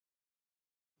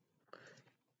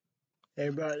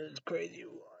Everybody's crazy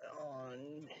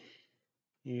on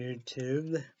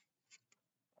YouTube.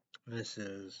 This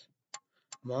is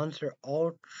Monster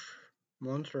Ultra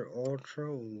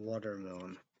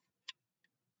Watermelon.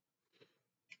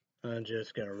 I'm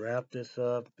just gonna wrap this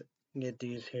up, get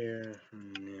these here,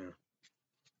 yeah.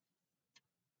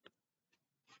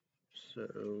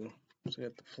 So let's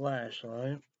get the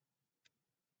flashlight.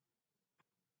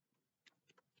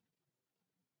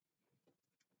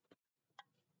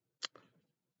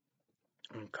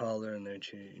 And color, and then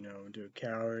do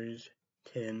calories,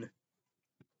 10.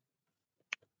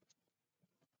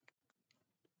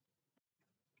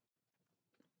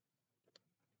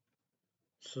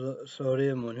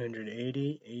 Sodium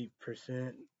 180,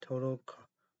 8%. Total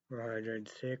carbohydrate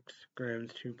 6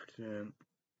 grams, 2%.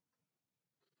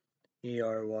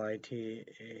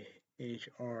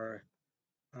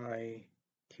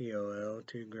 ERYTHRITOL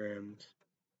 2 grams.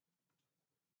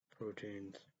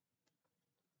 Proteins.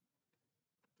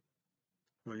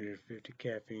 150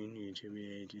 caffeine,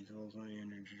 HMA, 18 souls on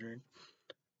energy drink.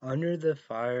 Under the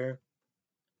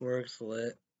fireworks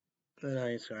lit the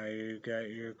night sky, you got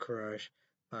your crush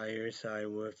by your side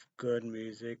with good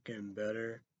music and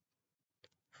better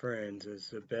friends. It's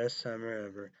the best summer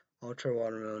ever. Ultra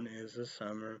Watermelon is the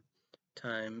summer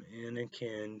time in a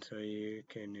can, so you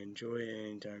can enjoy it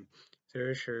anytime.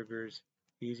 Zero sugars,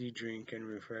 easy drink, and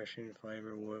refreshing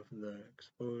flavor with the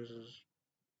explosive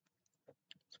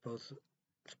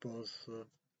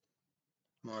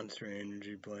Monster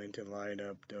Energy blend to light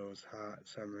up those hot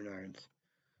summer nights.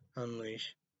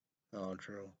 Unleash the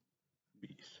Ultra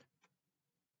Beast.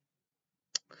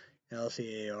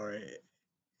 LCARNITIN.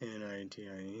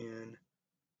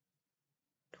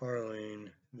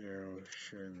 Taurine, zero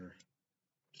sugar.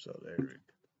 So there we go.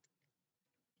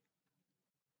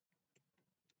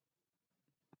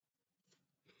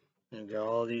 And got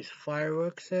all these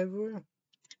fireworks everywhere.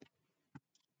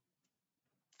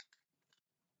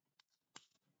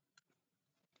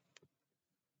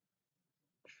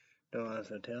 Don't want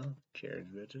to tell. Cheers,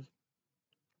 bitches.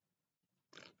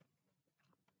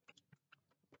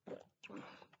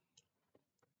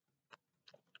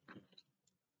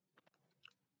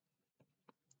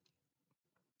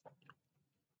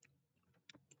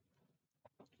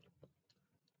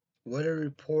 Weather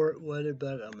report. What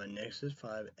about on my Nexus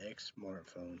 5X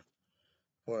smartphone?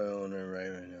 For owner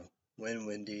right now. Wind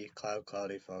windy, cloud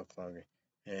cloudy, fog foggy,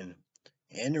 and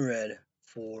in red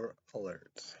 4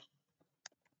 alerts.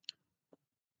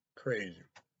 Crazy.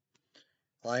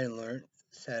 Light alert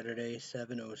Saturday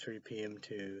 7:03 p.m.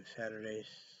 to Saturday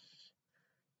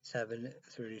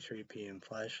 7:33 p.m.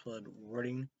 Flash flood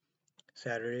warning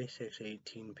Saturday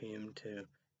 6:18 p.m. to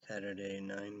Saturday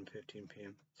 9:15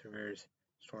 p.m. Severe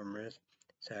storm risk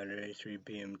Saturday 3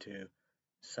 p.m. to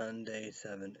Sunday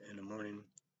 7 in the morning.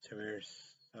 Severe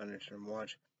thunderstorm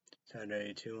watch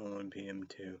Saturday 2:01 p.m.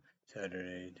 to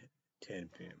Saturday 10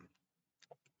 p.m.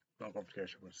 Local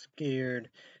scared was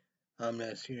scared. I'm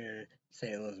not here.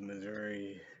 St. Louis,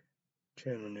 Missouri.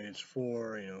 Channel News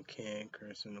 4. Kent,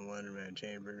 Kirsten, the Weatherman,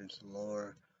 Chambers,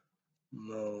 Laura,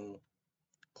 Mo,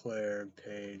 Claire,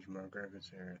 Paige, Mark Griffiths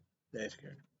here. They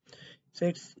scared.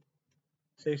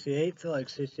 68, feel like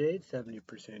 68,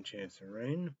 70% chance of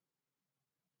rain.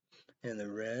 And the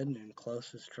red and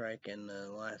closest strike in the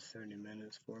last 30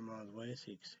 minutes, 4 miles away,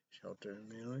 seeks shelter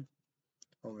immediately.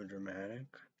 Over dramatic.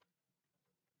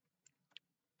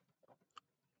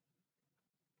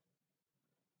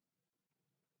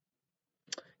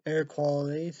 Air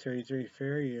quality, 33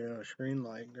 fair, yellow screen,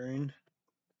 light green.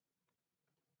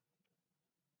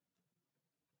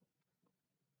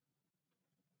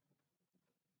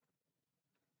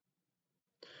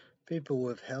 People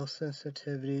with health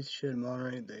sensitivities should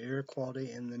monitor the air quality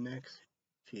in the next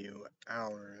few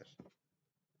hours.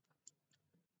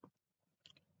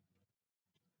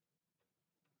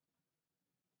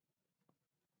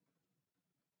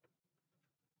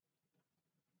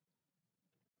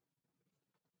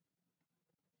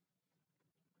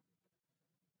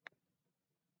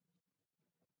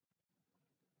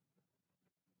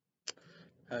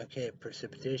 Okay,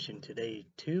 precipitation today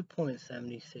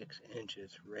 2.76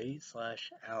 inches,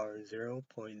 rate/hour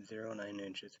 0.09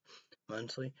 inches,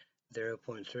 monthly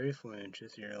 0.34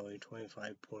 inches, yearly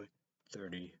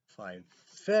 25.35.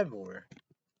 February,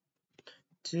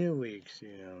 2 weeks,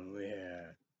 we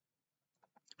had,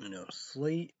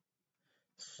 sleet,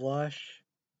 slush,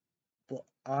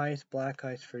 ice, black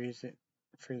ice, freezing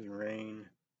rain,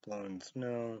 blowing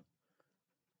snow,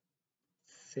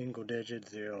 single digit,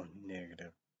 0,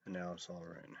 negative, and now it's all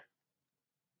rain.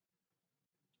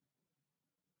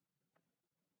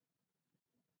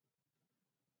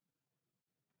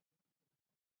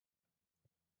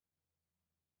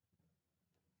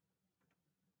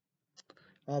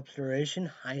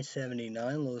 Observation, high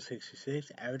 79, low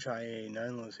 66. Average high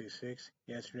 89, low 66.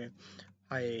 Yesterday,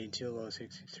 high 82, low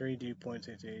 63. Dew point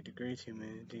 68 degrees.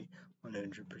 Humidity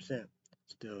 100%.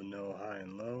 Still no high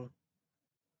and low.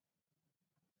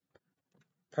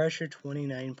 Pressure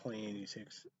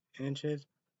 29.86 inches.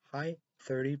 Height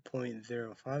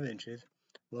 30.05 inches.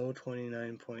 Low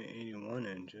 29.81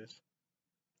 inches.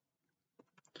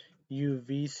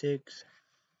 UV6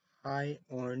 high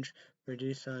orange,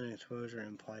 reduced sun exposure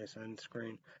implies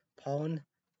sunscreen. Pollen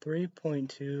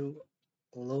 3.2,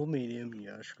 low medium,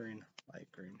 yellowish green,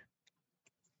 light green.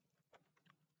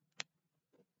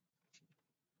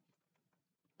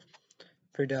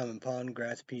 Predominant pollen,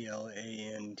 grass,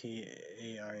 PLANTAINE.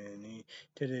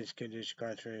 Today's condition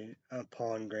concentration of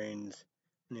pollen grains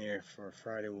in the air for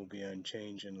Friday will be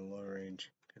unchanged in the lower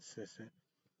range, consistent,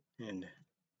 and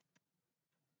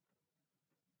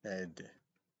that.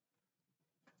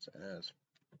 So that's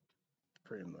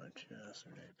pretty much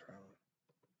yesterday, probably.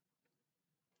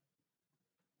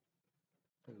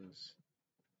 It was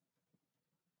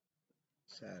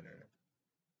Saturday.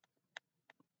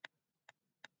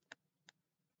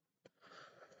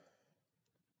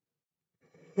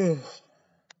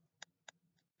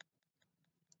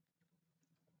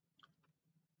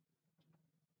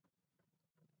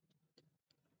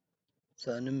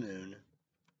 Sun and moon.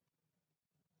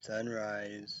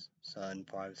 Sunrise, sun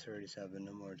 5:37,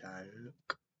 no more time.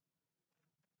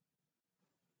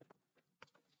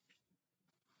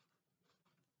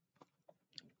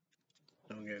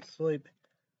 Don't get sleep.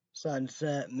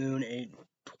 Sunset, moon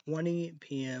 8:20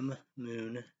 p.m.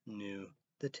 Moon new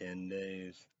the 10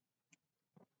 days.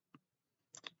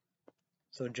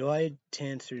 So July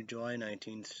 10th through July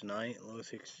 19th tonight, low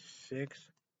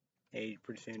 66,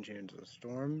 8% chance of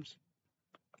storms.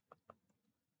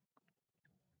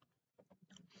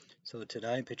 So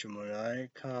tonight, picture moon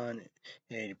icon,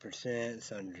 80%,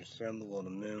 sun just below the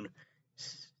moon.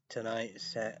 Tonight,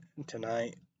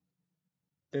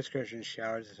 description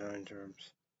showers and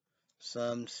thunderstorms.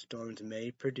 Some storms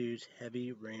may produce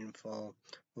heavy rainfall,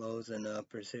 lows in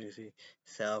upper 60,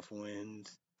 south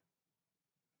winds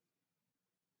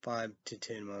 5 to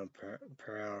 10 miles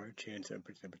per hour, chance of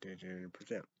precipitation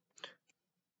 100%.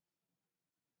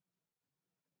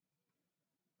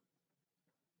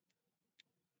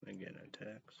 Again, a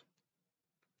text.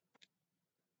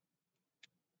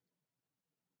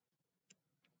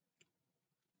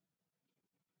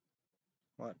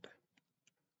 What?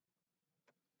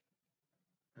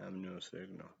 I have no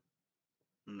signal.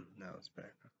 Now it's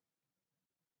back.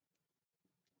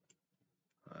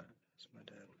 Alright, that's my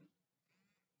dad.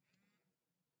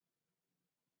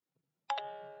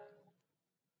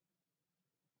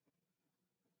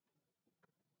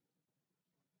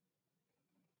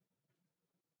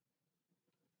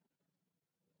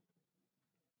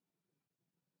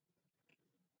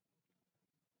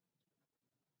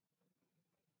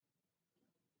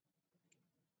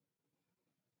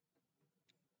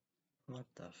 What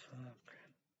the fuck?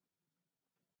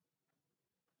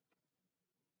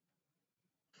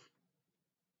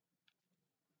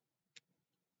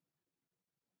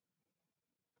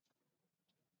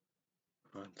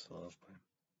 That's lovely.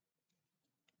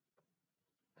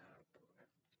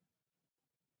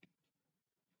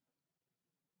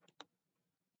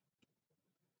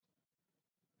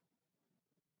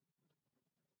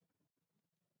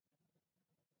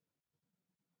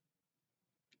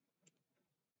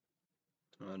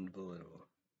 Unbelievable.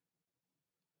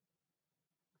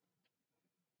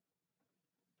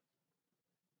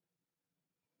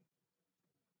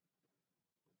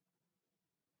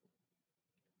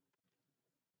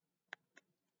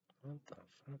 What the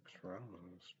fuck's wrong with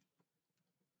this?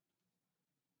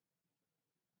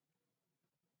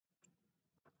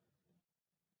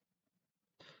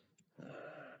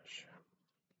 Shit.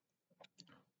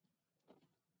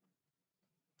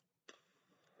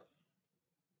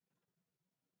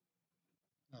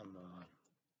 I'm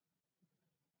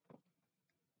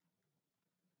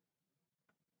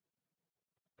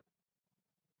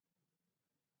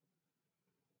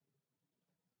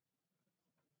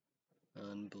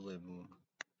unbelievable.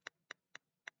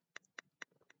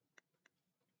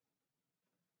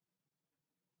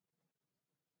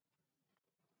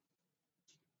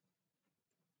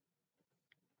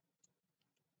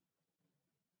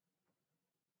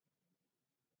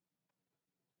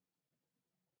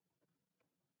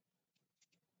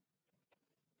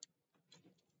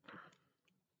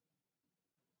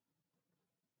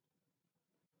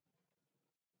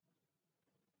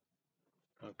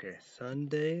 Okay,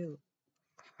 Sunday,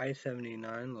 high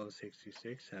 79, low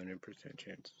 66, 70%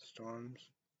 chance of storms.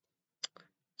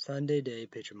 Sunday day,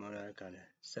 picture mode icon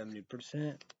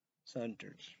 70%. Sun's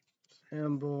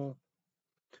symbol.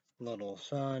 Little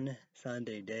sun.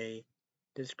 Sunday day.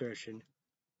 Description.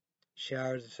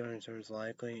 Showers of thunderstorms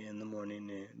likely in the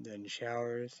morning, then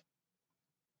showers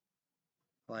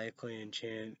likely and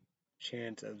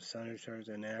chance of thunderstorms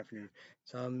in the afternoon.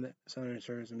 Some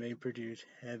thunderstorms may produce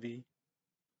heavy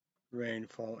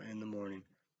rainfall in the morning.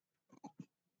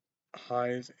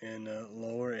 Highs in the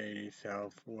lower 80s,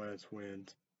 southwest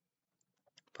winds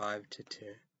 5 to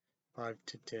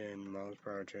 10 miles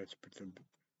per hour, chance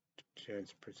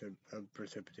of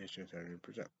precipitation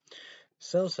 70%.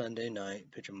 So Sunday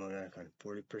night, picture mode icon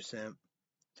 40%.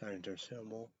 Thunderstorm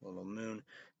symbol, little moon.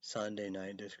 Sunday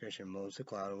night, discretion mostly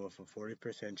cloudy with a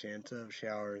 40% chance of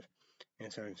showers and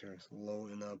thunderstorms. Low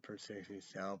in the upper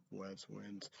 60s, southwest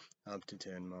winds up to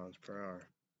 10 miles per hour.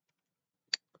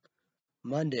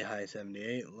 Monday, high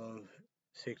 78, low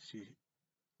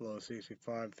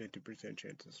 65, 50%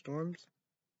 chance of storms.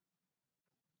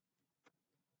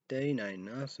 Day, night,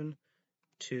 nothing.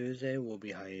 Tuesday will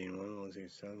be high 81, low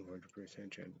 67,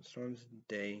 40% chance of storms.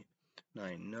 Day,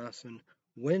 night, nothing.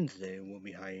 Wednesday will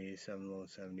be high 87, low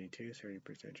 72,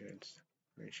 30% chance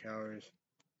for showers.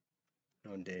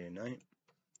 No day and night.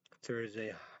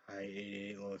 Thursday, high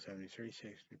 88, low 73,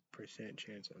 60%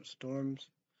 chance of storms.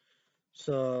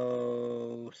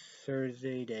 So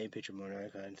Thursday day, picture mode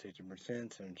icon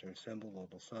 60%, thunderstorm symbol,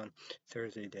 local sun.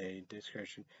 Thursday day,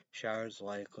 discretion, showers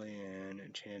likely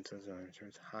and chance of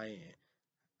thunderstorms high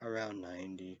around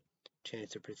 90,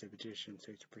 chance of precipitation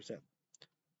 60%.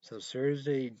 So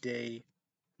Thursday day,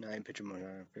 night, picture mode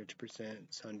icon 50%,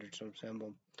 thunderstorm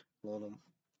symbol, local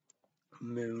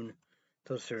moon.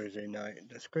 So Thursday night,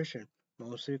 discretion,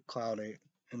 mostly cloudy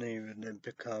and even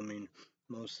becoming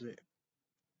mostly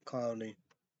cloudy.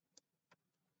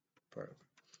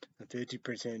 A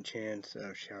 50% chance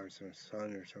of showers or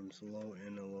thunderstorms low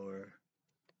in the lower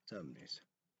 70s.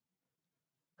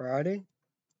 Friday,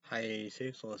 high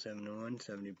 86, low 71,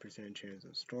 70% chance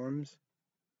of storms.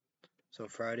 So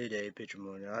Friday day, picture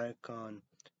mode icon,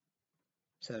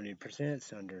 70%,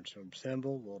 thunderstorm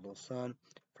symbol, little sun.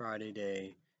 Friday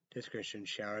day, discretion,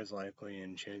 showers likely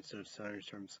and chance of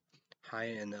thunderstorms high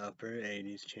in the upper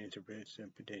 80s, chance of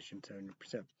precipitation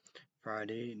 70%.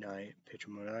 Friday night, picture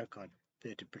mode icon,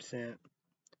 50%.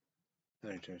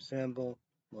 Thunderstorm symbol,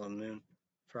 little moon.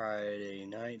 Friday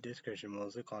night, discretion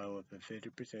mostly cloudy with a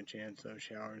 50% chance of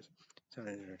showers,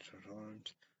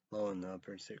 thunderstorms, low in the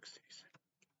upper 60s.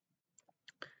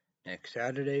 Next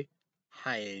Saturday,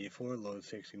 high 84, low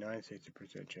 69,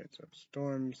 60% chance of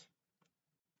storms.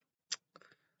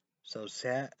 So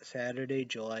Saturday,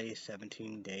 July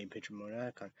 17 day, picture mode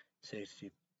icon,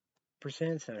 60%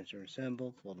 thunderstorm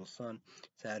symbol, little sun.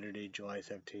 Saturday, July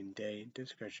 17 day,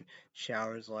 discretion,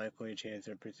 showers likely, chance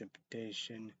of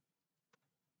precipitation.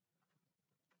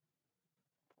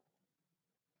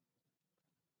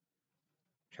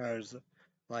 Showers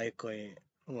likely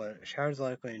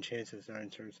and chance of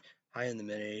thunderstorms high in the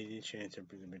mid-80s, chance of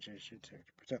precipitation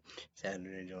 60%.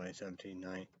 Saturday, July 17,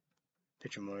 night.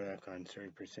 Picture mode icon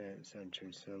 30%,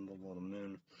 thunderstorm symbol, little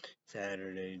moon.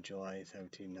 Saturday, July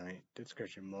 17, night.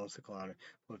 Discretion mostly cloudy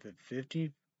with a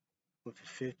 50%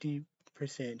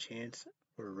 chance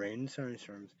for rain and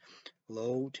thunderstorms.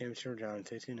 Low temperature around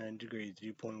 69 degrees.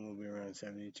 Dew point will be around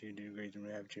 72 degrees and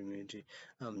average humidity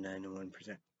of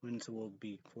 91%. Winds will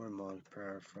be 4 miles per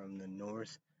hour from the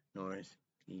northeast.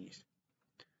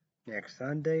 Next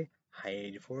Sunday, high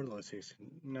 84, low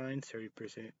 69,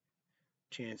 30%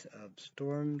 chance of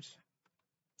storms.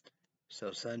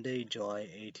 So Sunday, July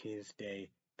 18th day,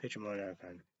 picture mode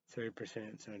icon,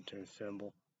 30% thunderstorm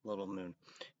symbol, little moon.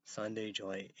 Sunday,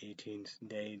 July 18th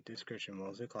day, description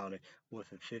mostly cloudy with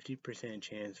a 50%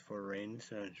 chance for rain and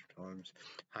thunderstorms.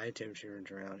 High temperature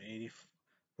around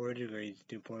 84 degrees.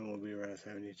 Dew point will be around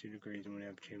 72 degrees and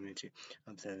average humidity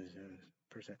of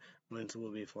 77%. Winds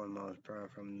will be 4 miles per hour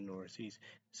from the northeast.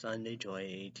 Sunday, July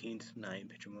 18th night,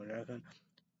 picture mode icon.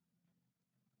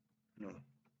 No.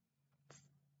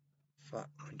 1,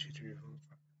 2, 3, 4,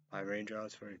 5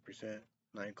 raindrops, 40%.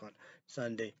 Night cloud.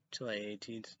 Sunday, July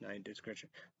 18th, night discretion.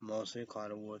 Mostly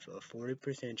cloudy with a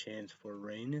 40% chance for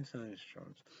rain and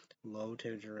thunderstorms. Low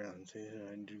temperature around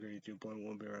 69 degrees. Dew point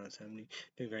will be around 70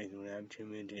 degrees and average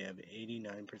humidity of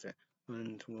 89%.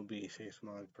 Winds will be 6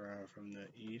 miles per hour from the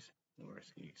east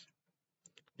northeast.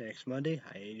 Next Monday,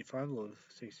 high 85, low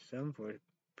 67,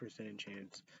 40%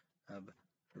 chance of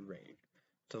rain.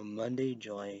 So Monday,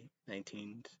 July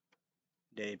 19th,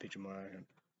 day, picture mode.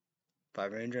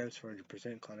 5 raindrops,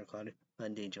 40% cloudy.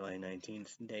 Monday, July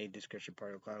 19th, day, discretion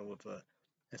partial cloud with a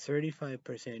A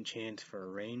 35% chance for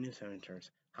rain and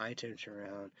thunderstorms. High temperature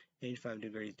around 85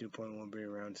 degrees, dew point will be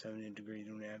around 70 degrees,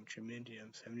 and average humidity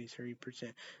of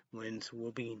 73%. Winds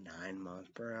will be 9 miles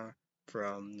per hour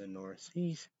from the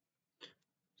northeast.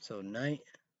 So night,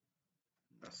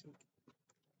 nothing.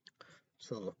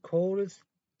 So the coldest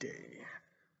day.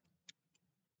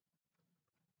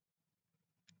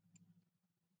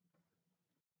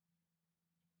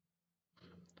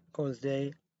 Coldest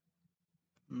day,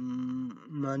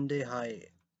 Monday, high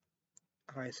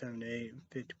 78,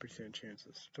 50% chance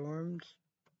of storms.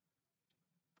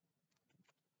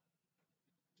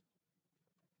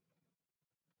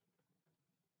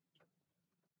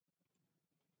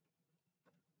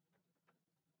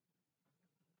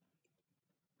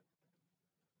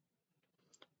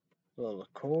 So the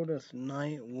coldest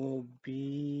night will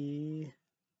be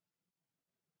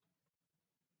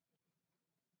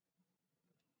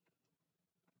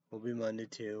Monday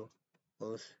too.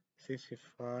 Low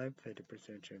 65,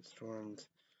 50% chance of storms.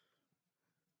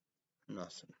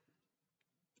 Nothing.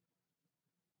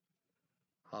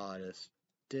 Hottest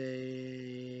day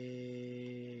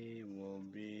will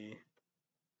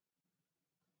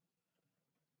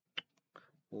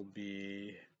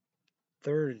be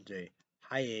Thursday.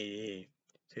 High 88,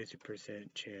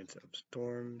 60% chance of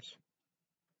storms.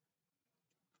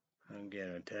 I'm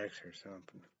getting a text or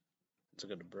something. It's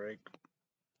gonna break.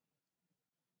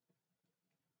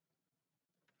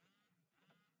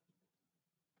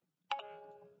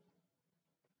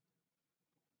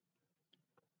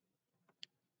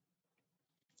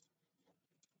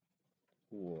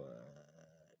 What?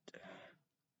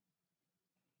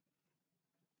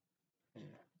 Yeah.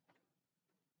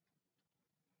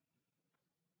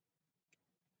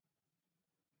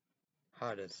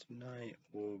 Hottest night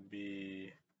will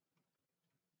be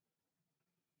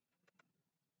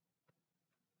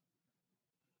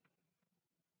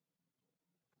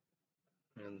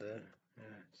and then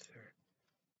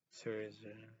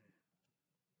Thursday.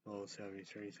 Low 70,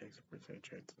 36%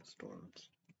 chance of storms.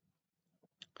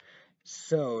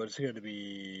 So it's going to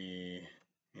be,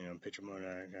 picture mode.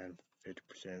 I got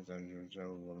 50% on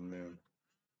the moon.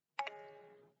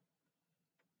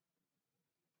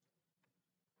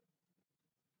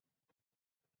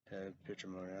 Picture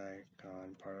mode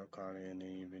icon, part of cloudy, and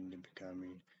even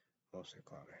becoming mostly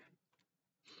cloudy.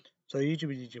 So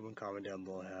YouTube, comment down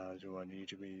below how's your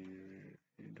YouTube,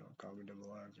 comment down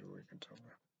below how's your weekend so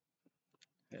far.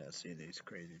 Yeah, see these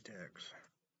crazy texts.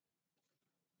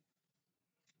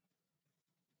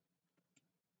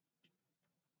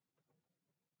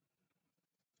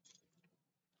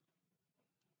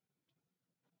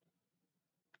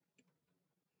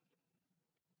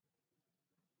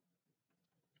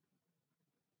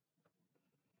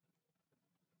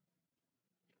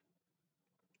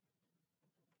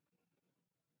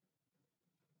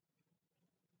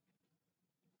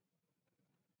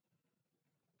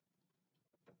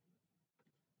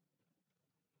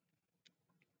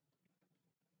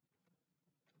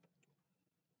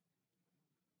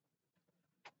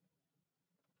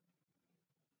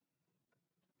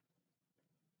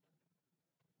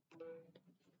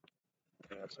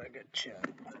 That's like a chat.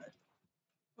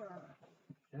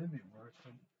 Should be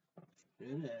working.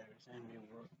 Everything be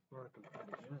working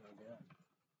pretty good, I guess.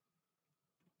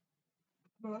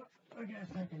 But I guess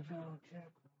I can go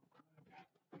check.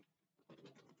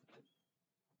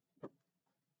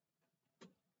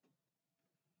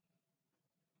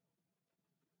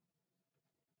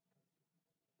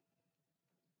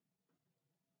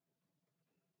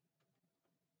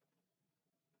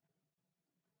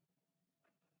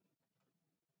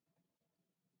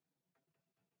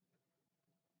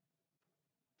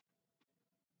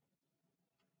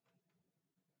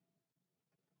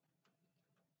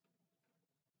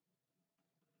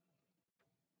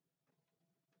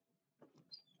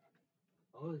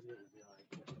 I was gonna be like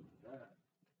that.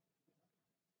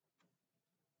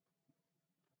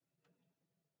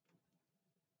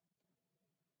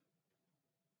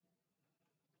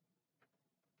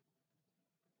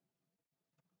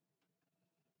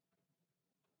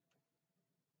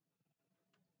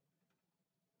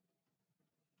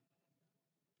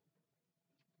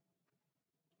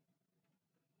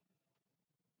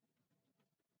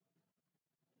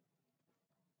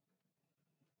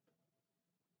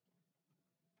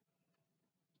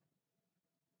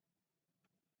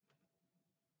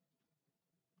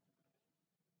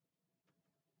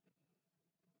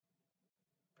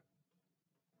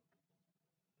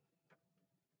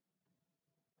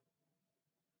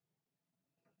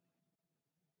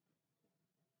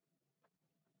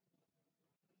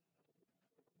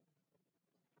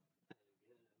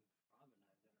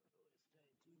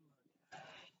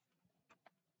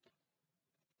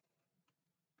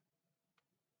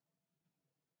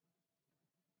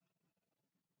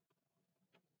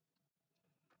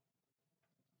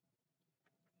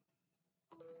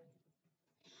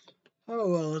 Oh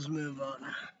well, let's move on.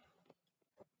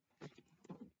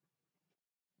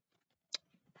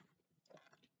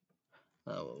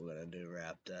 Oh, what we're gonna do,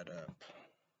 wrap that up.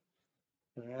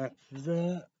 And after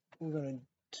that, we're gonna,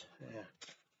 yeah.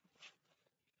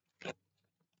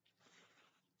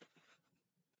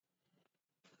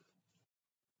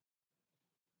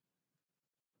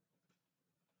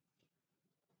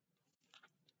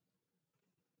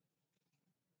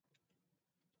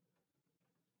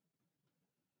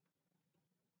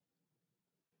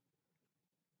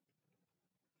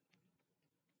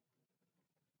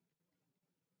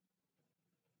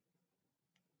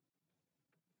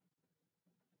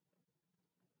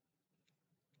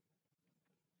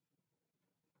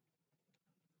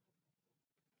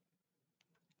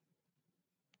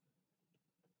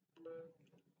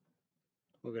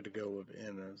 We're gonna go with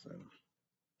Emma's and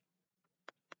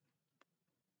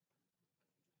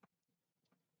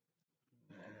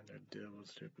I deal with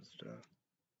stupid stuff.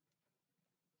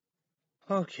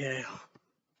 Okay.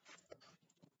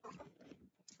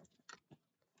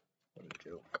 What a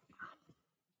joke.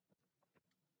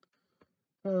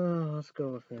 Let's go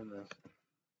with Emma's.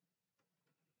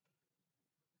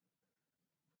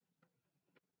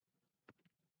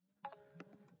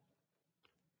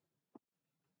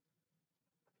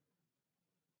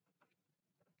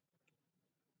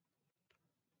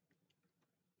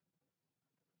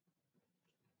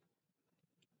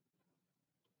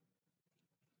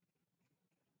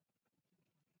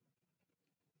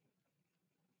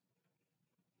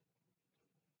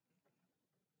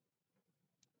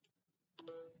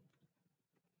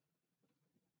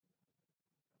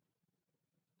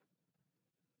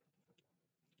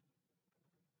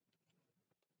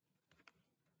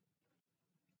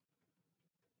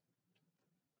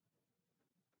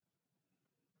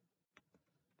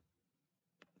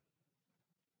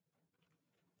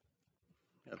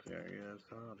 Okay, I guess.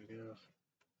 I guess.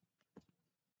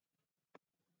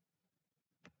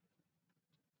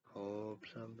 Hope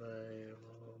somebody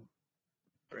will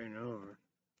bring over.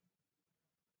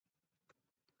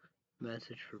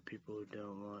 Message for people who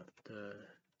don't want the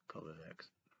COVID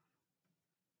vaccine.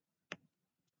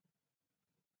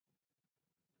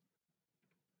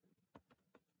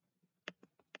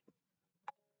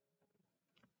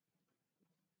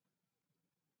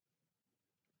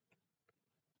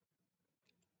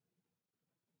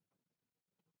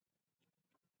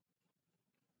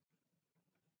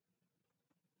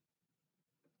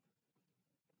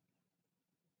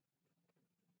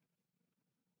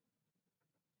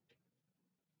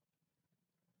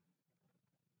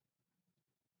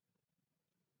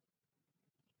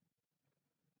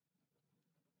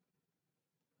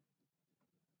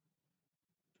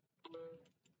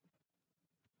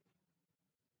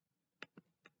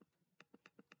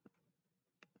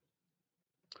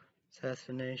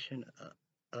 Assassination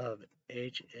of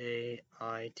Haiti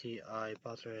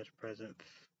authorized President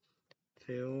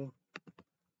Phil.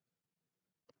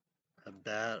 A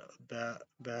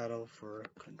battle for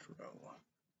control.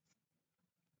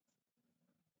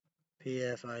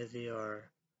 PFIZR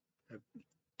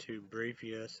to brief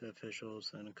U.S.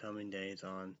 officials in the coming days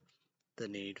on the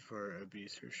need for a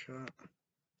booster shot.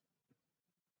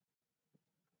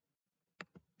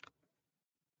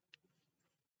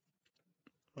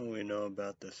 What do we know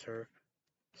about the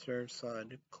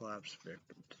Surfside collapse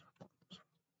victims?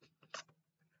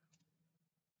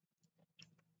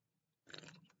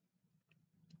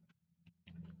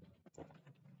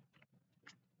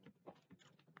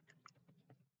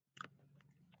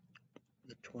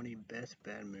 The 20 best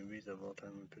bad movies of all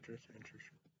time with pictures.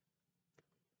 Interesting.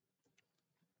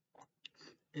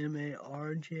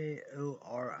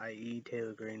 Marjorie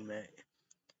Taylor Greene met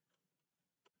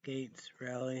Gates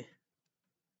rally.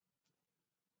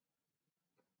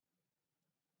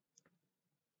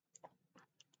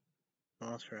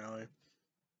 Moss rally.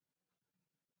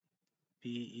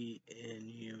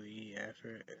 BENUE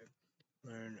after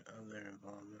learn of their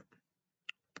involvement.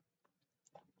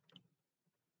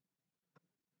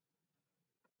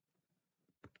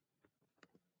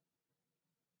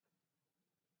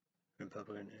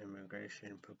 Republican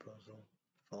immigration proposal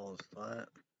falls flat.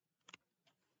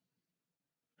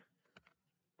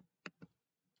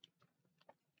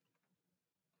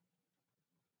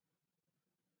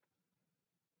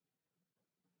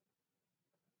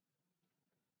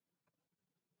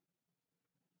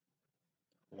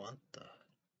 What the?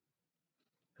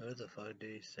 Who the fuck do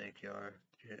you think you are?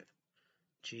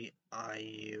 GIULIANI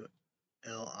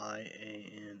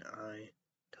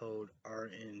told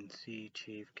RNC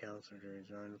chief counsel to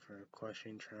resign for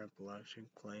questioning Trump election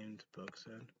claims, book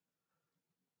said.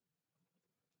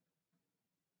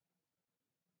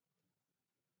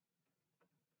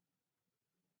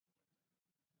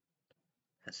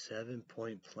 A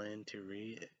 7-point plan to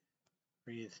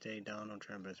reinstate Donald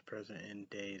Trump as president in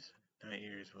days, not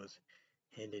years, was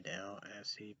handed out at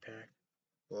CPAC.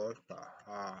 What the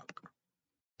heck?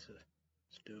 It's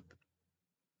stupid.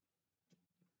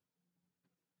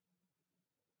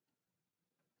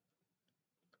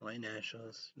 White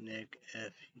nationalist Nick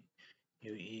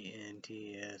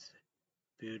Fuentes,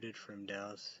 booted from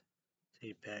Dallas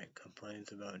CPAC,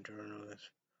 complains about journalists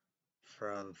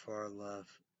from far-left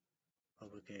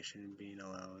publication being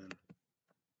allowed in.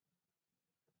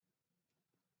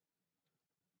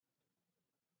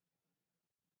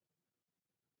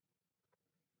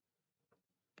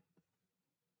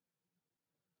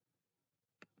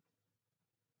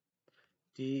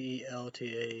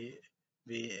 DELTAVARIANT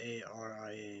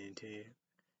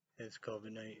is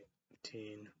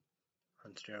COVID-19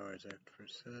 on steroids,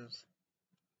 expert says.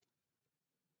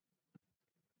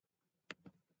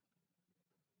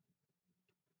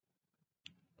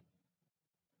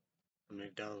 A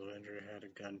McDonald's vendor had a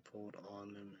gun pulled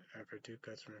on them after two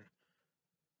customers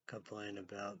complained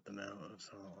about the amount of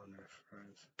salt on their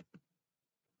fries.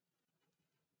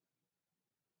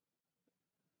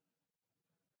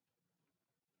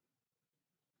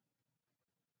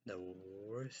 The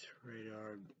worst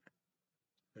radar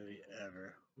movie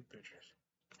ever. Who pictures?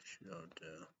 Should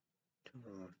too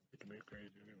long. It's been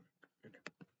crazy.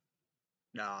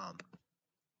 Nah.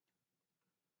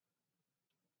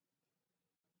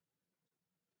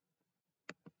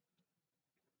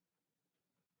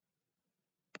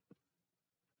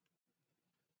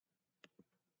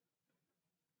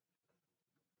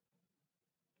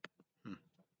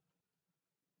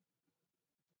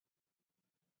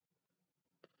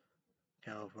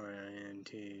 California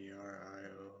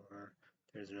INTRIOR.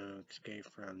 There's no escape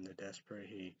from the desperate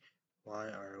heat. Why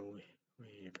are we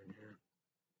even here?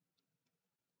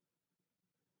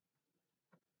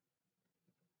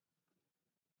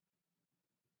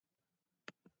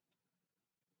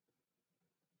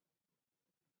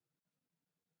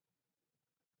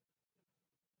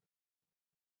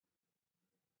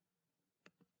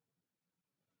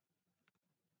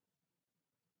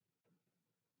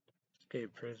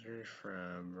 Escaped prisoners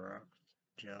from Bronx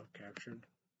jail captured.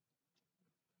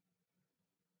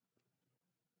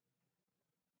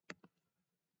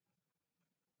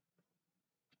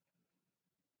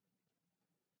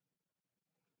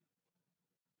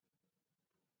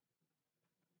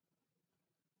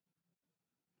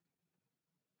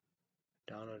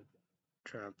 Donald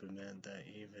Trump admitted that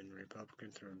even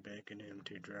Republicans were begging him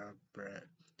to drop Brett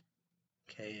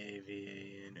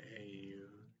Kavanaugh.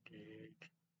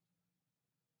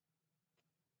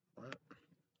 What?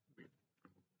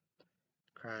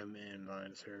 Crime and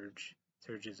violence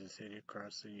surges in city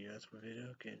across the U.S. with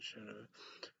video can't show the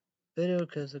video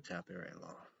because of copyright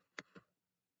law.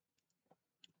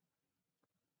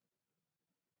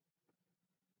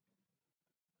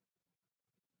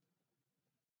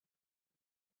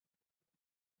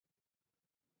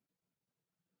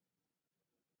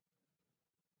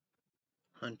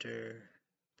 Hunter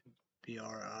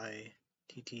Brittain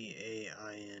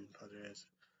Padres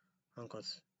Uncle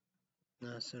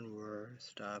Nelson were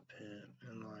stop him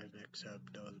and live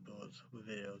except those bullets with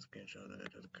videos can show that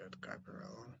it is copyright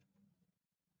law.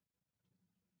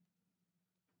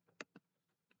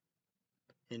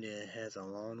 India has a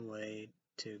long way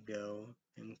to go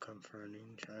in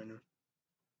confronting China.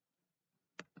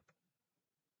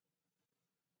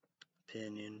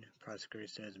 Opinion. Prosecutor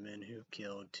says men who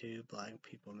killed 2 black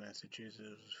people in Massachusetts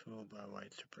was fooled by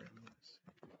white supremacists.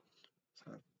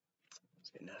 So,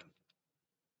 say no.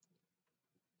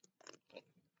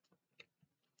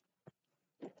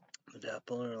 The death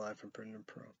penalty or life in prison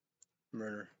pro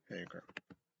murder, hate crime.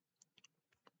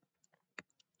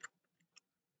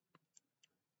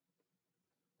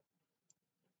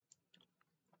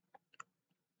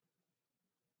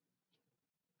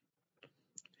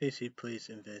 AC police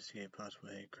investigate possible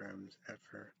hate crimes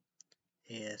after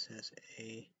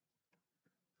ASSAILANTS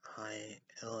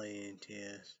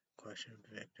question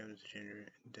victims'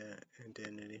 gender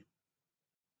identity.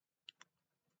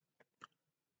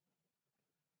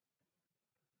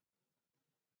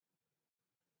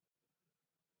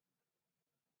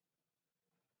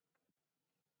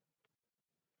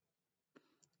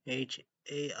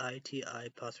 HAITI_INTER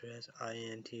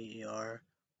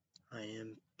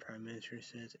IM Prime Minister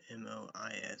says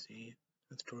MOISE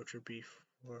was tortured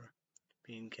before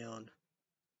being killed.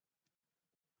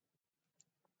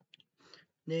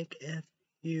 Nick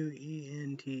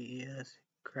FUENTES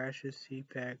crashes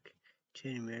CPAC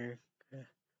Chain America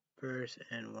first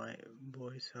and white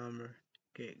boy summer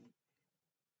get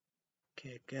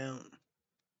kick out.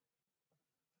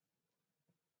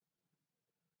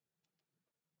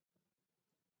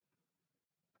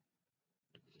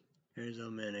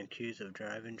 Arizona man accused of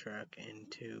driving truck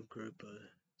into group of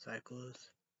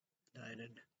cyclists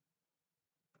indicted.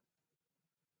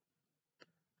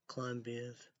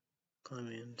 Colombians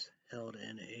held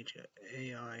in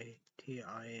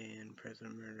HAITIAN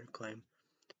president murder claim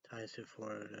ties to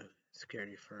Florida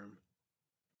security firm.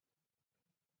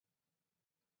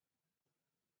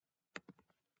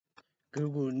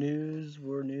 Google News,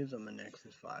 World News on my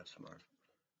Nexus 5 smartphone.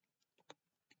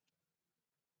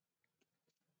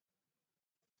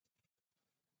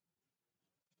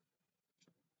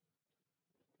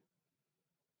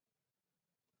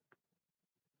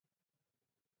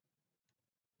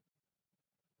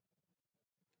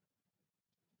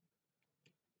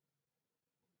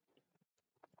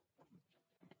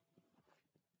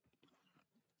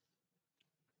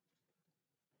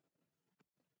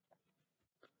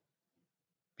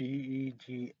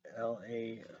 BEGLADESH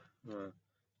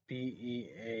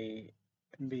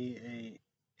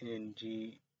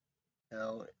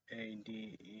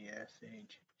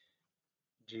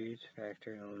Jews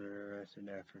factory owner arrested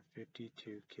after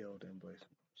 52 killed in blaze.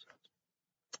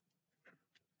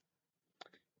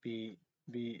 BEGLADESH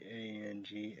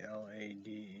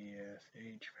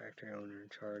factory owner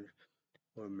charged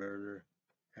with murder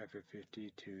after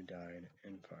 52 died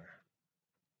in fire.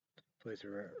 Police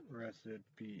arrested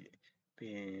BEGLADESH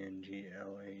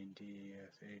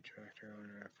factory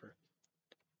owner after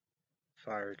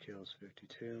fire kills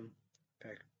 52.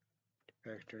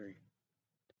 Factory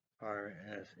fire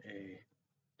as a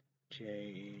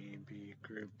JEB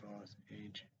Group boss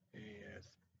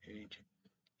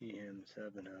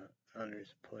HASHEM7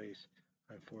 others placed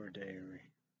on 4-day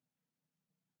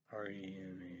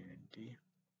REMAND.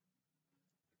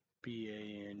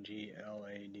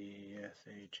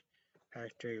 BEGLADESH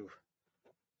factory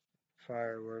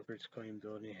fire workers claim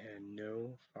building had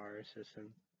no fire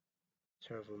system.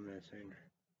 Several missing.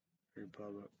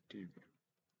 Republic TV.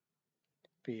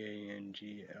 BEGLADESH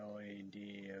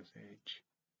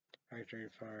factory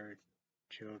fire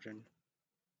children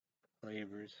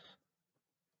laborers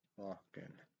locked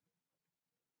in.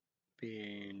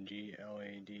 BEGLADESH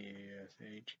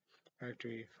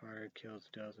factory fire kills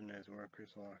dozen as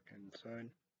workers locked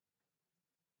inside.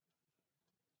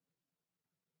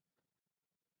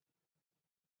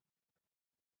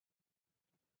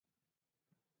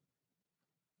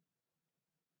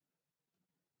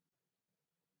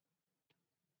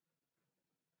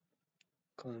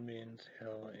 Colombians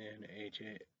held in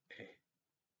HAITIAN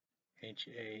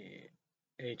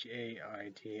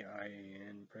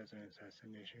president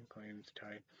assassination claims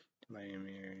tied to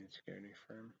Miami area security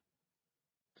firm.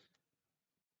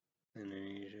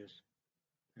 Indonesia.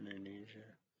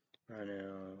 Right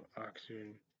now,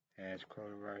 Oxford has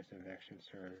coronavirus infection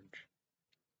surge.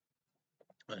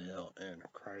 And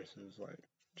crisis like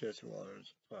Jesse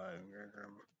Watters, 5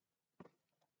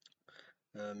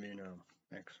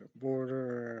 Mexico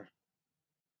border,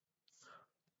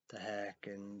 the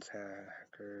hackers,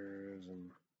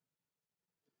 and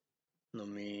no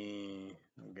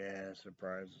gas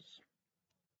surprises.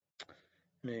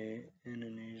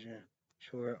 Indonesia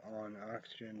short on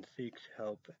oxygen seeks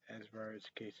help as virus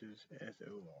cases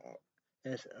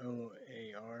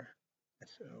SOAR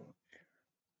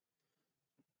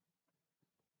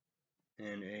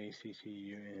and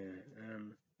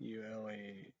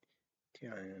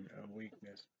ACCUMULATIN of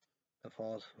weakness. The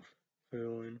false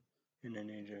fueling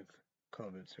Indonesia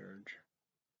COVID surge.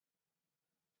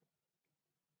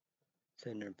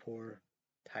 Singapore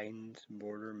tightens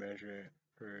border measure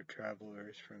for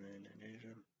travelers from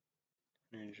Indonesia.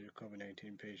 Indonesia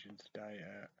COVID-19 patients die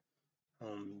at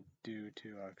home due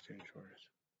to oxygen shortage.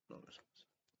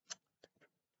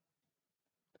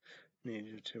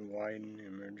 Needed to widen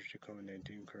emergency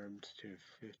COVID-19 curbs to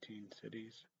 15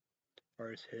 cities.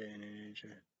 Virus hit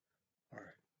Indonesia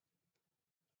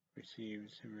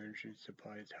receives emergency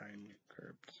supplies tightened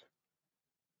curbs.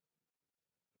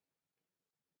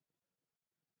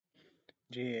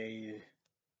 GAZANS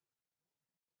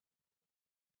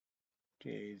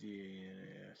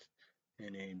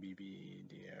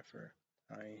NABBEDF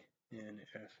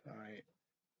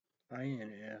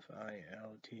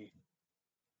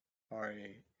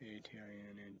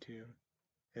INFILTRATIN2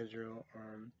 Israel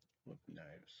armed with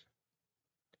knives.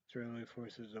 Israeli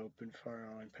forces opened fire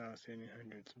on Palestinian,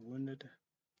 hundreds wounded.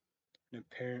 An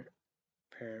apparent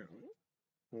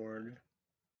ward.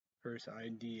 First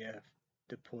IDF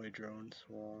deploy drone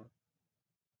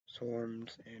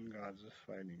swarms in Gaza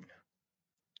fighting.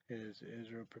 Is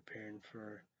Israel preparing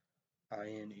for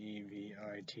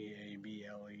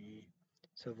INEVITABLE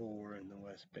civil war in the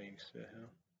West Bank?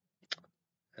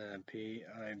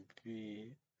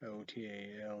 PIV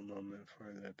OTAL moment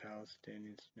for the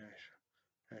Palestinian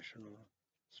national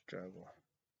struggle.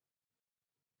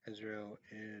 Israel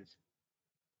is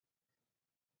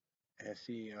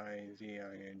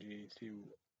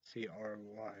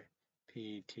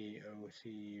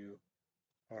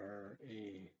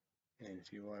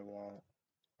SEIZINGCRYPTOCURENCY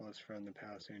was from the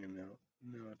Palestinian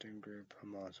militant group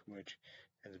Hamas, which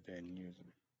has been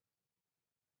using,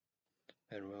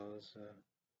 as well as a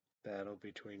battle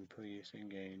between police and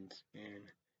gangs in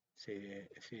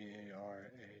CARACAS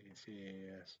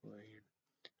lead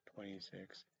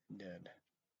 26 dead.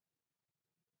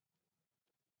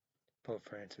 Pope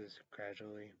Francis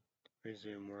gradually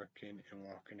resumed working and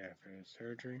walking after his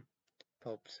surgery.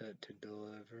 Pope set to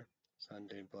deliver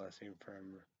Sunday blessing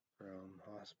from Rome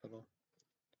Hospital.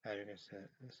 Vatican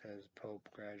says Pope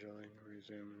gradually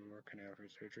resumed working after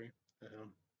surgery.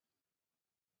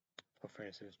 Pope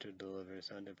Francis to deliver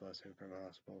Sunday blessing from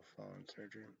hospital following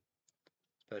surgery.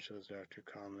 Specialist doctor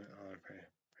comment on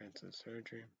Francis'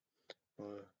 surgery.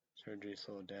 Will surgery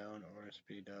slow down or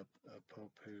speed up a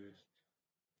Pope who's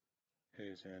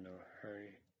in a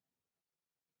hurry?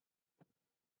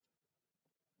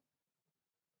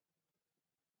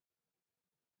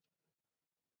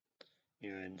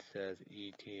 UN says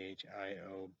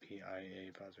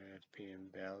ETHIOPIA positive PM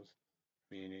valves,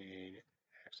 meaning aid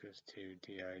access to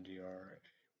DIGRY.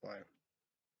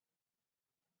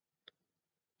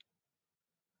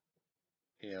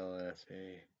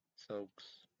 ELSA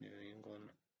Soaks, New England.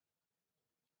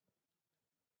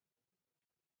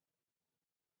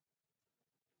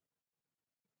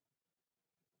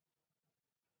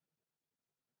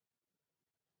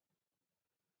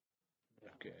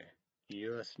 Okay.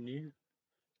 US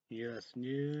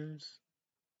News.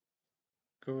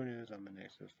 Google News on the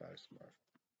Nexus 5 smartphone.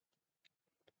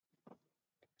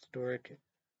 Historic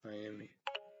Miami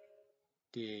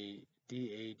DADE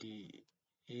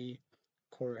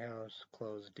courthouse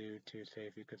closed due to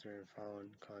safety concerns following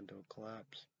condo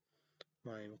collapse.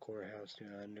 Miami courthouse to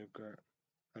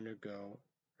undergo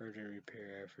urgent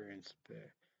repair after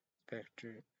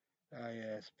inspector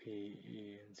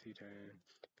ISPE and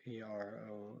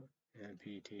PRO and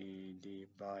PTD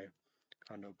by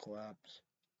condo collapse.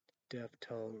 Death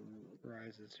toll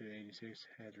rises to 86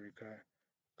 as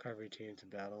recovery teams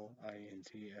battle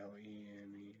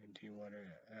INCLEMENT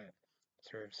water at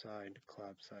Surfside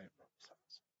collapse site.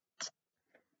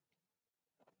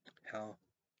 How?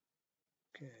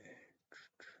 Okay.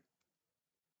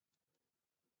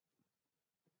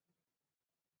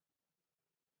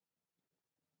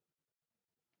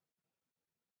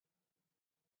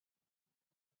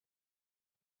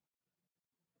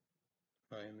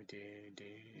 Miami-Dade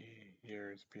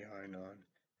years behind on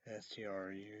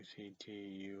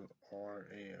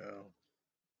STRUCTURAL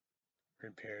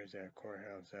repairs at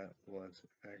courthouse that was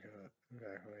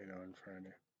evacuated on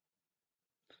Friday.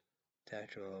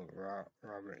 Statue of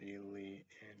Robert E. Lee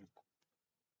in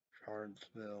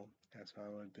Charlottesville has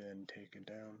finally been taken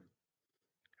down.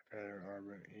 After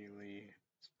Robert E. Lee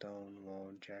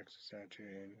Stonewall Jackson statue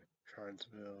in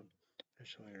Charlottesville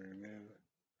officially removed.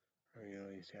 Robert E.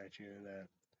 Lee statue that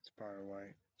inspired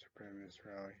white supremacist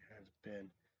rally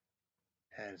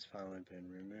has finally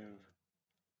been removed.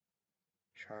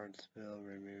 Charlottesville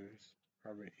removes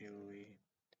Robert E. Lee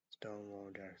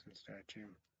Stonewall Jackson statue,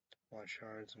 while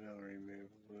Charlottesville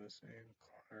removed Lewis and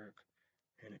Clark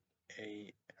and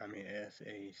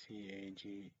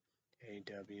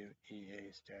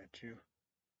SACAGAWEA statue.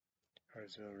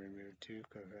 Charlottesville removed two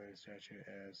Confederate statues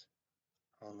as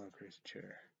onlookers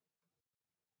cheer.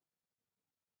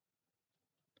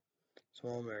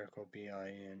 Small miracle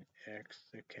BINX,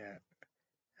 the cat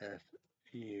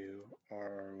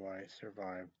FURRY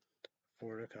survived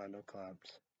Florida condo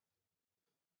collapse.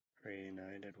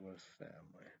 Reunited with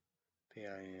family.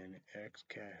 BINX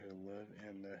cat who lived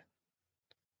in the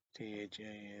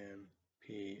CHAMPLAIN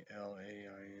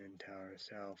Tower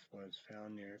South was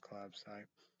found near collapse site.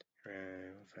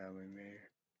 Reunited with family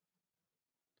mayor.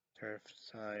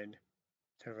 Surfside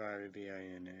survivor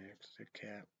BINX, the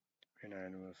cat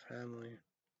reunited with family.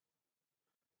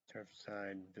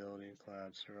 Surfside building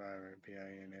collapse survivor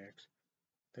BINX,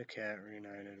 the cat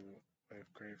reunited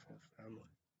with grateful family.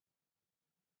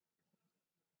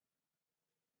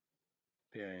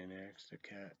 BINX, the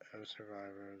cat, a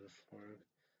survivor of the Florida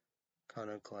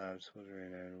condo collapse, was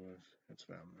reunited with its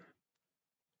family.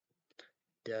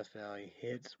 Death Valley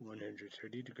hits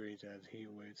 130 degrees as heat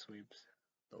wave sweeps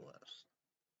the west.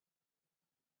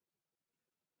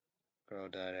 Girl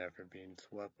died after being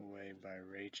swept away by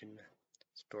raging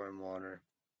storm water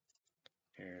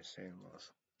near St.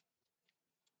 Louis.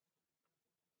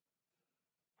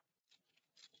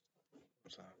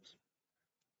 size.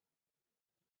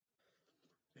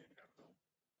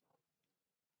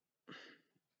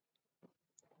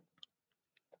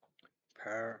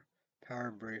 Power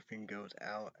briefing goes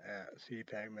out at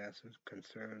CPAC massive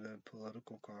conservative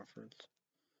political conference.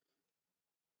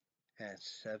 At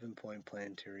 7-point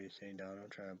plan to retain Donald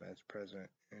Trump as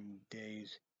president in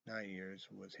days, not years,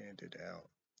 was handed out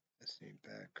at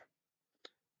CPAC.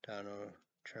 Donald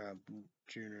Trump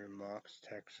Jr. mocks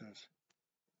Texas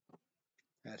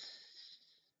at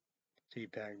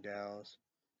CPAC Dallas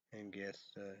and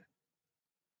gets the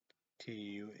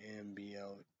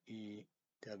TUMBLEWED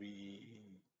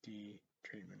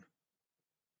treatment.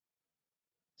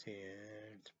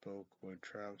 CNN spoke with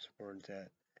Trump supporters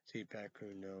at CPAC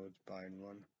who knows Biden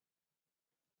won.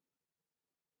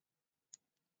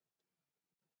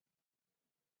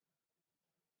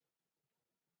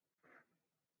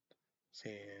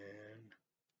 CNN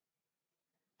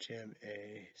Jim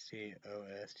A. Costa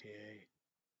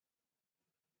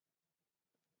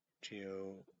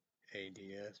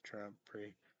GOADS Trump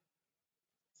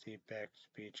pre-CPAC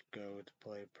speech go to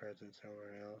play president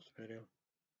somewhere else video.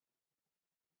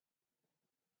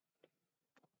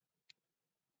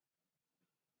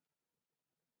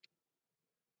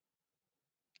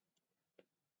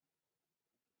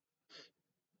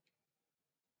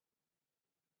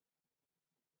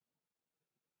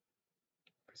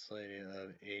 Persuaded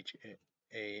of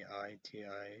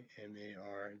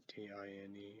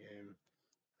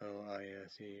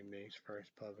HAITIMARTINEMOISE makes first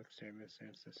public statement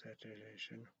since the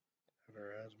assassination of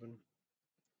her husband.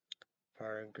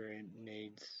 Fire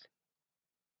grenades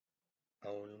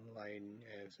own lighting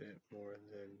as it more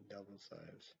than double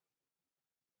size.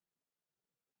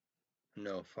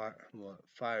 No,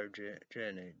 fire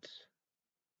grenades.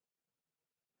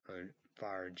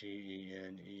 Fire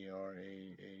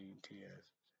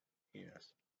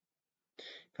GENERAATS.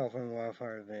 California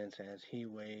wildfire events as heat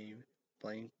wave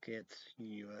blankets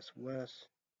U.S. West.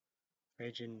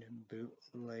 Raging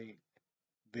bootleg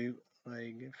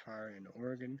fire in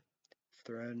Oregon.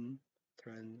 Threaten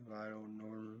vital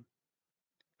Northern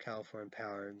California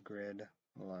power grid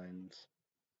lines.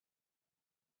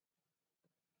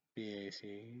 WOURTH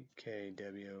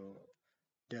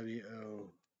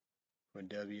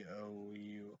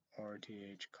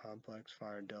complex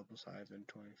fire double size in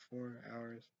 24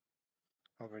 hours.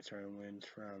 Overturn winds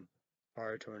from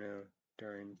fire tornado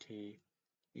during TENNANT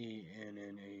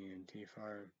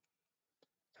fire.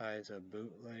 Ties of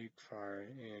bootleg fire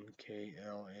in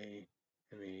KLAMATH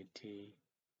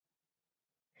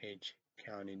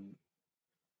County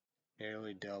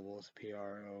nearly doubles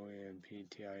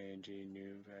PROMPTING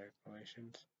new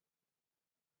evacuations.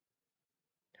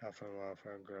 California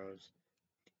wildfire grows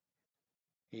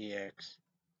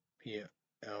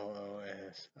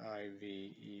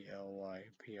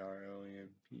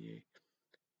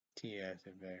EXPLOSIVELYPROMPTS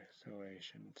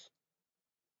evacuations.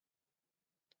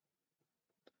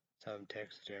 Some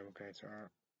Texas Democrats are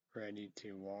ready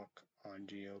to walk on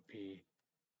GOP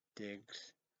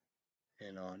digs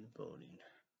and on voting.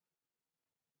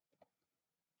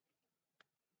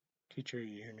 Teacher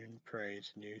union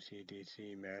praised new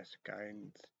CDC mask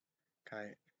guidance,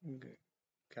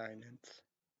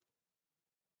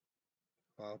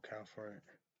 while California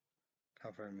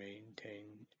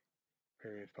maintained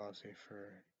previous policy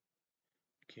for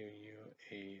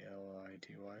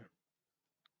QUALITY.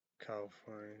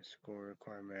 California school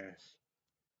require masks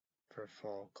for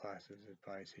fall classes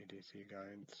by CDC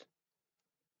guidance.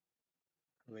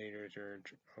 Leaders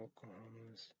urge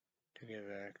Oklahomans to get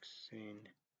vaccine.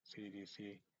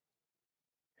 CDC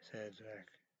says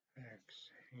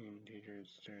vaccine teachers,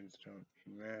 students don't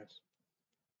need masks.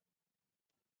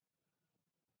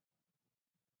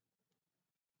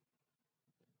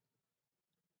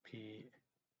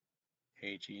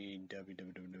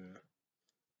 PHEWWW.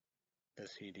 The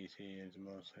CDC is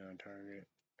mostly on target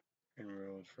in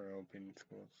rules for opening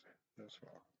schools this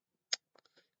fall.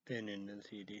 Then in the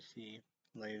CDC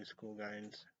latest school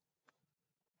guidance.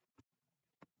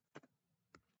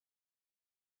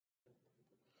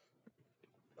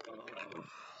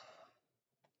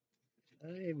 Did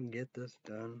I even get this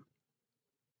done?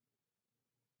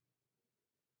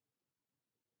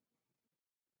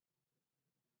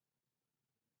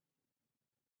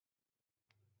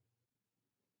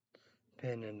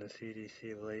 Penn and the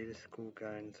CDC latest school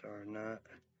guidance are not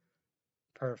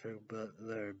perfect, but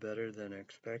they're better than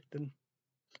expected.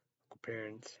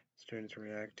 Parents, students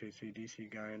react to CDC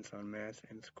guidance on masks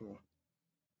in school.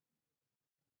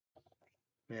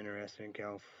 Man arrested in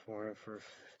California for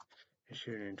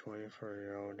shooting a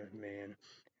 24-year-old man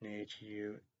in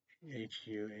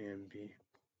HUMB.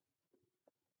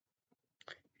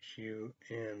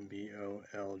 HUMBOLDT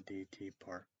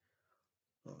Park.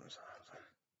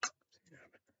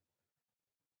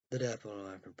 The death of an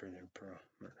life in prison for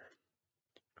murder.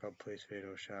 Called police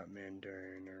fatal shot man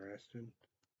during arrested.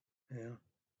 Yeah.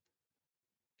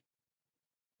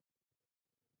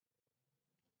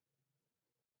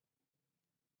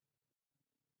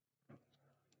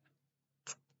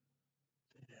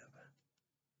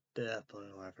 Death of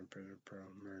a life in prison for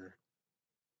murder.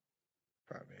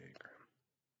 Probably crime.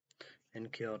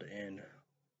 And killed in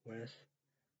West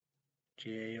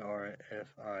GARFIELD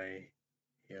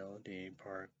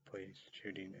Park police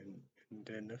shooting and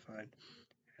identified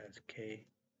as KLEVONTAYE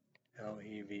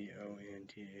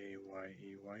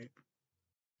White.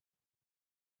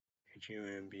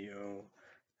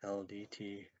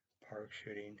 HUMBOLDT Park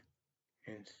shooting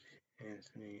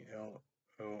Anthony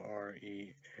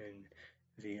LORENZI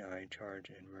charge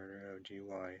in murder of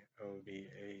GYOVANNI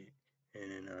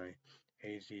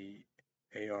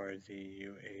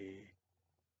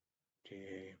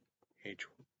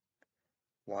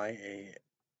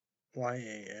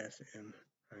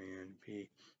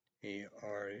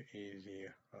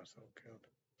also killed.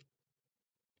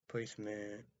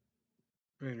 Policeman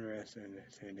arrested in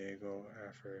San Diego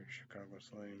after Chicago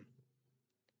slaying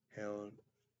held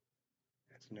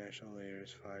as national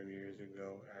leaders 5 years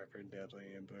ago after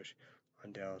deadly ambush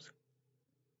on Dallas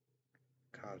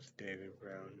cops David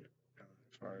Brown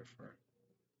fired for.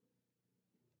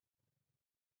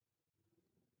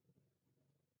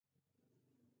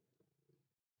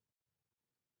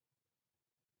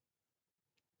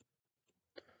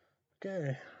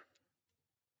 Okay.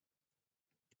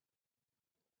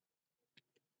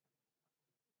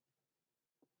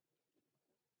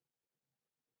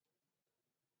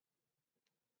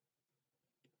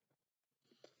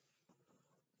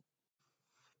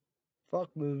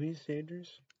 Fuck movie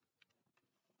theaters.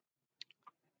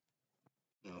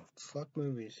 No, fuck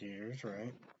movie theaters,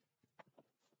 right?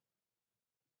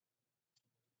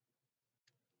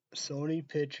 Sony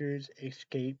Pictures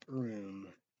Escape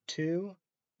Room 2.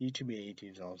 YouTube 18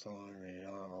 is also on rated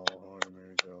all horror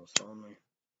movies only.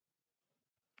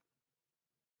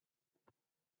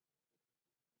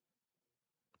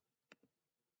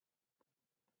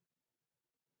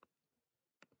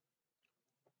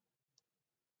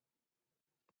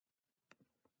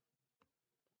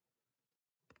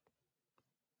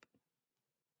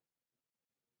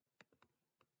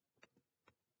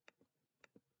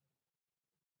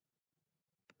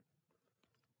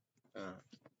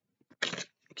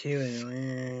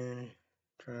 QAnon,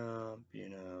 Trump,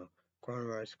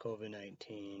 coronavirus,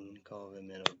 COVID-19, COVID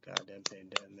middle goddamn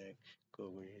pandemic,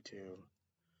 Google, YouTube,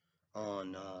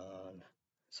 on,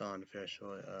 it's on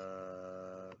official,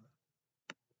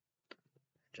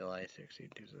 July 16,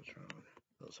 2020.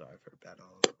 So sorry for bad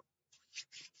all.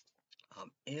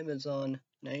 Amazon,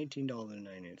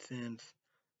 $19.90.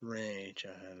 Rage,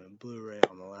 I have a Blu-ray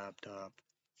on the laptop.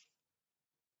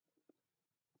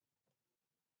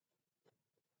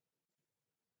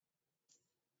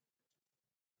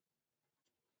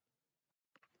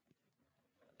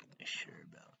 Sure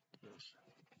about this.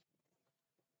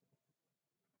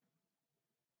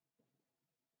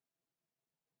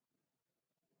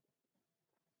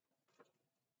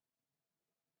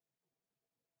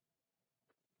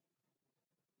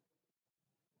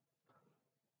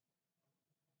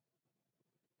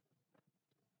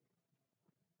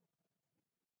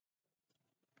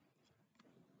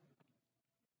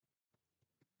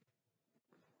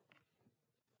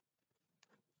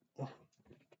 Oh,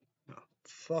 no.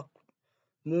 Fuck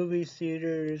movie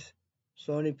theaters,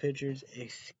 Sony Pictures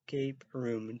Escape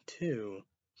Room 2.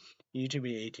 YouTube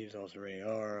 18 is also rated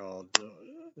R, all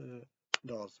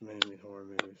adults, mainly horror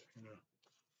movies,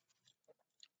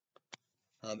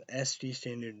 ST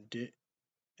Standard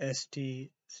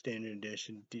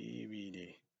Edition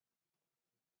DVD.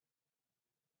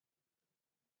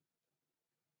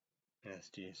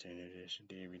 SD Standard Edition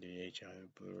DVD, HI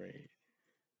Blu-ray,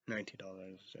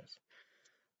 $19.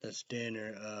 The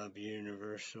standard of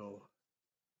Universal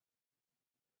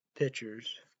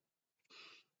Pictures.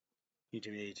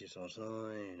 YouTube 18 is also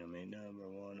on, and number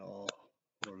one, all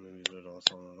horror movies are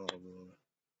also on all of them.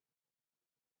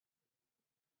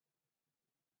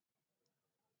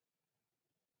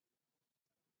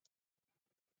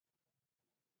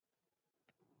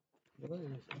 What is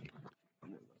it?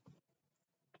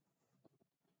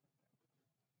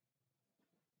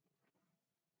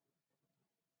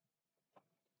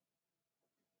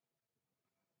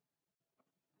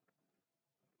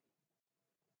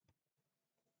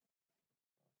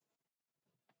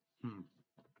 Hmm.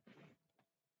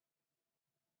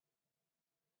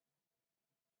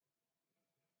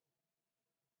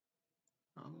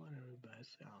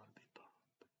 I'll be pumped.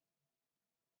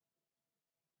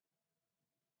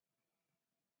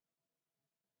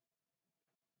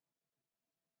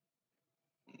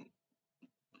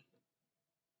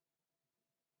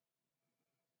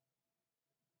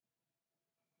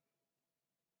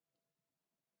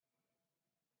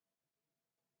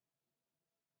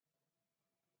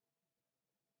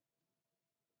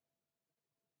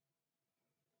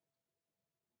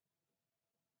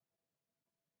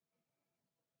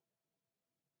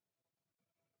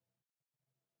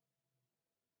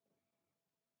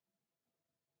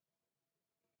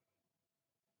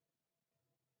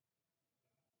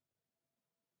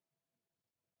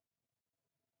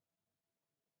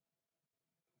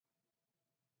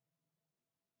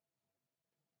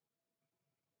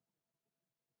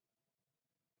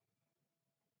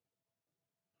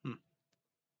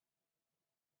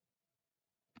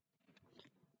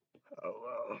 Oh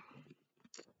well.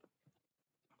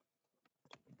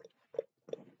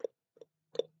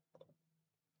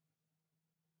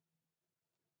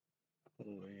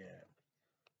 Oh yeah.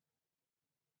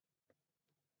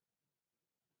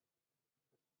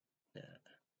 Yeah.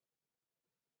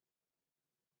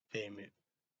 Favorite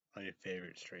on your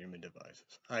favorite streaming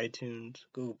devices. iTunes,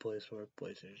 Google Play Store,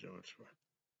 PlayStation Store.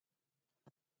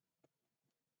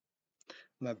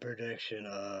 My prediction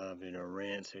of,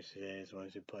 rant 60 days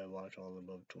once you play watch all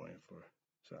above 24.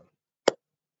 So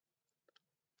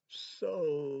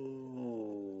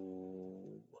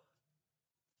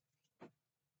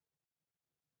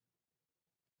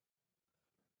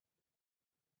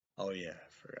oh yeah, I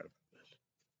forgot about this.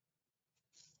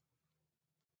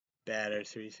 Bad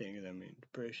 3 things,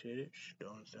 appreciate it.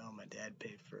 Don't sell. My dad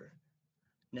paid for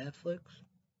Netflix.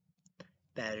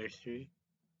 Bad 3.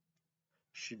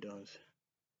 She don't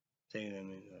things, I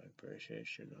appreciate.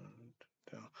 She don't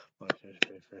tell. My dad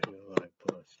paid for Hulu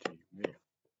Plus TV.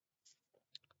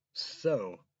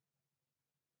 So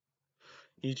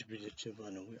each prediction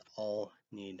button, we all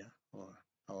need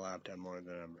a laptop more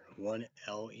than ever. One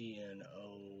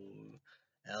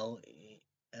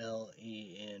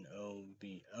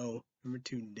Lenovo. Number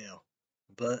 2 Dell.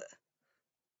 But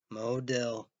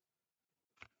Model.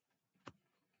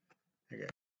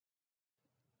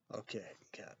 Okay,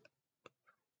 got it.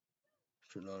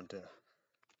 Shalonda.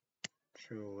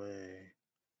 True way.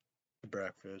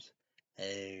 Breakfast.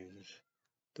 Eggs.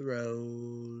 The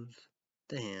rose.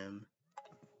 The ham.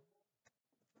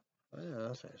 Oh yeah,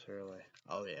 that's nice early.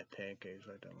 Oh yeah, pancakes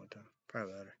like that one time.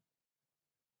 Probably better.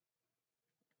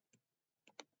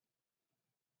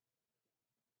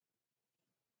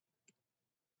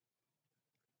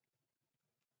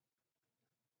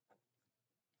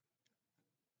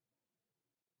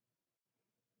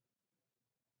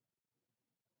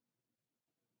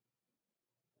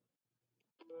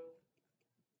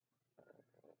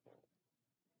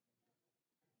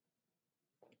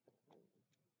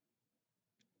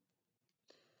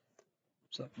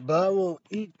 So, but I won't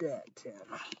eat that, Tim.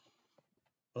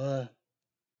 What?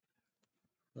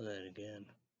 That again.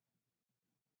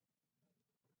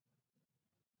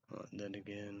 Then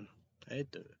again, I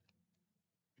ate the.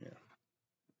 Yeah.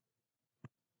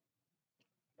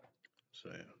 So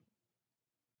yeah.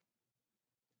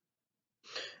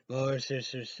 My older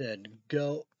sister said,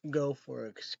 go for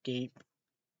Escape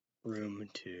Room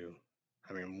 2.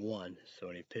 1.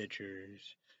 Sony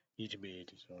Pictures, YouTube,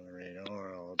 on the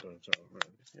radar, all those,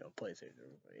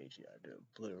 PlayStation, HDI,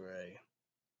 Blu-ray.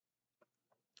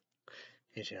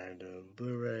 HDI,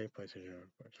 Blu-ray, PlayStation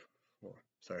 4.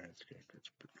 Sorry, it's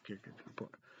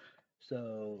report.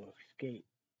 So, Escape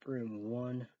Room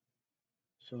 1,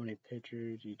 Sony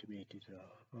Pictures, YouTube,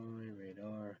 on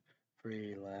radar.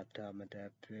 Free laptop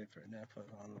adapter for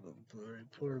Netflix on the Blu-ray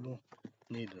portable.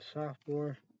 Need the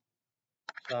software.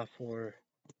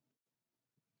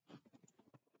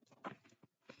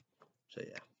 So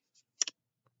yeah.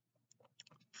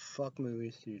 Fuck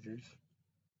movie theaters.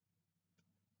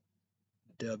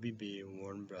 WB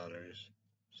Warner Brothers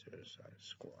Suicide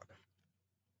Squad.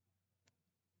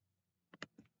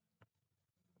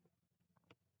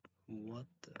 What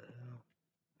the hell?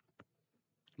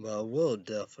 Well, we'll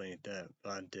definitely eat that.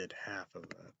 I did half of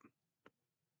that.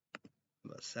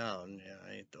 But salad, yeah,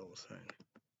 I ate the whole thing.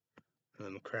 And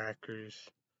them crackers,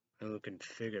 and we can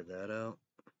figure that out.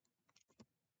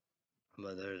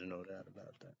 But there's no doubt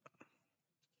about that.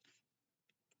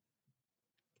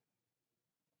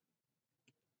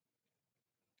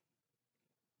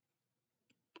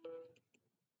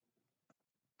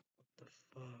 What the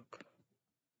fuck?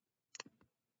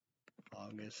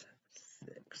 August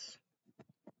 6th.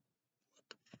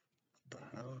 What the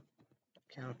hell?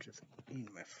 Couch is eating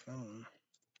my phone.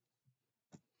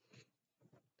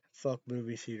 Fuck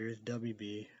movie theaters,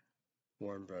 WB,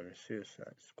 Warner Brothers,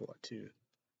 Suicide Squad 2,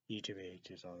 YouTube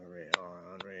ages on the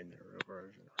rated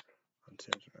version,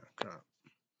 uncensored,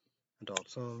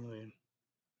 adults only,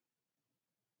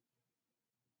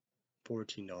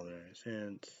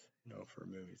 $14.90, for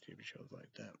movies, TV shows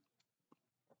like that.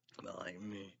 But like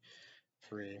me,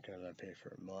 free because I pay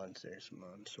for months, there's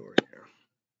months, or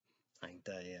like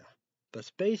that, yeah. But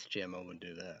Space Jam, I wouldn't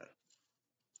do that.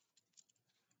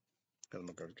 Because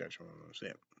I'm going to catch one of those,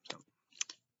 yeah. So.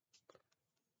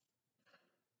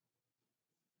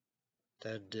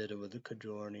 That did it with The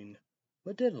Conjuring.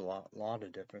 But did a lot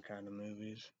of different kind of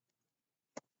movies.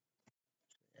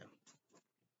 Yeah.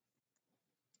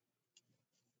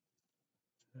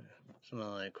 Something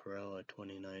like Cruella,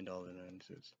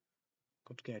 $29.96.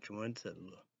 Go to catch one said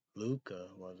Luca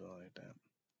wasn't like that.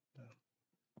 So.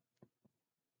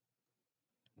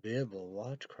 Be able to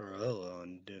watch Cruella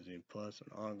on Disney Plus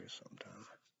in August sometime.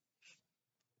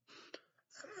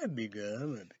 That might be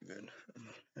good.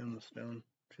 Emma Stone,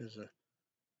 she's a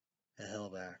hell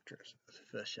of an actress.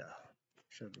 For sure.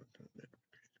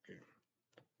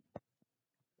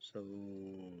 So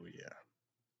yeah.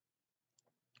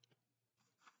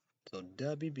 So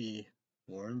WB,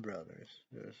 Warner Brothers,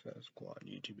 Suicide Squad,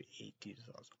 YouTube 18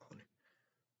 on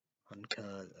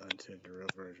uncut, uncensored, real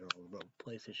version of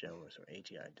PlayStation was for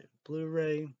ATI did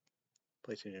Blu-ray,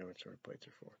 PlayStation was for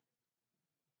PlayStation 4.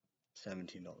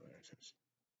 $17.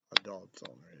 Adults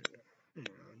only,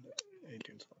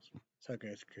 18 sauce.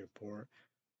 Second support,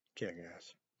 kick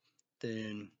ass.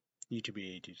 Then YouTube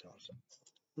 18 sauce.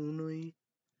 Only,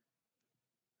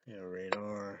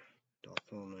 radar,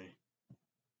 adults only.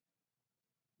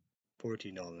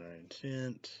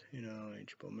 $14.09,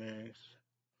 HBO Max.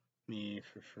 Me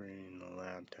for free on the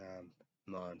laptop,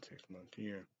 month, 6 months a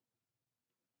year.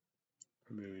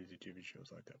 For movies and TV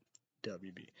shows like that.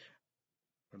 WB.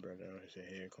 My brother always say,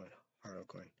 hey, coin, Harlow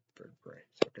coin, bird prey,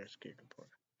 suckers, kick report,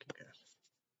 kick ass.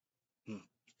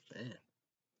 Man.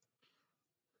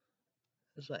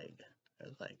 It's like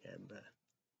that.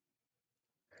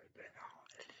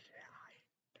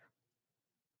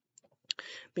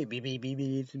 Beep,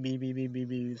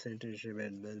 censorship,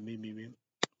 and beep.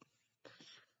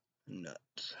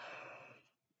 Nuts.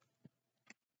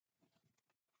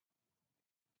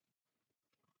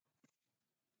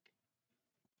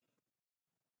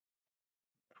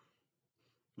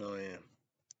 Oh, yeah.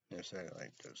 It's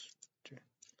like this.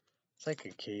 It's like a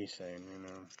keychain,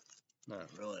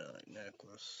 Not really like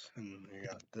necklace. And you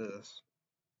got this.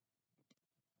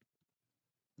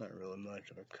 Not really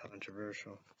much of a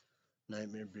controversial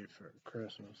Nightmare Before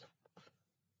Christmas.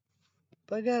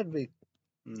 But I gotta be.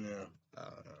 No. I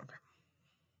don't know.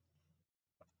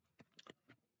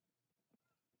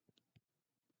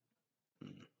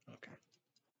 Okay.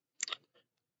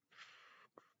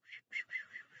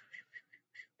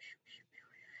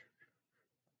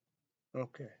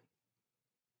 Okay.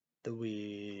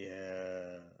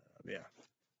 Yeah.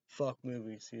 Fuck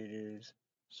movie theaters.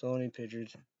 Sony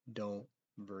Pictures don't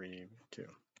breathe too.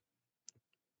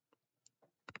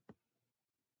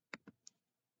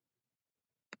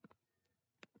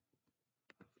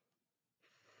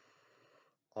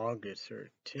 August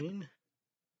 13.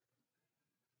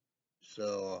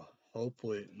 So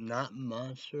hopefully not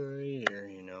Monster or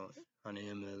on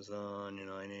Amazon,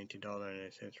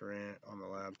 $18.90 rent on the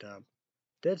laptop.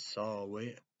 That's all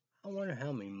wait. I wonder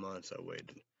how many months I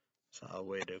waited. So I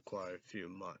waited quite a few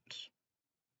months.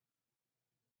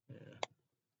 Yeah.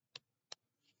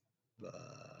 But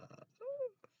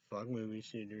fuck movie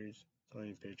theaters,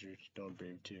 Sony Pictures, don't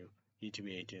breathe too.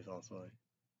 YouTube 18 is also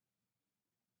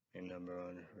a number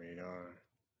on radar.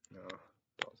 No,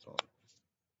 that's all.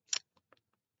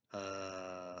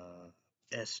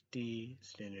 SD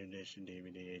standard edition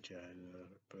DVD HI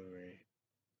Blu-ray,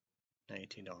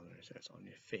 $19. That's on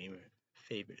your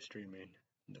favorite streaming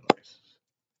devices.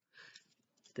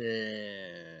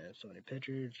 Then Sony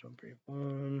Pictures,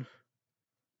 1.1.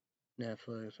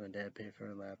 Netflix, my dad paid for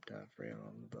a laptop, free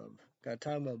all above. Got to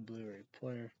talk about Blu-ray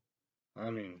player.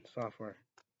 Software.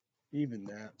 Even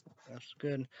that's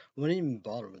good. Wouldn't even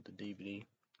bother with the DVD,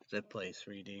 because it plays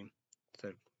 3D.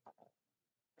 So,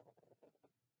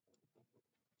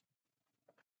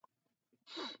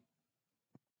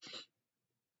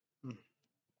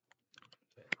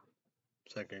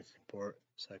 second support,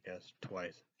 second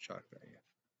twice, shock value.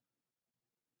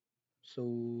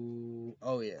 So,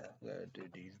 oh yeah, gotta do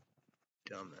these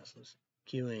dumbasses.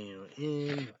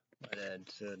 QAnon. My dad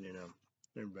said,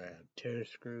 everybody have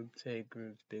terrorist groups, hate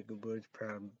groups, bigger boys,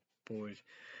 proud boys.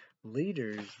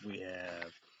 Leaders, we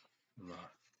have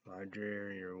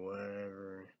Marjorie or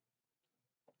whatever.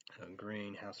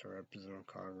 Green, House of Representatives,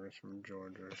 Congress from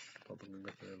Georgia, Republican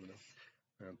Conservative.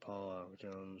 Paul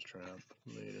Jones, Trump,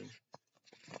 leaders.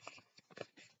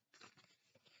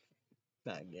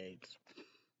 Matt Gaetz.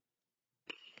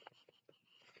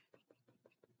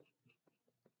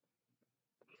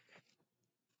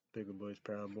 Bigger Boys,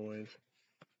 Proud Boys.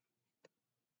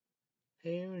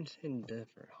 Parents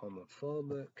indifferent,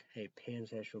 homophobic,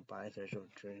 pansexual, bisexual,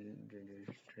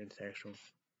 transsexual,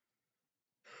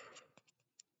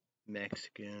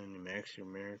 Mexican, Mexican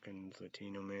Americans,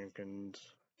 Latino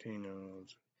Americans,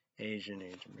 Latinos, Asian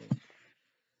Americans.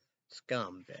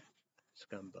 Scumbuckets,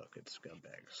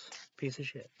 scumbags. Piece of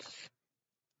shit.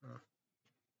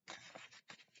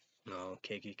 No,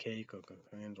 KKK, Coca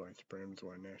Clans, white supremacists,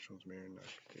 white nationals, married,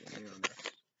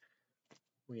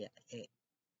 we at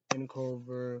in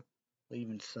Culver,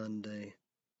 leaving Sunday,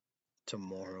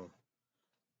 tomorrow.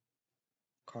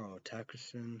 Carl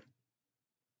Tuckerson.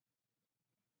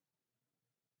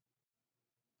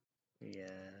 Yeah.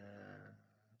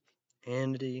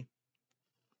 Hannity.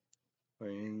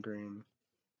 Ingram.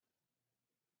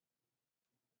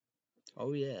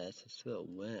 Oh yeah, it's a still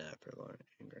win after Lauren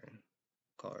Ingram.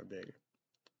 Call her bigger.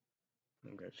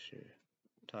 I'm good shit.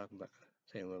 Talking about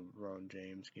saying LeBron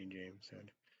James, King James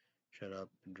said, shut up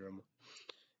and Drummer.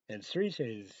 And 3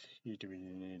 says YouTube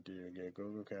you need to get a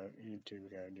Google account, YouTube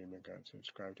account, Gmail account,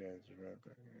 subscribe to it.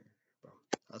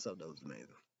 I thought that was amazing.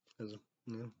 Cause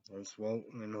that's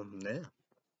yeah.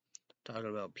 Talking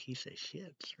about piece of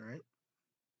shits, right?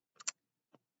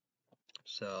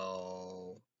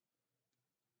 So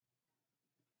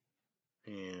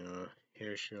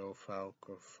here show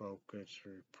Falco Focus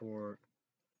report.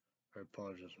 I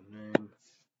apologize for name.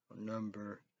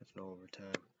 Number. It's no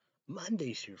overtime.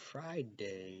 Monday through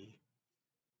Friday.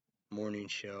 Morning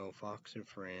show, Fox and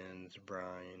Friends,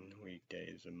 Brian,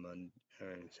 weekdays, and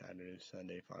Saturday,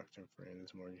 Sunday, Fox and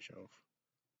Friends, morning show.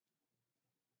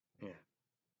 Yeah.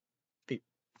 Peep.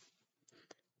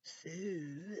 So,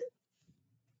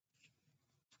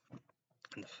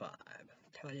 the 5.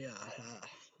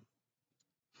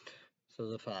 So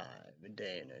the 5,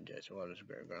 Dana, Jesse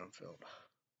Watersburg, Garfield.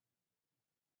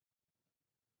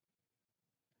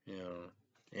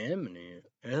 Emily,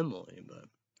 but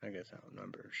I guess I don't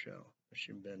remember her show.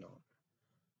 She's been on.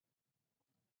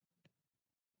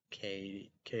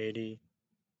 Katie, Kennedy,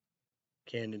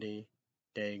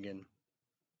 Dagan.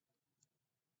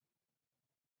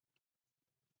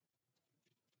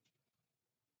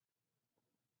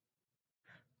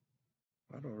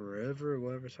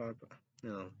 Whatever type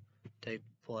of, take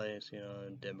place,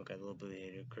 Democrat little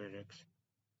bit critics.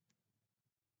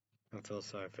 I feel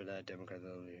sorry for that Democrat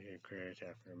little bit critics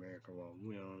after American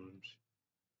Williams,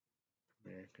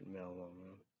 American male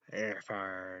woman, air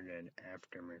fired, and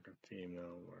after American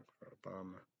female work for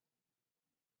Obama.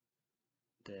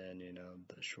 Then,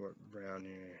 the short brown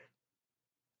hair,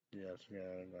 just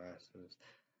got glasses.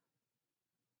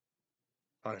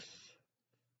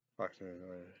 Fox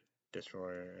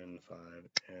Destroyer and 5,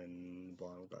 and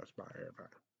blonde glass by air fire.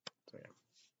 So yeah.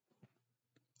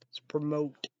 Let's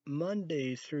promote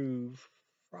Monday through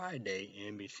Friday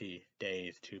NBC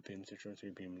days 2 p.m. Central,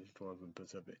 3 p.m. 12 p.m.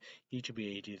 Pacific. YouTube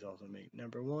ATs also make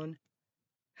number 1.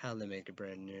 How they make it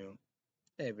brand new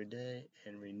every day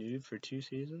and renewed for 2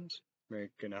 seasons.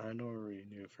 American Idol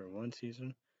renewed for 1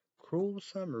 season. Cruel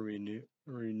Summer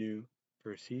renew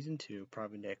for season 2.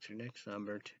 Probably next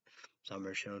summer.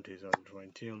 Summer show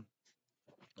 2022.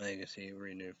 Legacy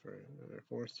renewed for their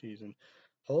 4th season.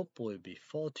 Hopefully it'll be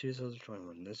fall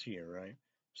 2021 this year, right?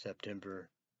 September,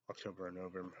 October, and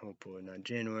November. Hopefully not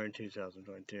January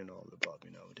 2022 and all the above,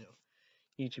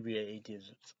 YouTube 18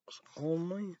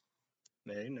 only.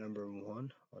 May number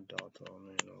 1. Adults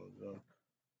only.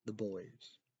 The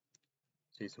Boys.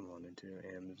 Season 1 and 2.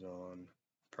 Amazon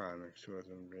Prime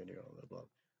exclusive video, all the above.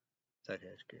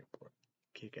 Psychiatric report.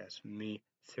 Kick-Ass Me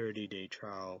 30-day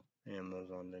trial.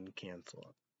 Amazon then cancel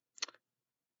it.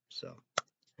 So,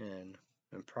 and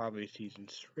probably season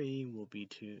 3 will be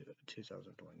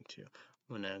 2022.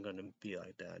 We're not gonna be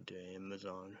like that. Do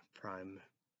Amazon Prime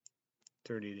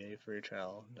 30-day free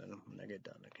trial. Then when I get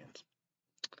done, I cancel.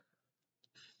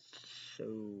 So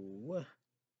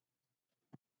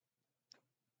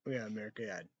we got America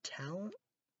Got Talent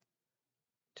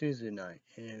Tuesday night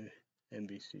and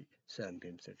NBC 7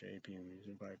 p.m. Central, 8 p.m.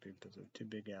 Eastern, 5 p.m. Pacific. 2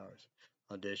 big hours.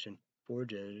 Audition 4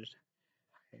 judges.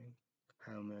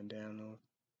 How Mandano,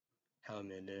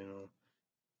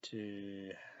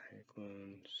 2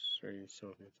 Clones, 3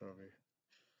 Sophie.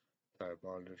 Sorry,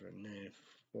 apologies for the name.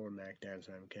 4 Mac Dad,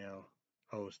 Sam Cal.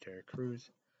 Host Terry Crews.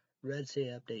 Red State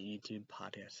Update YouTube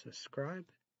podcast. Subscribe.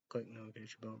 Click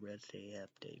notification bell. Red State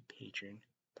Update Patreon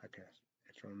podcast.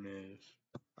 Storm is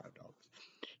 $5.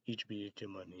 Each BD2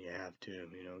 money you have to,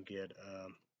 get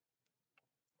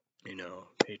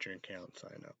Patreon account,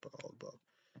 sign up, all above.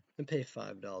 And pay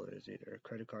 $5 either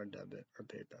credit card, debit, or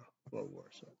PayPal. What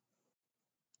works.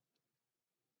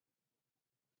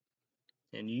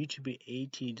 And YouTube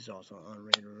 18 is also on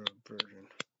rated version.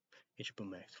 HBO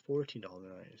Max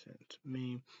 $14.90.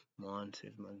 Me, Mon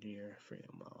saves my gear, free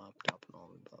on my laptop and all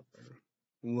the above.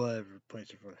 Whatever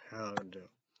place for how to do.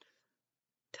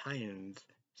 Titans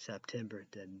September,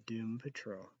 the Doom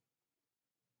Patrol.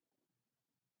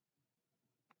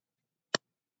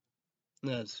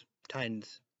 That's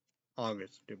Titans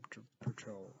August, Doom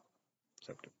Patrol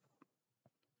September.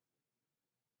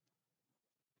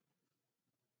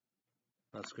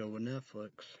 Let's go with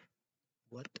Netflix.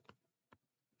 What?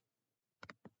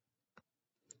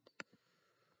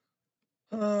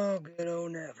 Oh, good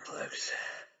old Netflix.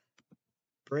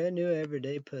 Brand new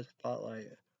everyday put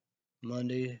spotlight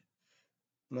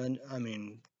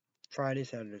Friday,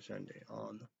 Saturday, Sunday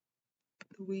on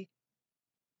the week.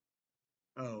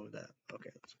 Oh, that.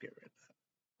 Okay, let's get rid of that.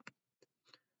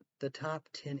 The top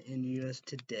 10 in US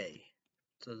today.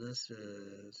 So this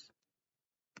is,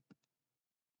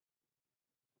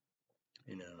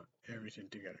 everything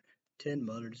together. 10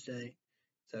 Mother's Day.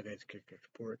 So guys, Kick-Ass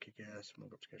Sport, Kick-Ass,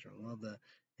 Smoke Up Schedule, I love that.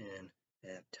 And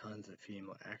they have tons of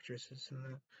female actresses in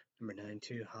that. Number 9,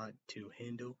 Too Hot to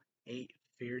Handle. 8,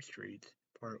 Fear Streets,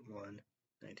 Part 1,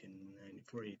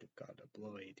 1994. You got to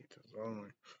blow 80 to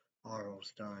zone. R.L.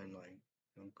 Stein,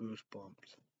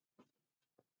 Goosebumps.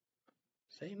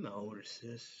 Same my older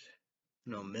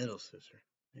middle sister.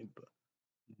 They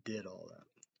did all that.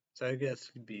 So I guess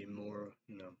it'd be more,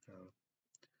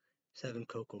 7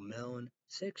 CoComelon,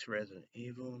 6 Resident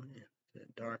Evil, the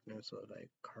Darkness, of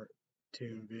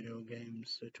cartoon video game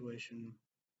situation.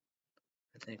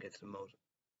 I think it's the most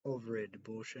overrated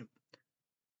bullshit.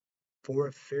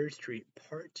 4 Fear Street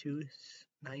Part 2,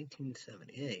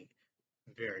 1978.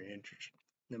 Very interesting.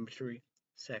 Number 3,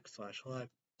 Sex/Life.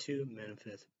 2,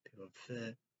 Memphis People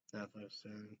Fit. Netflix.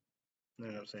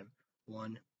 No,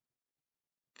 1,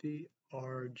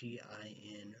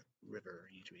 VRGIN River.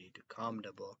 YouTube to comment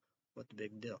double. What the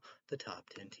big deal? The top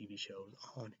 10 TV shows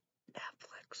on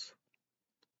Netflix.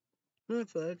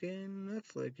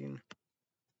 Netflixing.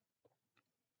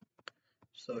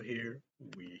 So here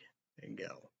we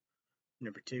go.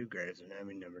 Number 2, Grey's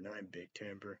Anatomy. Number 9, Big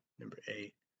Timber. Number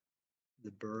 8,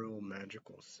 The Burrow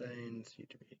Magical Sayings.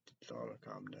 YouTube,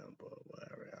 comment down below,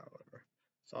 whatever.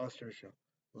 Saucer show.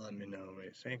 Let me know what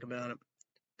you think about it.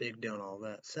 Big deal and all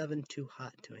that. 7, Too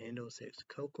Hot to Handle. 6,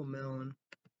 CoComelon.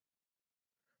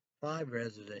 5,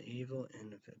 Resident Evil,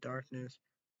 End of the Darkness.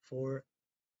 4,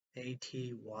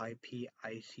 ATYPICAL.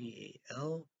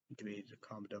 To be the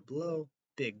comment down below.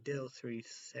 Big deal. 3,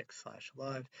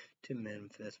 Sex/Life. 2,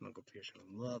 Memphis Multiplication.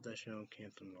 Love that show.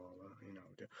 Canceling all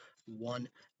that. 1,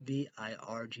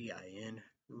 VIRGIN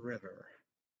River.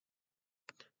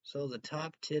 So the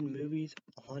top 10 movies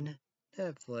on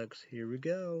Netflix. Here we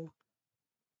go.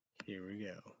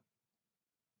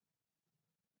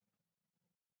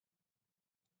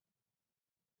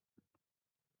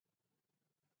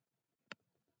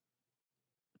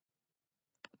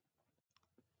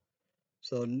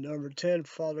 So number 10,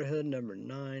 Fatherhood. Number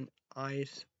 9,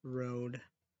 Ice Road.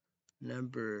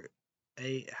 Number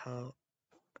 8, How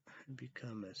to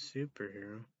Become a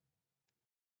Superhero.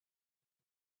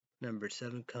 Number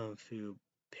 7, Kung Fu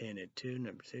Panda 2.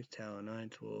 Number 6, Talon 9,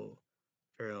 12,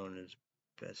 Pharaoh and his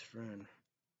best friend.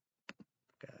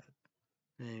 God.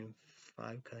 Name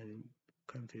 5,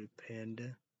 Kung Fu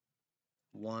Panda.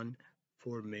 1,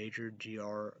 Ford Major,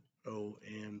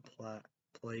 GROM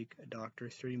Plague Doctor.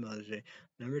 3, Mother's Day.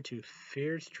 Number 2,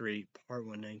 Fear Street, Part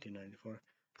 1, 1994.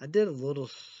 I did a little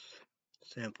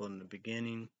sample in the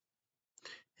beginning.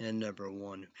 And number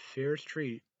 1, Fear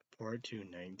Street, Part 2,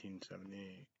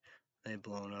 1978. They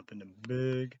blown up in a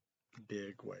big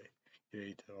way. You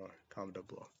need to comment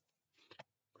below.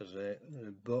 Because they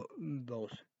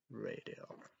both rated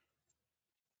on.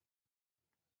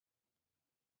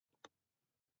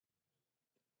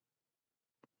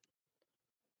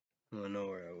 I know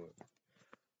where I would.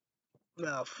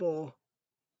 Mouthful.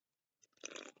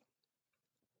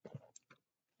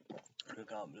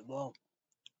 Comment below.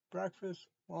 Breakfast,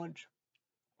 lunch,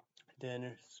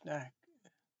 dinner, snack.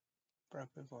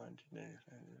 Breakfast, lunch, dinner,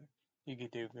 snack. You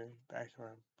get different.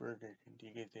 Backdoor Burger King.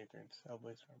 You get different.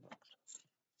 Subway, Starbucks.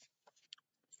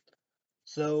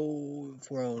 So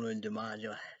for on a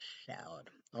DiMaggio salad,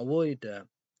 I will eat that.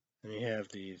 And you have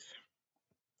these.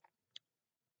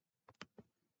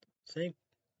 See?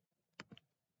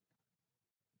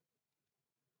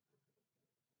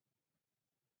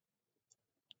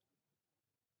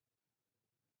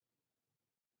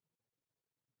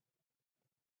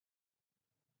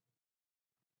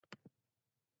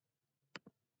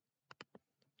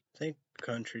 think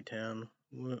Country Town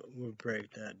will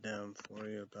break that down for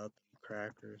you about the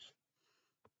crackers.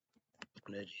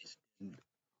 They just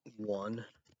one.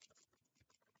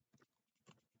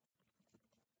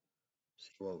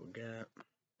 See what we got.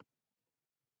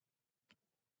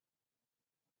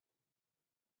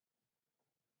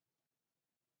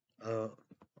 Oh,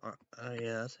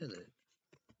 yeah, I said it.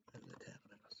 The tap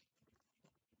mouse.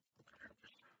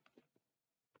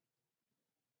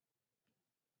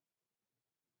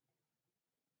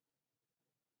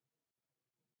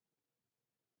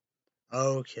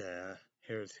 Okay,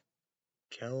 here's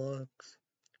Kellogg's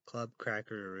Club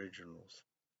Cracker Originals.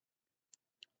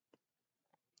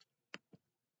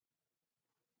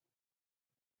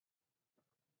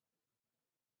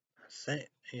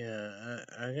 Yeah,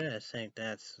 I gotta think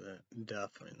that's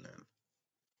definitely them.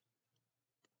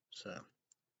 So,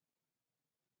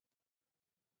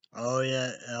 oh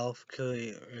yeah, Elf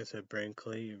Cleaver. It's a Brent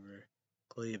Cleaver.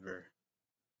 Keebler.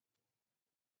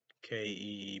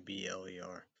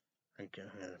 Okay,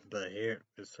 but here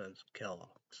it says Kellogg.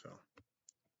 So,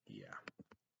 yeah.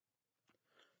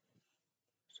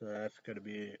 So that's gonna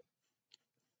be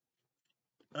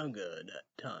a good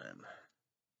time.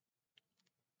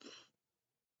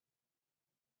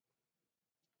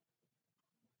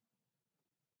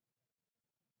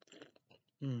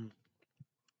 Hmm.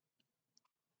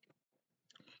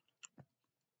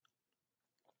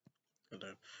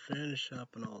 Gonna finish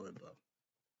up and all the above.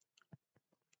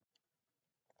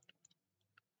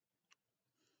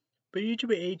 But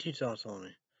YouTube 18 sauce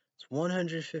only. It's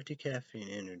 150 caffeine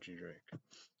energy drink.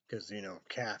 Because,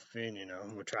 caffeine,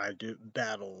 we try to do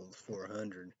battle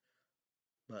 400.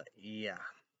 But, yeah.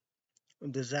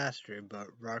 Disaster, but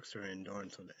Rockstar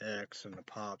Endurance on the X and the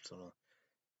Pops and all.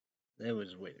 It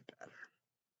was way better.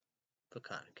 The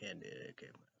kind of candy it came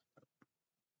with.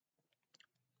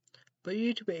 But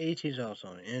YouTube 18 sauce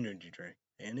on an energy drink.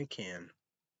 And a can.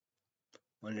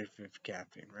 150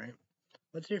 caffeine, right?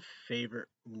 What's your favorite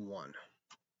one?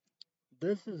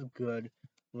 This is good.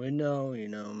 We know,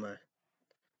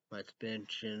 my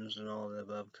suspensions and all the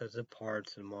above because the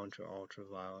parts in Montreal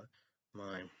Ultraviolet.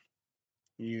 My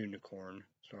unicorn,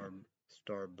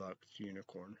 Starbucks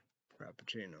unicorn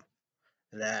Frappuccino.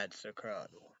 That's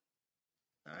incredible.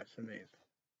 That's amazing.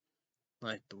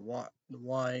 Like the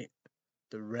white,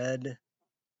 the red.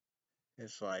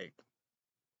 It's like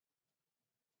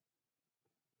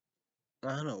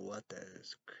I don't know what that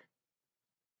is.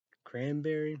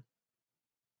 Cranberry.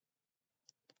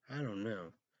 I don't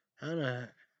know. I don't know.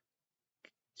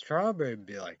 Strawberry would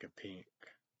be like a pink,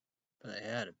 but I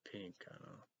had a pink. I don't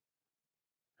know.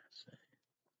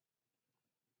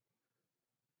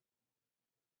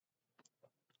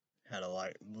 Had a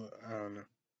light blue. I don't know.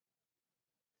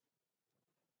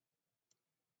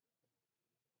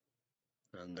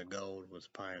 And the gold was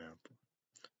pineapple.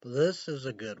 But this is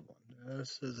a good one.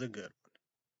 This is a good one.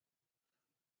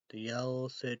 The yellow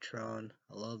citron.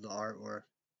 I love the artwork.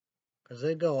 Because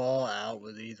they go all out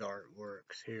with these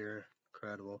artworks here.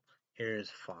 Incredible. Here's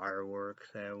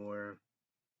fireworks everywhere.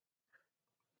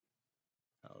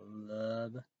 I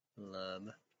love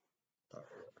the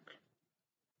artwork.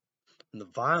 And the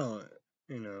violet,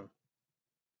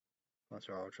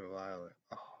 Monster Ultraviolet.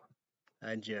 Oh,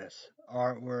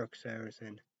 artworks,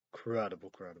 everything. Incredible.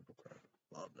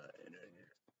 Love that energy.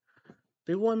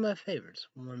 Be one of my favorites.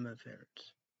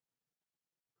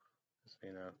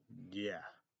 Yeah.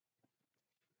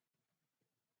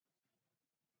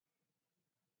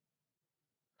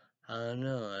 I don't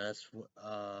know. That's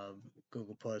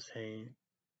Google Plus. Hey,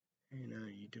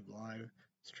 YouTube Live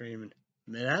streaming.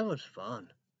 Man, that was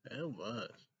fun. It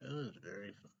was. It was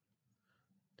very fun.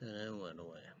 Then it went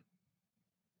away.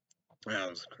 That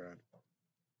was incredible.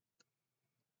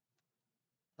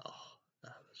 Oh,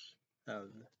 that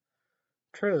was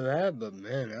true that, but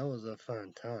man, that was a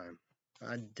fun time.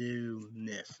 I do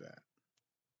miss that.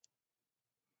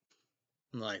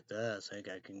 Like that, I think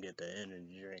I can get the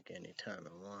energy drink anytime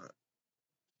I want.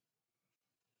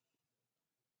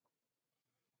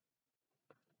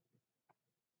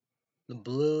 The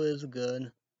blue is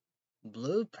good.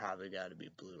 Blue probably got to be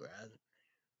blue raspberry.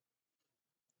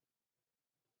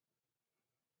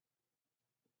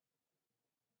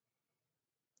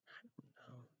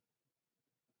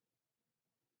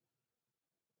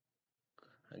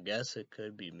 I guess it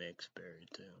could be mixed berry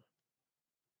too.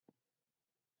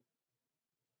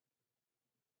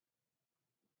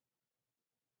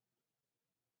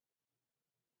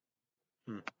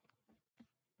 Hmm.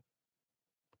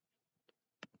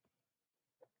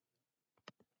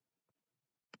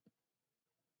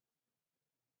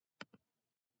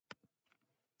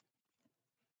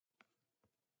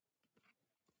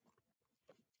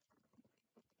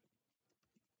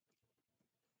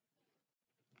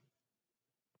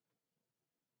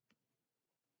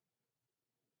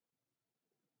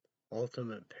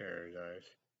 Ultimate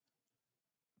Paradise.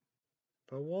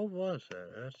 But what was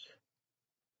that? That's...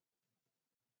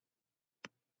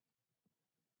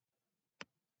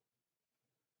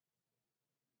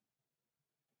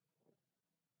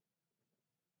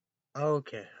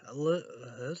 Okay, look,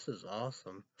 this is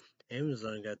awesome.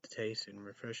 Amazon got the taste and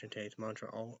refreshing taste. Mantra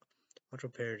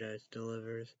Paradise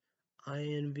delivers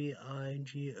INVIGORATING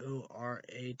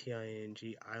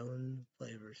island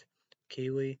flavors.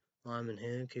 Kiwi, lime, and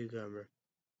hint cucumber.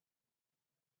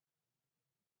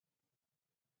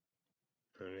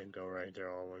 And then go right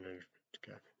there all in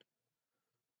together.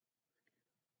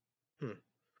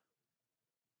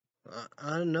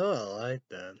 I know I like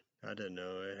that. I didn't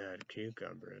know it had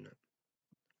cucumber in it.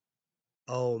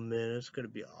 Oh man, it's gonna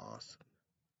be awesome.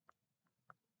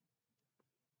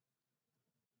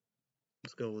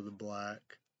 Let's go with the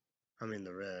black. I mean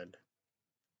the red.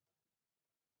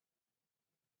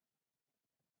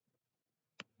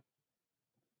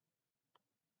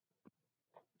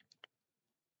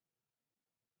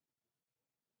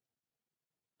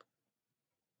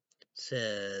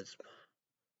 Says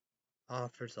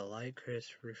offers a light,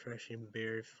 crisp, refreshing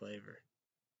beer flavor.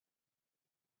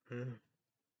 Mm.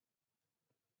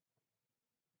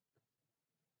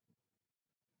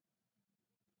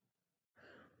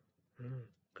 Mm.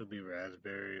 Could be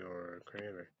raspberry or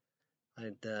cranberry.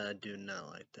 I do not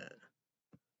like that.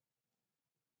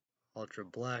 Ultra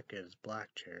black is black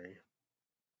cherry.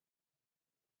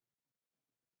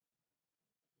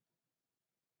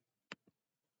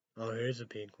 Oh, here's a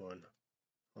pink one.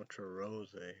 Ultra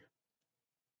rose.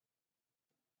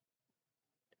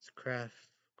 It's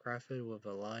crafted with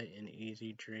a light and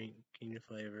easy drinking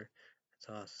flavor. It's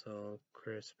also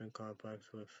crisp and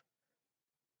complex with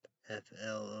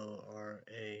FLORA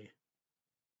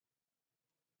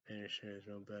finish. There's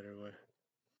no better way.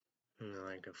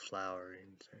 Like a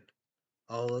flowering thing.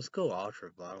 Oh, let's go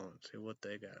ultraviolet and see what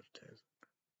they got to taste.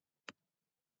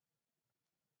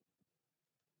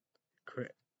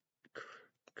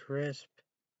 Crisp,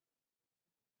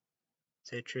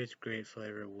 citrus, great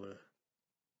flavor with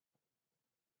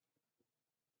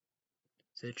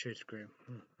citrus grape.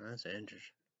 That's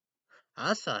interesting.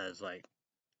 I saw it as like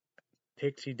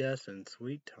pixie dust and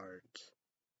sweet tarts.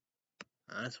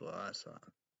 That's what I saw.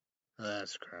 Oh,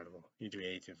 that's incredible. You do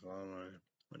 18 online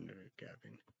under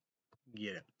capping.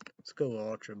 Get it. Let's go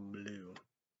ultra blue.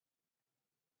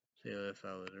 See if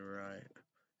I was right.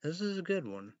 This is a good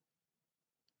one.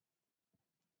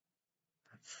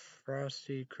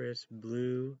 Frosty crisp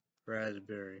blue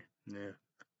raspberry. Yeah.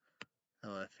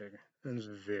 Oh, I figure. That's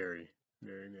very,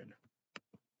 very good.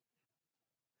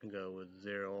 Go with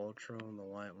Zero Ultra on the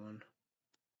white one.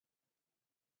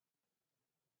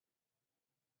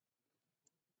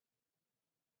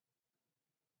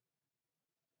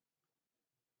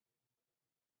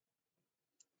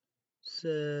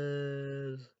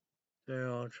 Says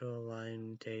Zero Ultra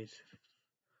line taste.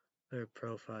 Their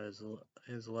profile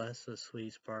is less a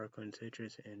sweet, sparkling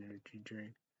citrus energy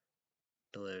drink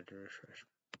delivered to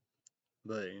refreshment.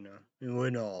 But you know, we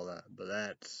know all that. But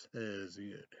it is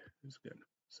good. It's good.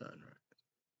 Sunrise.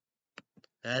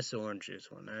 That's the orange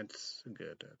juice one. That's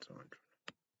good. That's orange.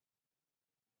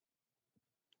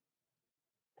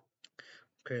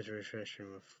 Crisp,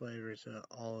 refreshing with flavors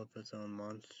all of its own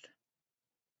monster.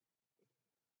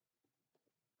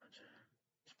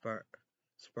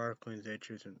 Sparkling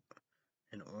citrus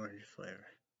and orange flavor.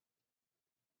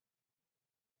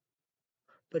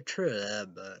 But true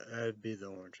that, but that'd be the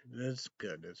orange. That's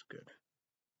good. That's good.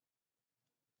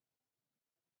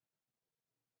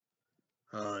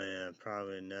 Oh yeah,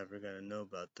 probably never gonna know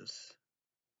about this.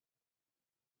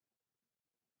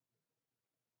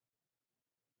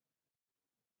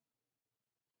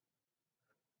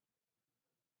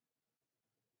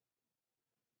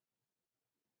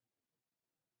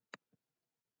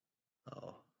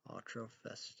 Oh, Ultra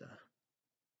Festa.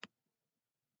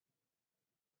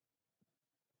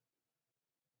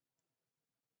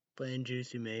 Plain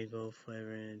juicy mango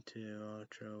flavoring into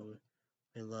Ultra.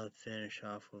 We love finish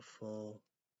off with full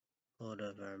load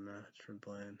of our master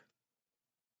blend.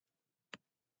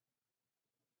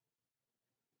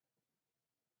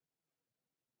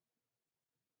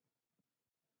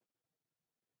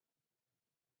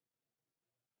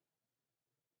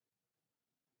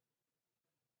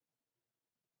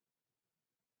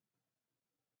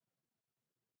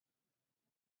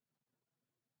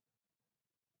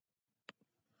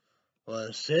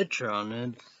 Well,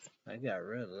 Citron, I got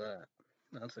rid of that.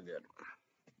 That's a good one.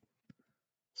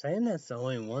 Saying that's the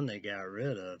only one they got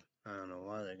rid of. I don't know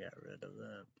why they got rid of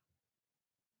that.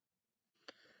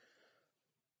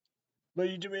 But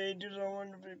you do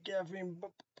want to be caffeine.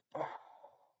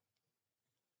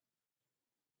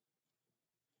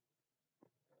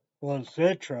 Well,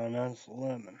 Citron, that's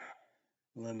lemon.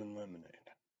 Lemon lemonade.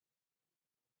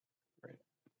 Right.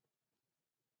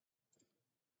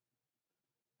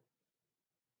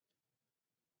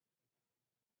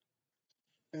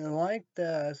 And like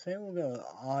that, I think we're gonna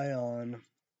Ion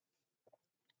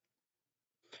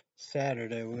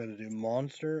Saturday. We're gonna do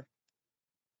Monster,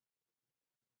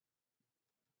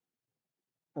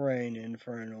 Rain,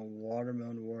 Inferno,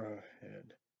 Watermelon,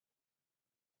 Warhead,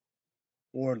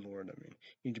 Warlord. I mean,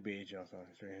 each beach also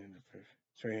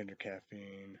 300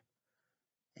 caffeine,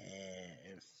 and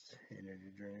it's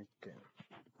energy drink.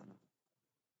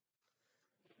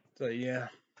 So yeah.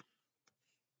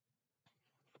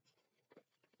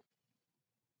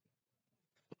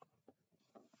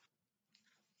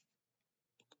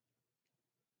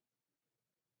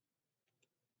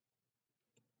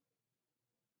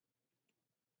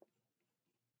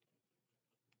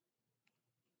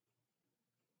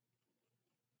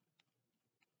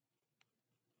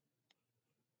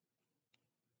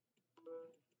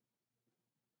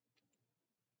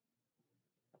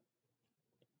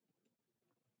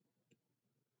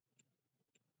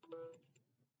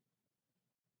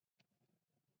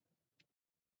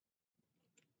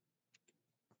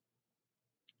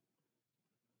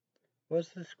 What's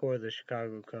the score of the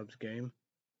Chicago Cubs game?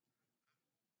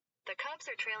 The Cubs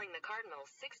are trailing the Cardinals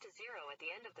 6-0 at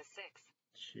the end of the sixth.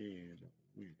 Jeez,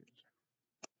 weird.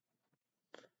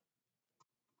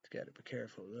 Gotta be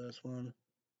careful with this one.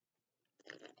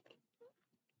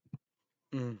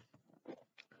 So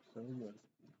good.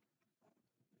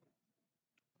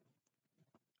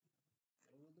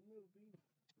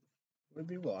 We'll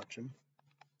be watching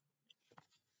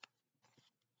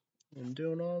and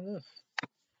doing all this.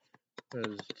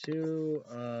 There's two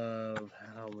of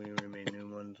how we remain new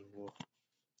ones.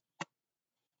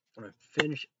 When I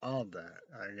finish all that,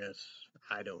 I guess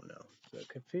I don't know. It's a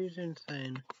confusing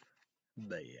thing,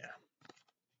 but yeah.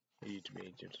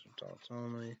 YouTube just thoughts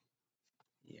only.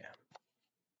 Yeah.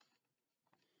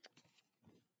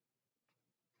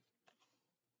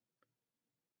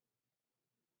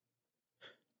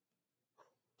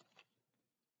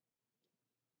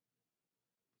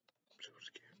 So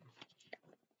scared.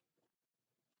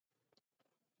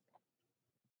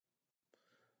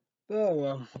 Oh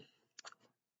well.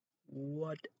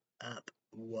 What up?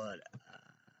 What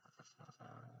up?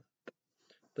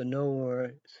 The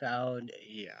nowhere sound,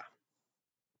 yeah.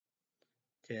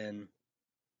 10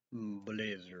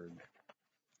 Blizzard.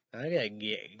 I gotta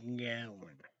get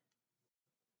going.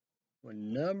 With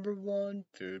number one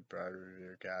food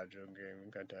product, casual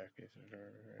game, Kentucky,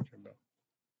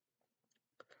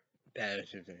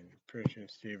 Patterson, Christian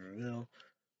Steverville,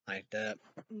 like that.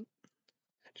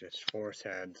 Just force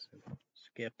ads,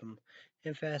 skip them,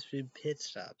 and fast food pit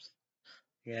stops.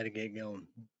 You gotta get going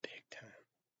big time.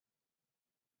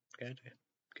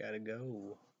 Gotta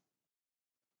go.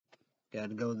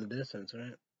 Gotta go the distance,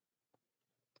 right?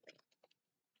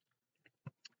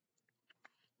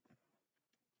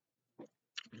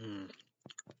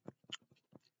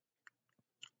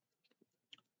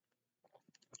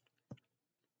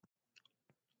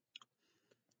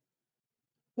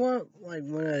 Well, like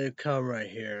when I come right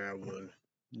here, I would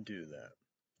do that.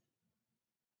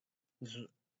 This is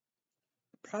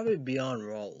probably Beyond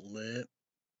Raw Lit.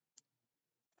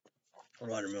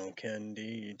 Watermelon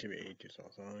candy, ETB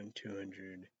sauce on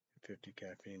 250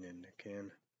 caffeine in the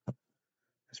can.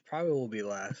 This probably will be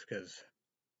last because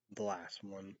the last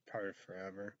one, probably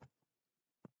forever.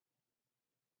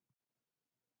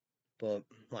 But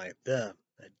like that,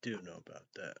 I do know about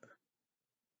that.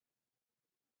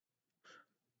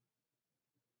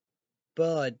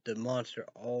 But the Monster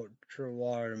Ultra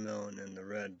Watermelon and the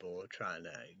Red Bull, try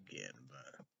that again.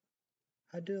 But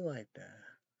I do like that.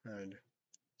 I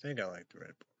think I like the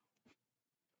Red Bull.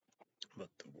 But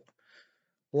the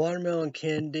watermelon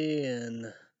candy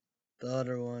and the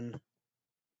other one.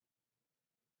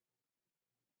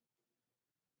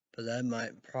 But that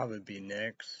might probably be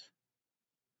next.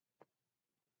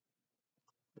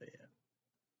 But yeah.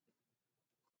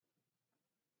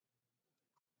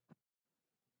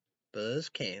 But this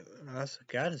came, I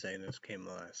gotta say this came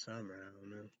last summer, I don't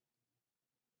know.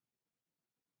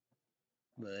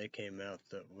 But they came out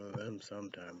with them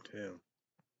sometime too.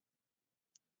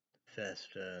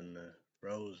 Festa and the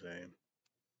Rose.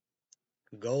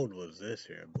 Gold was this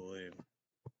year, I believe.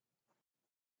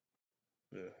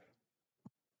 Yeah.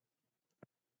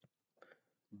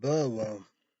 But well,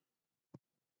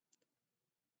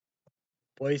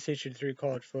 PlayStation 3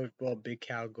 college football, Big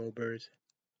Cow Go Birds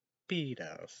beat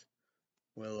us.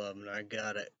 Well, I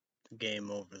got it.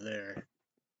 Game over there.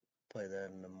 Play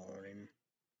that in the morning.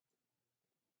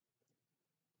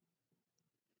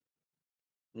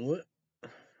 What?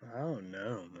 I don't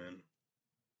know, man.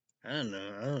 I don't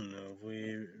know. I don't know if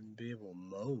we be able to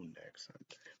mow next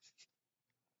Sunday.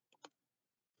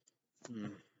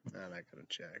 Now I gotta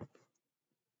check.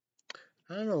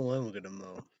 I don't know when we're gonna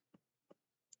mow.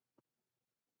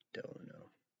 Don't know.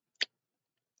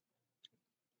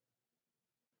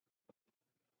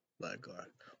 My God.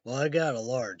 Well, I got a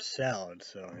large salad,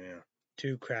 so yeah.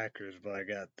 2 crackers, but I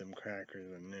got them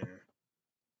crackers in there.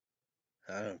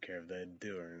 I don't care if they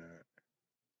do or not.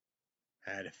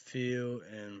 I had a few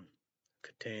in a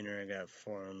container. I got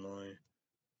 4 online.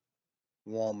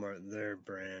 Walmart, their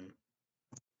brand.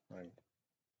 Like,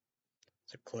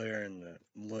 it's a clear and the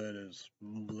lid is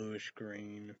bluish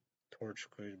green,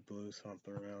 turquoise blue,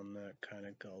 something around that kind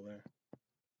of color.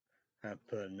 I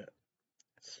put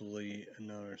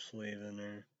another sleeve in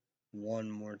there.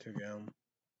 1 more to go.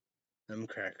 Them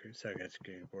crackers, I got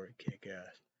skateboard kick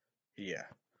ass. Yeah.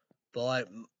 But like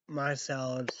my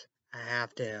salads, I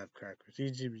have to have crackers.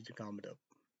 Easy to comment up.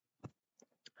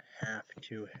 Have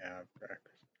to have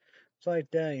crackers. It's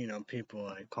like that, you know, people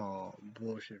like call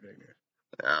bullshit figures.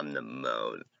 I'm the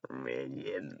most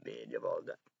million of all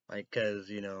time. Like, cause,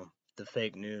 you know, the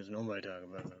fake news, nobody talk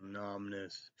about it.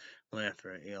 Anonymous went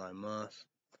after Elon Musk.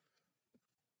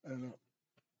 I don't know.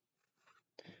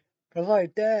 Cause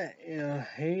like that, you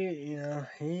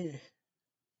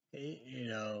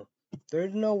know,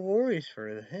 there's no worries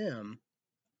for him.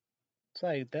 It's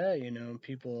like that, you know,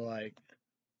 people like,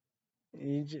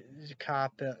 you just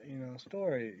cop it, you know,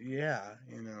 story. Yeah,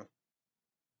 you know.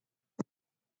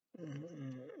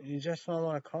 You just don't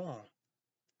want to call.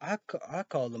 I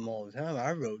call them all the time.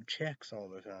 I wrote checks all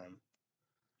the time.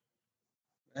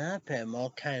 And I pay them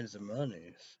all kinds of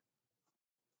monies.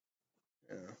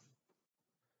 You know.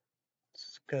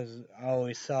 It's because I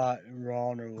always saw it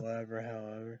wrong or whatever,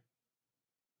 however.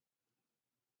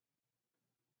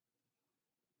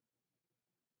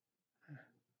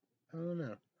 I don't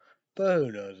know. But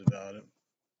who knows about it?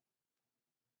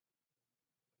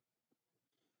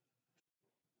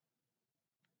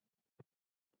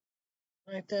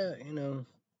 Like that, you know,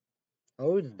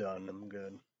 always done them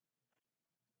good.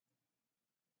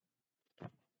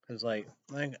 Cause like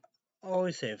I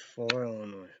always say, for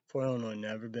Illinois,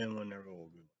 never been one, never will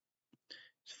be.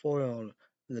 It's for Illinois,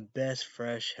 the best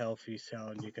fresh, healthy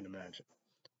salad you can imagine.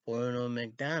 For Illinois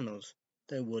McDonald's,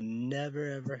 they will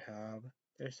never ever have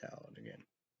their salad again.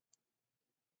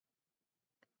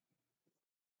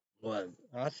 What?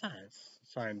 I thought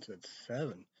signs at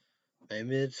 7.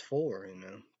 Maybe it's 4. You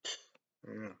know.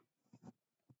 Yeah.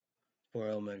 For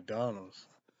Illinois McDonald's,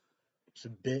 it's a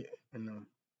bit, you know.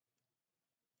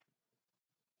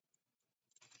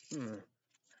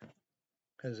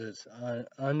 Because it's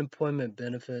unemployment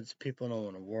benefits, people don't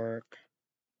want to work,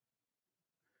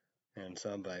 and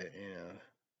somebody, you know,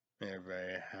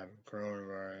 everybody have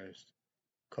coronavirus,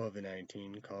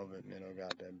 COVID-19, COVID, you know,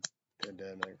 goddamn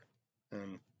pandemic,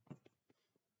 and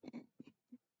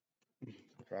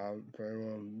for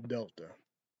everyone, Delta.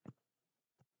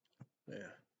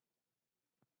 Yeah.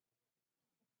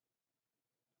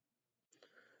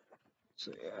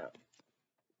 So, yeah.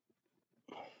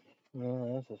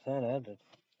 Well, that's a sad. I had to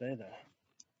say that.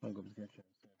 I'll go get you at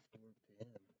 4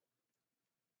 p.m.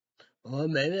 Well,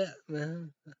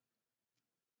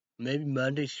 maybe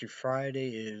Monday through Friday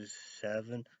is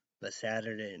 7, but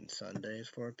Saturday and Sunday is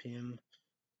 4 p.m.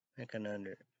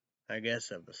 I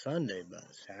guess of a Sunday, but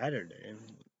Saturday.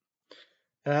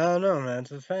 I don't know, man.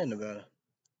 It's a thing about it.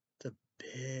 It's a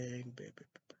big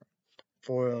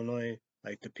for Illinois,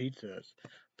 like the pizzas.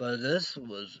 But this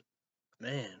was,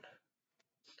 man,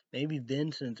 maybe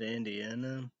Vincent,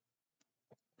 Indiana.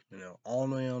 You know,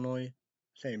 Albany, Illinois.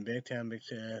 St. Big Town, Big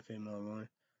City, FM, Illinois.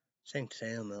 St.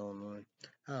 Sam, Illinois.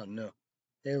 I don't know.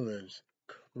 It was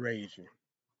crazy.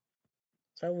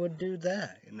 So I would do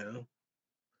that, you know.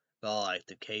 Well, like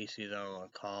the Casey's, I don't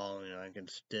want to call, you know, I can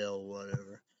still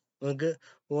whatever. Well, good.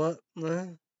 What?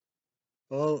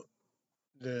 Well,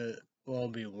 it'll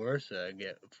be worse that I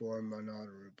get 4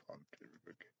 Minority Republican.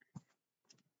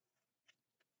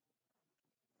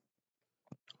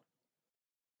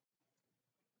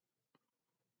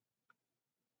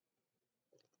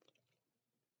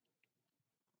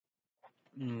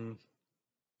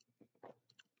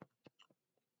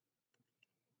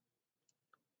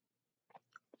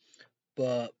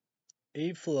 But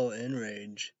E-Flow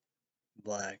Enrage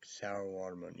Black Sour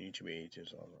Watermelon EGB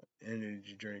is on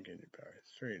energy drink in your power.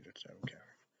 3 to 7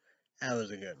 calories. That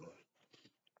was a good one.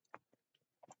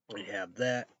 We have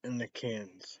that in the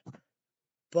cans.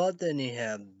 But then you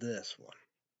have this one.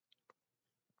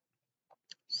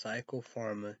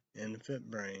 Psychopharma Infant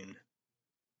Brain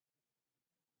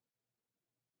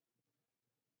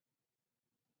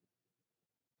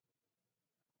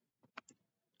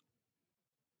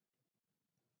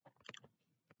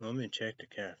Let me check the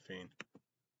caffeine.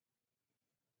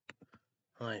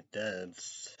 Like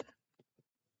that's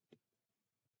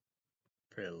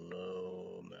pretty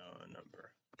low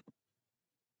number.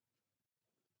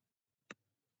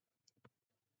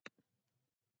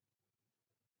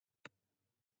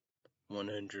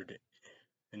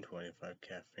 125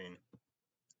 caffeine.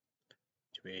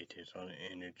 To be 8 on an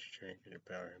energy drink and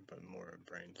power, but more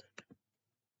brains.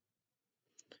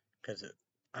 Because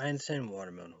I understand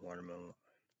watermelon.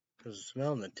 Because the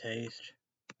smell and the taste,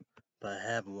 but I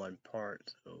have one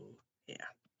part, so yeah.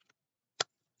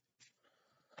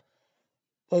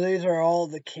 Well, these are all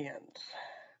the cans.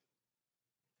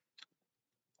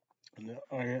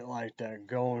 I get like that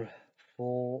gold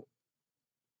full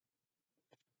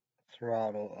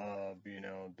throttle of,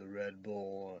 the Red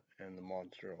Bull and the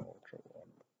Monster Ultra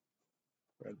water.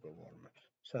 Red Bull watermelon.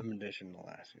 7th edition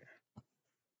last year.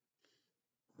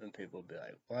 And people will be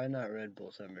like, why not Red Bull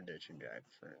 7th edition Jack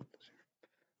for this year?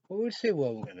 Well, we'll see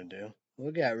what we're going to do.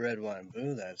 We got red wine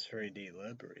blue, that's 3D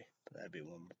Liberty. That'd be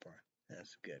one more part.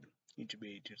 That's good. Each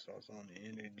BH sauce on the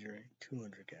energy drink,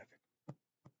 200 caffeine.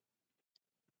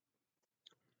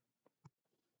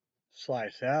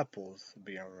 Sliced apples will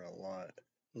be on a lot.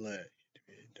 Let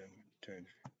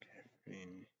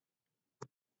caffeine.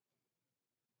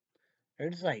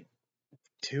 There's like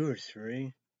 2 or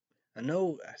 3. I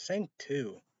think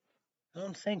 2. I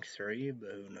don't think 3,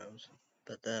 but who knows.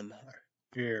 But them are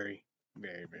very,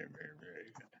 very, very, very,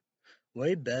 very good.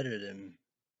 Way better than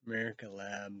America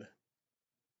Lab.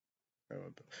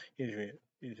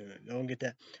 Don't get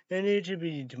that. And it should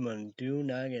be do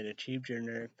not get a cheap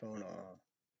generic phone or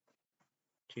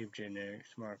cheap generic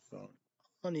smartphone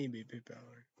on EBP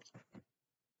power.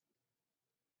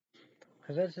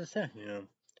 Because that's the thing,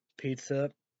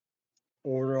 pizza,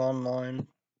 order online,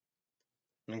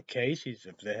 and Casey's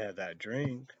if they have that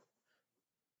drink.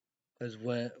 Because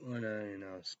when I,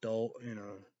 stole,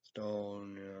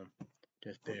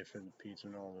 just pay for the pizza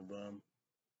and all the bum.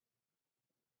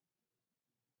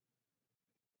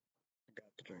 I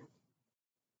got the drink.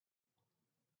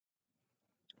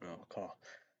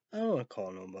 I don't want to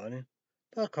call nobody.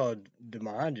 But I'll call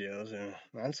DiMaggio's, and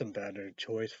that's a better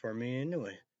choice for me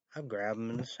anyway. I'll grab them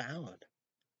in a salad.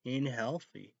 Eating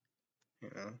healthy,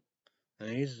 And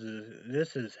this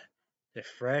is the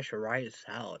fresh rice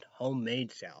salad,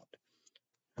 homemade salad.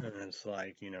 And it's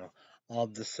like, all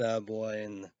the Subway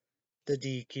and the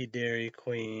DK Dairy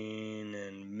Queen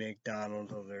and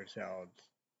McDonald's of their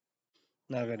salads.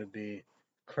 Not gonna be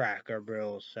Cracker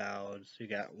Barrel salads. You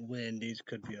got Wendy's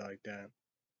could be like that.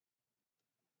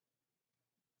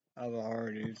 I've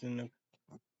already using them.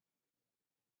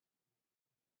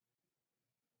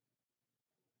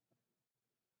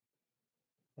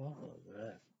 What was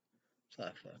that? It's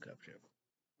not fuck up shit.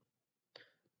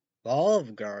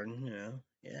 Olive Garden,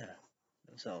 yeah.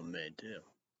 That's homemade too.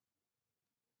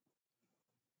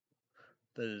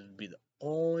 But it'd be the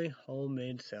only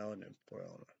homemade salad in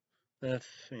Florida. That's,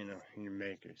 you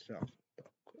make yourself.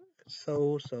 It's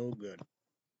so, so good.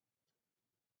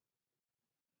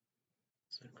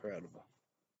 It's incredible.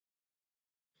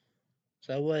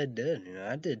 So what I did,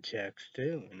 I did checks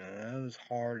too. That was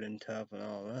hard and tough and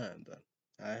all that, but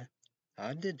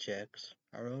I did checks.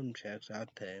 I wrote them checks.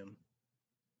 I'd pay them.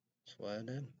 That's what I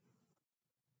did.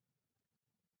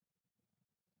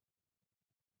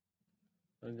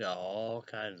 We got all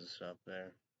kinds of stuff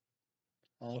there.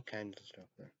 All kinds of stuff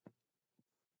there.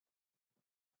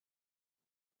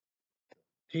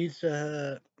 Pizza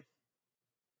Hut.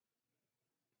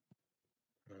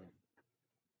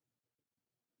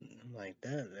 Like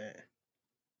that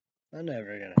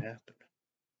never gonna happen.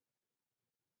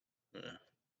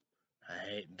 I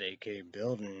hate vacate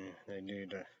building. They need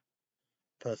to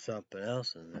put something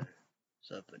else in there.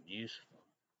 Something useful.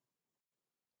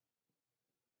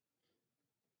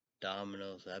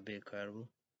 Domino's, that'd be incredible.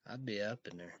 I'd be up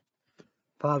in there.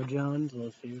 Papa John's,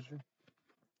 Little Caesar.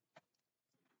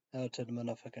 Out to the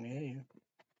motherfucking A.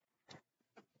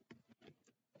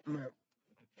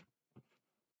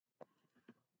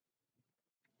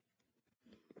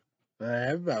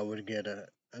 Everybody would get a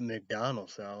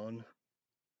McDonald's salad.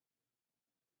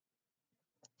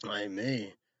 Like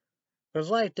me. Cause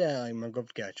like that, like my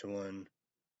grandpa got you one.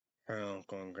 Her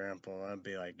uncle and grandpa, that'd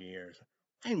be like years.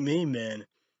 Like me, man.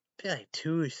 It'd be like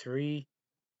 2 or 3.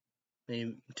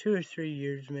 Maybe 2 or 3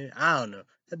 years, maybe. I don't know.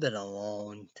 It's been a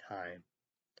long time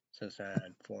since I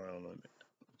had 4 unlimited.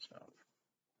 So,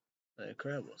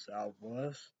 incredible.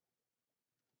 Southwest.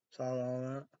 Saw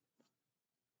all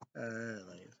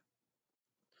that.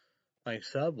 Like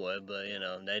Subway, but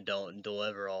they don't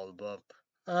deliver all the bulk.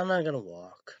 I'm not gonna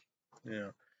walk.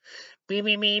 Beep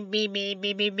beep beep beep beep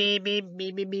beep beep beep beep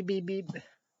beep beep beep beep beep.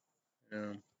 You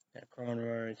know, that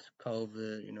coronavirus,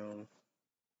 COVID, you know,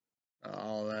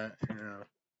 all that, you know.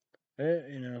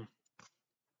 You know,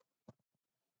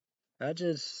 I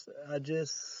just,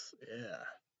 yeah.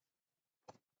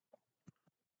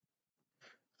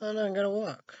 I'm not gonna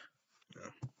walk. No.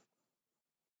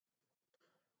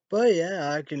 But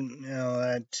yeah, I can, you know,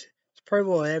 it's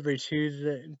probably every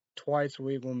Tuesday, twice a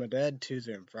week with my dad,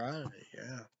 Tuesday and Friday,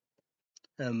 yeah.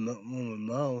 And when we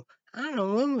mow, I don't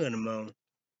know when we're gonna mow.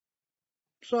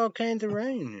 It's all kinds of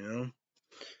rain, you know.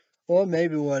 Or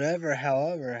maybe whatever,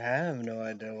 however, I have no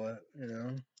idea what, you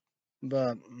know.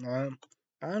 But,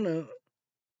 I don't know.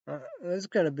 It's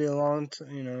gonna be a long,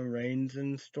 you know, rains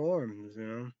and storms, you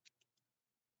know.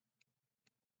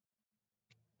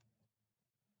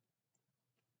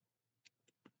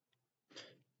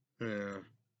 Yeah.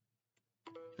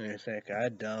 They think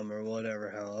I'm dumb or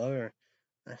whatever, however.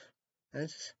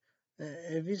 That's,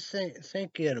 if you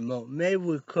think you had a mow, maybe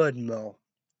we could mow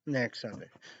next Sunday.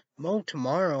 Mow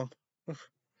tomorrow.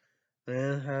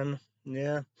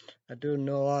 Yeah, I do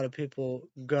know a lot of people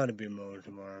gonna be mowing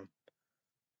tomorrow.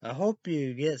 I hope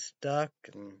you get stuck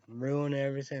and ruin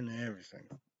everything and everything.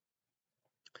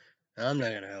 I'm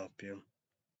not gonna help you.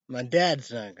 My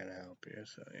dad's not gonna help you,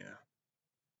 so yeah.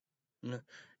 No,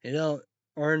 you don't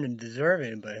earn and deserve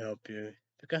anybody to help you.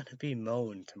 You're gonna be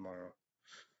mowing tomorrow.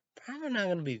 Probably not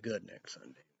gonna be good next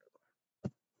Sunday.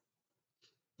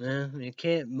 Yeah, you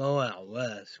can't mow out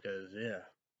west, cause yeah,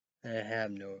 they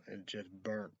have no, it just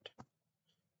burnt.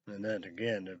 And then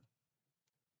again, they're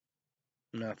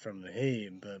not from the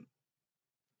heat, but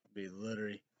be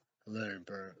literally burnt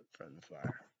from the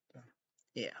fire. So,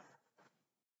 yeah.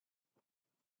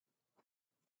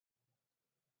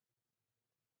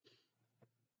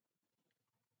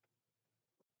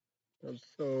 It's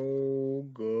so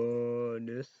good.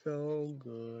 It's so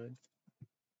good.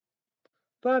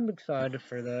 But I'm excited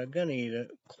for that. Gonna eat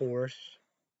it, of course.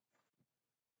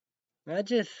 I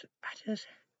just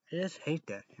hate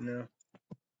that, you know.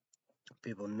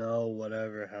 People know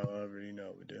whatever, however, you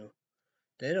know we do.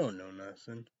 They don't know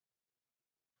nothing.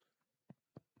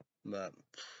 But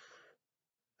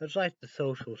it's like the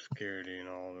social security and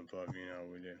all the above, you know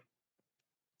we do.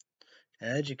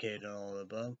 Educate and all the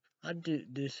above. I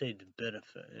do say the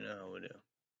benefit, you know we do.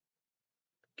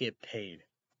 Get paid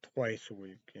twice a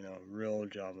week, you know, real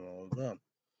job and all of that.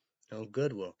 No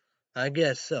goodwill. I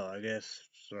guess so. I guess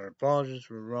so. Our apologies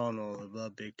were wrong all of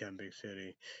that. Big time, big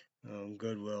city.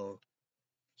 Goodwill.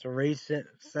 It's a recent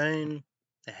thing.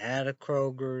 They had a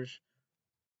Kroger's,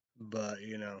 but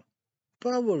you know,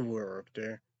 but would work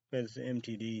there because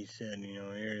MTD said, you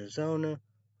know, Arizona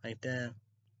like that,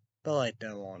 but like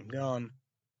that long gone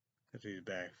because he's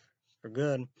back for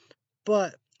good.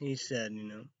 But he said, you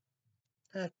know,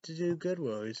 have to do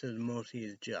Goodwill. He says most of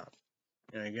his job.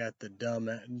 And I got the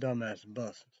dumbass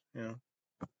buses, you know.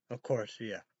 Of course,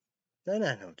 yeah. They're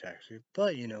not no taxi,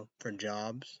 but you know, for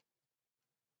jobs,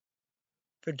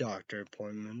 for doctor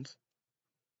appointments.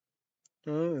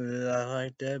 Oh, I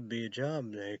like that be a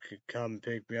job. They could come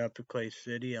pick me up at Clay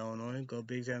City, Illinois, go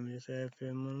Big Time SF,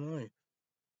 Illinois.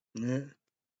 Yeah,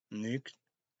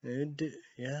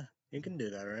 yeah, you can do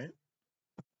that, right?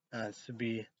 That's to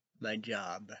be my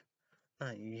job.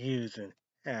 Not using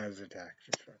as a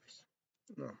taxi service.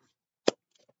 No.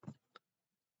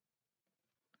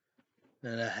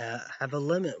 And I have a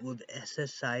limit with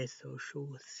SSI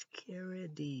Social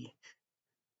Security.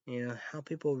 You know, how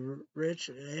people rich,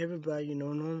 everybody, you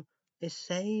know, they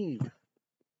save.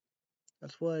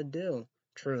 That's what I do.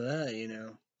 True that, you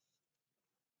know.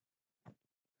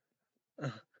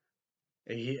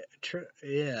 Yeah, true.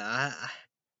 Yeah,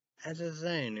 that's the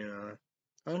thing, you know.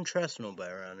 I don't trust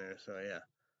nobody around here, so yeah.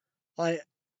 Like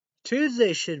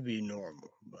Tuesday should be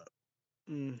normal, but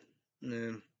mm,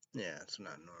 yeah, it's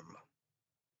not normal.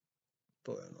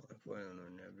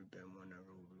 Fortunately, never been one, never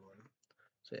will be one.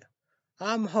 So yeah,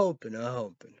 I'm hoping.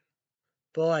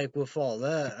 But like with all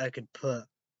that, I could put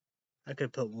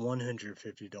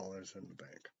 $150 in the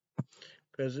bank,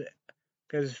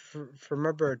 cause for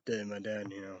my birthday, my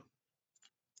dad, you know,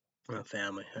 my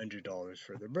family, $100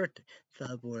 for their birthday.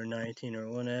 February 19 or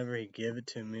whenever he give it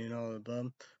to me and all the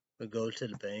above, we go to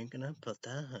the bank and I put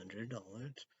that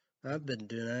 $100. I've been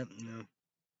doing that, you know,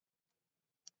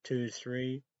 2,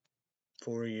 3,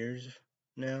 4 years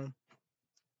now.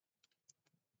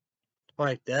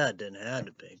 Like that, didn't have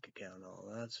a bank account and all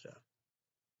that stuff.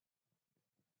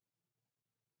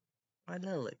 Why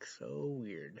that look so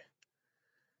weird?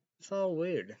 It's all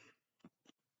weird.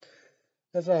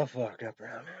 It's all fucked up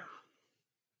around here.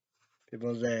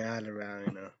 People say out around,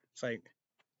 you know. It's like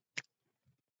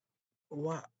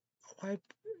why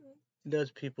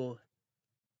does people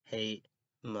hate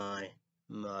my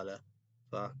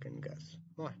motherfucking guts?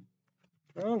 Why?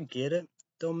 I don't get it.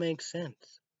 Don't make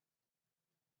sense.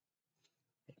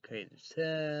 Crazy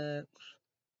sex.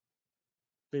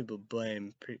 People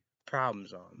blame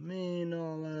problems on me and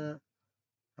all that.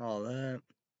 All that.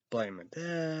 Blame my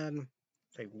dad.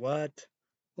 Like what?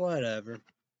 Whatever.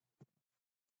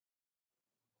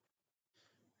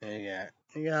 And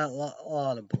you got a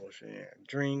lot of bullshit. Yeah.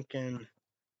 Drinking,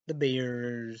 the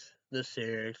beers, the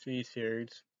cigarettes,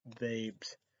 e-cigarettes,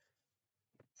 vapes,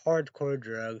 hardcore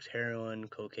drugs, heroin,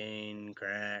 cocaine,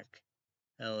 crack,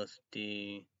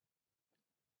 LSD,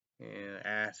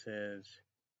 acids.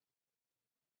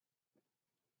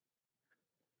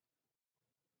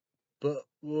 But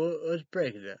let's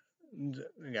break it down.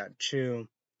 We got chew,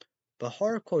 but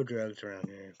hardcore drugs around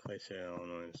here in Clay City,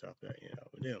 Illinois, and stuff that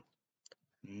we do.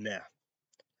 Meth,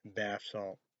 bath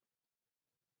salt,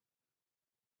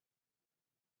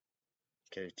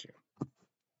 K2.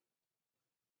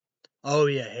 Oh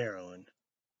yeah, heroin.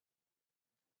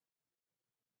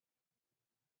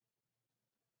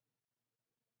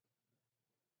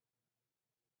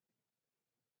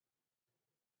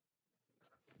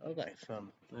 Okay,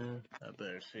 some. I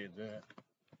better see that.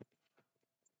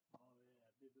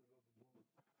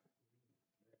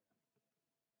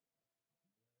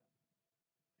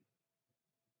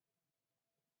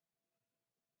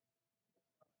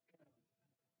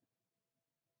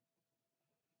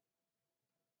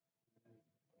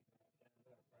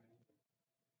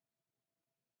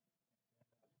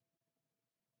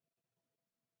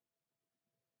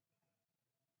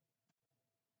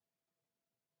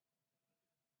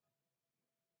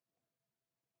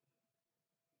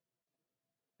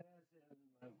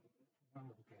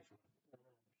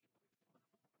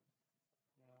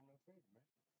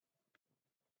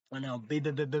 I know,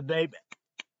 baby, baby.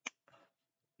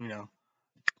 You know,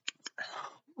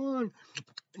 1,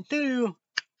 2,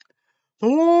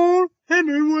 4,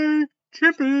 Hemingway,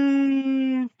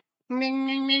 chipping. Ding,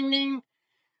 ding, ding, ding.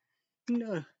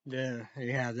 No, there,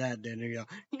 you have that, then you go,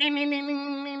 ding, ding, ding,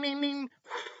 ding, ding, ding, ding.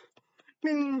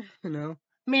 Ding, you know.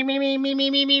 Beep, beep, beep, beep,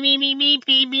 beep, beep, beep, beep,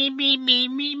 beep, beep, beep,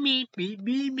 beep, beep, beep, beep,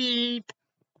 beep, beep.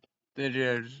 That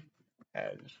is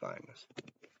at its finest.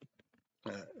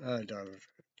 Donald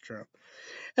Trump.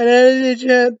 And then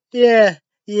Trump, yeah,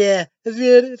 it's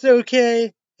good, it's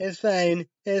okay, it's fine,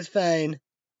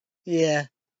 yeah,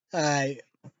 alright.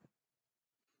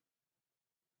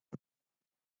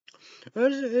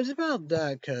 It's about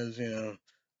that, cause,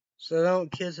 so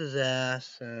don't kiss his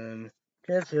ass, and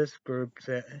kiss this group's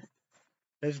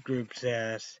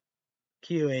ass,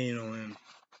 Q anal him.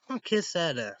 Don't kiss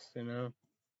that ass, and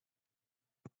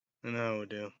I would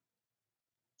do.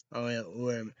 Oh yeah,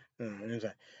 it's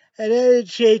like, and then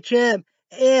say Trump,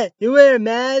 yeah, you wear a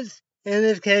mask in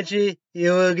this country,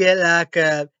 you will get locked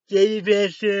up. JD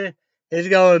Fisher is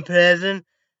going prison.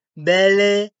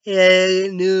 Belly,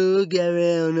 New Governor,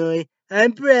 Illinois.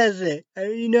 I'm president.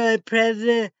 I'm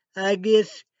president.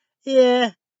 August.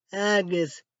 Yeah,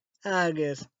 August.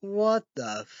 What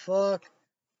the fuck?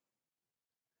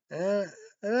 I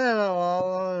don't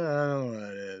know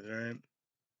what it is,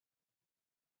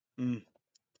 right?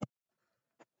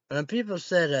 And people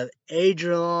said of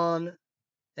Adrian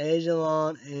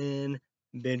and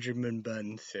Benjamin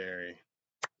Button theory.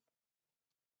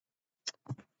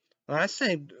 Well, I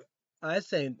say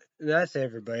that's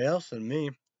everybody else and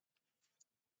me.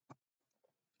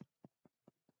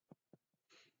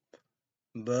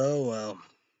 But well,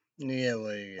 you get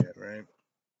what you get, right?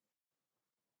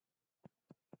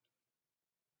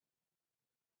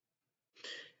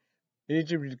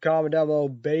 YouTube comment down below.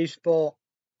 Baseball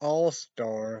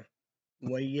All-Star.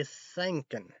 What you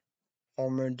thinking?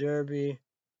 Homer Derby.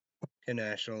 Can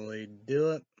National League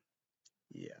do it?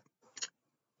 Yeah.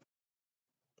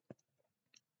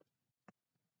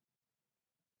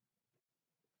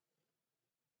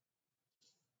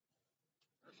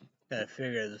 Gotta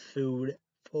figure the food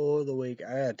for the week.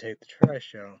 I gotta take the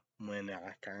trash out when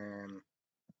I can.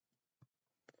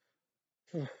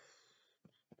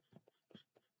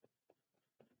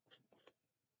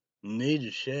 Need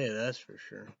to shave, that's for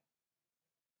sure.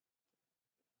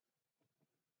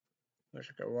 Wish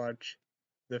I could watch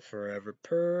The Forever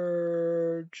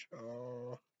Purge.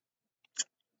 Oh.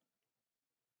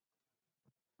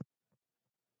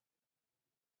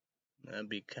 That'll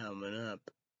be coming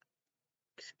up.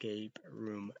 Escape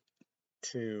Room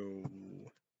 2.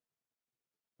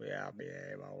 We'll be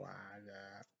able to watch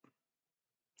that.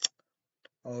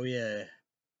 Oh yeah.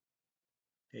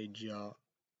 Hey y'all.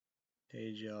 Hey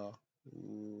y'all.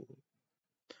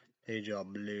 Hey y'all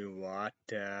blue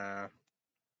water.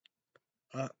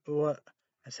 What?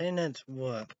 I think that's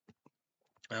what?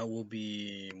 That will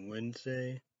be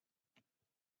Wednesday.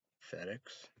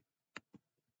 FedEx.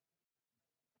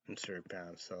 And 3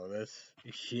 pounds. So that's,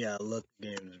 yeah, let the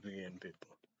games begin,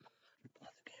 people.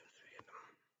 Let the games begin.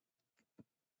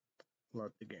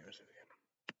 Let the games begin.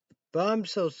 But I'm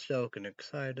so stoked and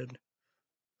excited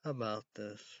about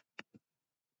this.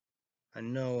 I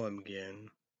know I'm getting,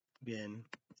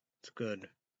 it's good.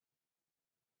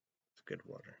 It's good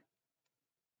water.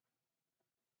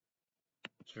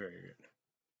 It's very good.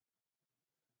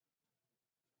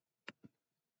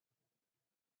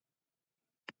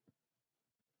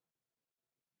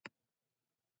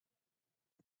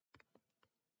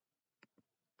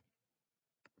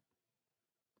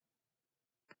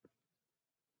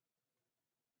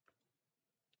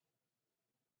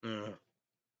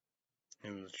 It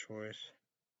was a choice.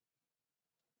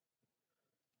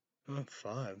 Oh,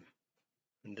 5.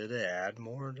 And did they add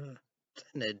more to it? I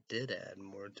think they did add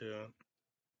more to it.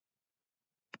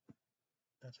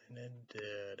 I think they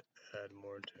did add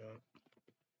more to it.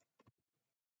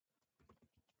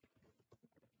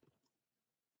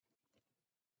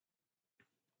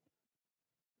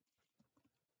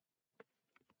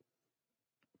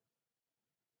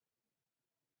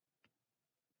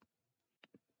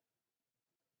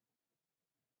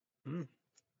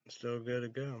 Still good to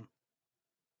go.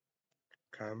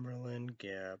 Cumberland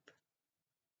Gap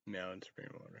Mountain Spring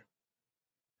Water.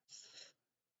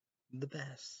 The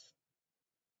best.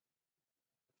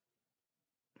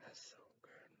 That's so good.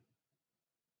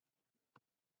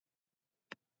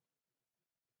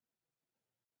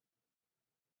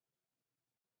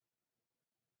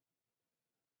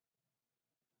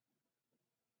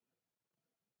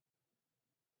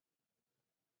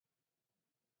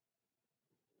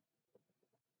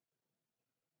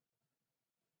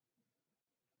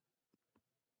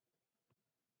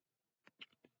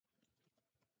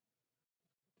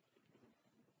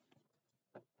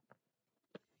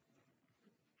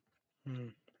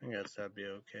 I guess that'd be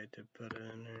okay to put it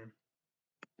in there.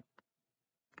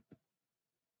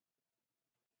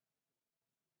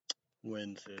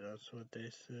 Wednesday, that's what they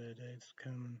said. It's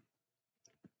coming.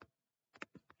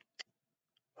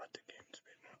 What the game's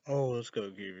been? Oh, let's go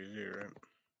give you 0.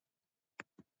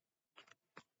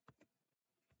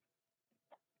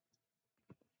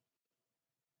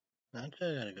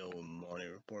 Actually, I gotta go with Money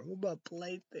Report. What about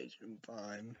PlayStation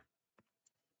 5?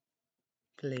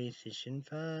 PlayStation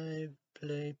 5.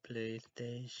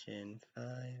 PlayStation 5.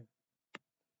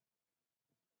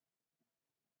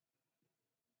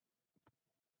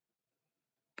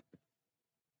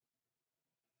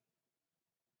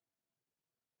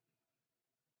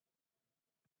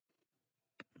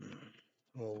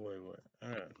 Oh, wait.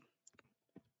 Alright.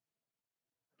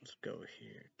 Let's go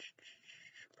here.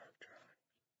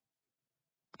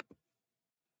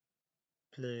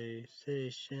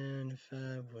 PlayStation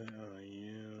 5, where are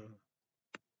you?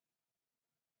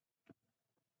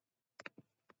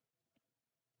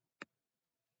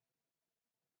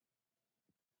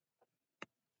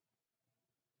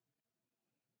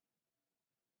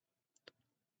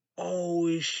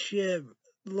 Oh shit!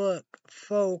 Look,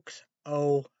 folks.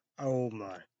 Oh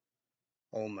my.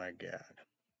 Oh my god.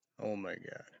 Oh my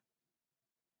god.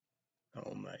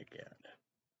 Oh my god.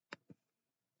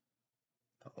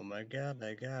 Oh my god,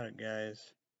 they got it,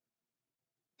 guys.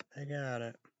 They got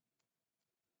it.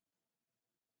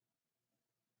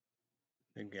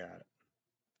 They got it.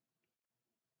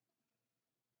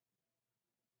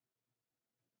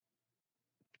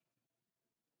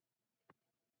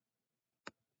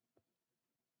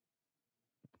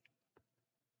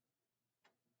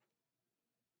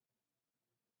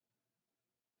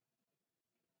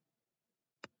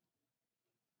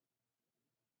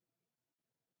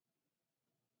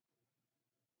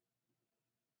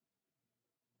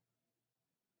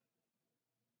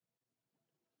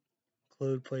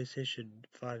 Include PlayStation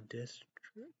 5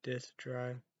 disc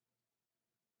drive.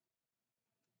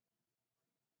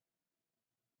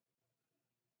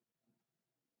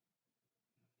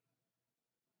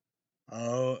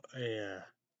 Oh yeah.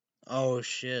 Oh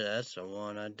shit, that's the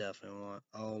one I definitely want.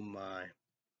 Oh my.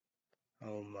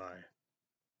 Oh my.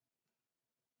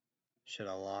 Should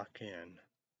I lock in?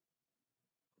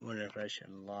 Wonder if I should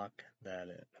lock that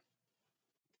in.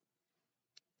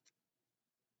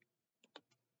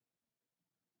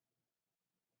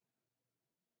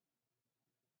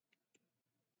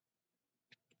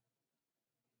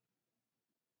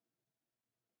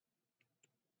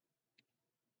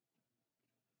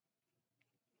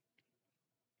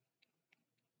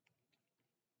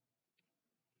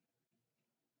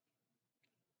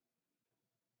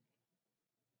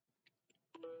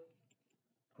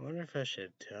 I wonder if I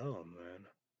should tell him, man.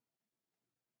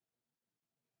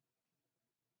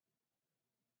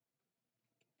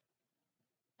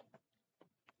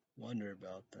 Wonder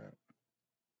about that.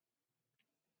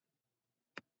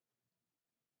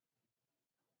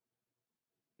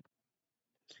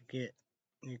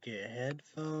 You get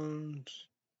headphones,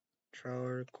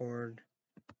 controller cord,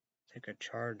 take a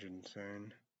charging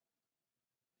soon.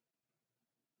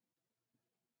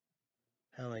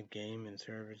 Hella game and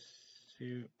service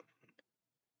suit.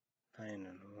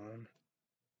 9-in-1.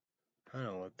 I don't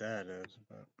know what that is,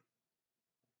 but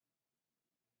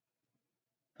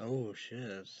oh shit,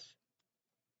 it's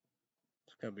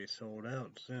gonna be sold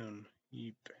out soon.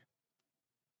 Yeep.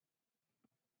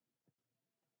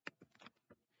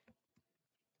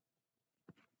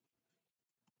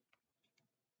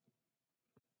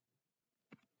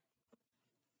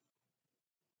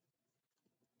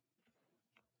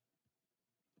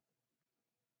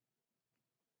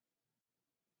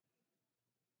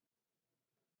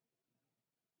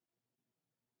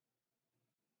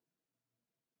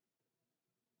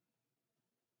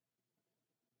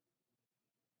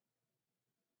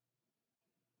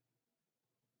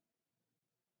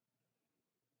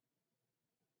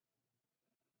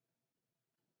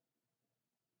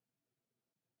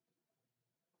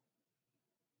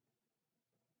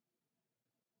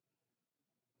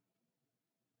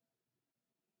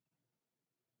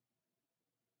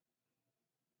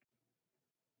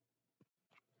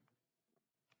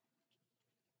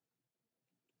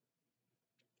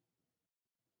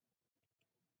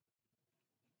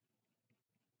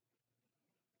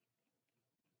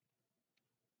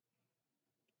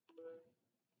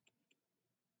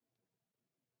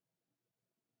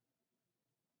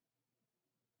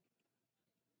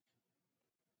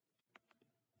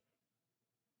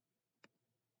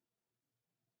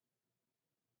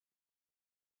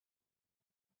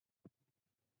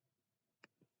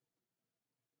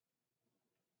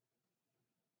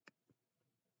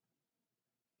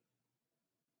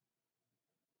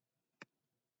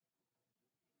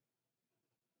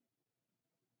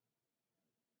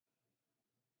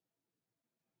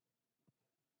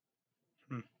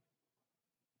 Hmm.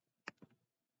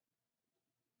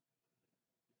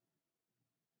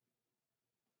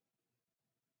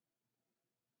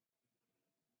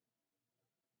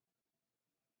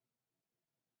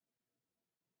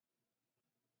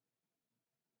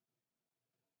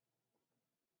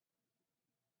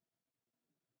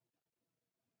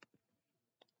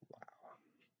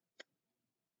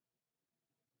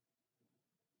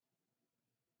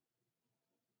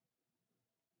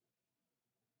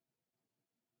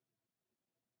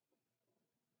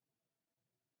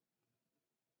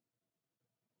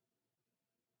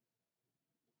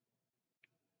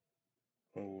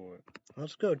 Oh,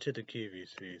 let's go to the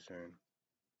QVC soon.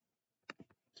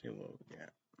 See what we got.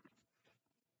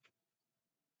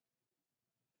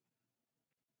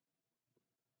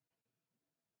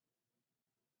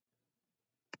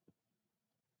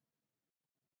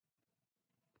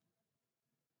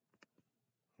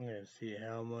 I'm gonna see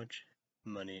how much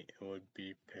money it would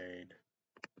be paid.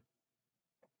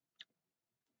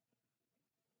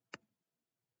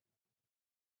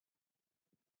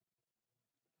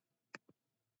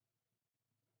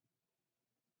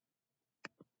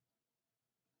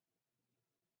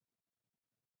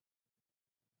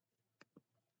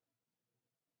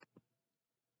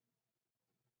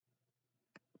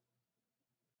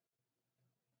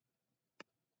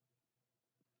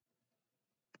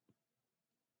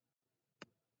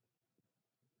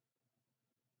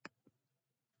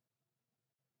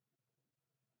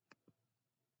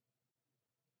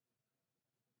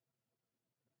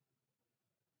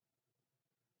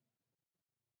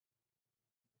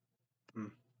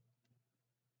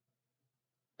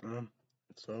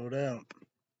 Sold out.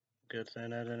 Good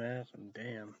thing I didn't ask him.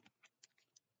 Damn.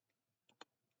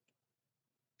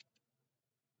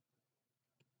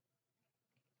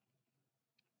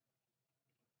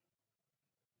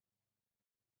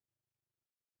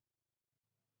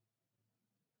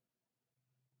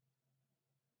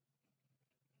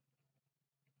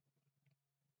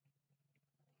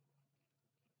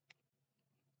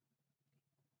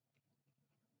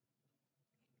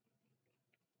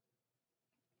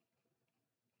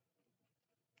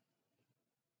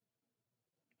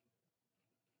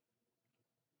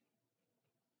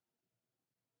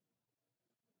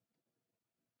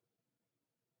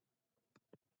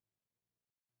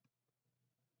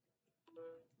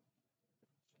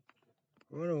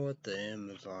 I wonder what the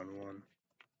Amazon one.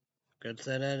 Good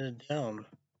thing I didn't tell him.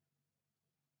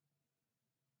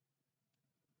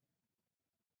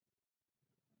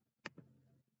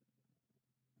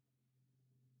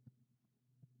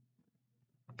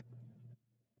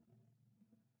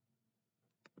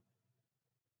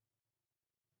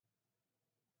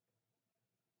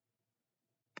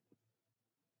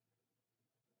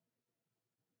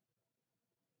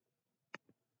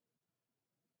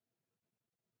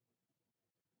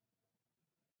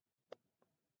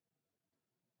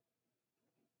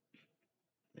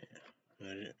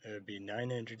 it would be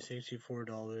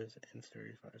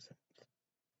 $964.35.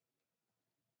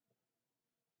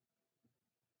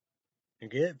 You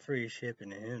get free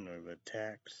shipping and handling, but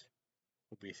tax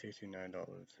will be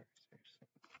 $69.36.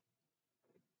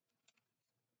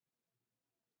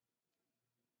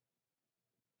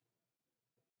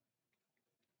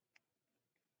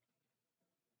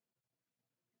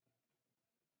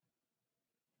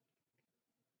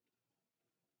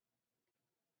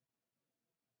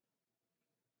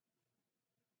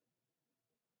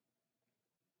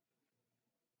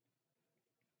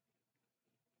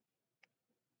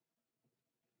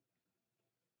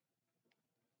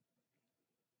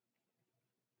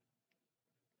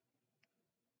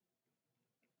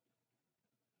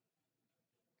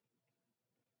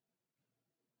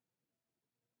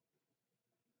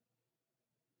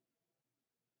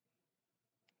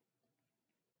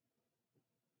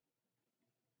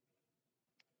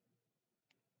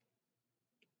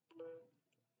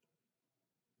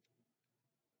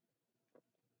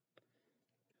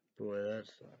 Boy, that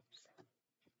sucks.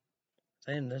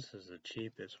 And this is the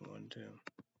cheapest one too.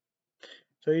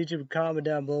 So YouTube, comment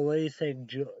down below what do you think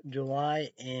July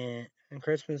and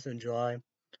Christmas in July.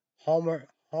 Hallmark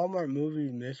movie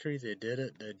mysteries, they did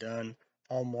it. They done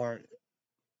Hallmark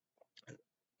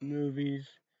movies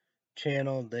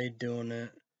channel, they doing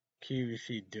it.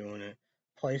 QVC doing it.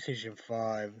 PlayStation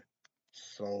 5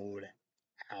 sold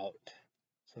out.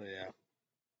 So yeah.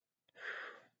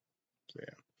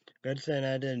 Good saying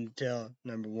I didn't tell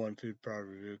 #1 food product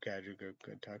review casual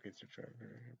Kentucky subscriber.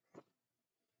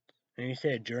 And you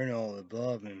said journal all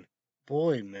above, and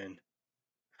boy, man,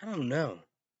 I don't know.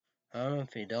 I don't know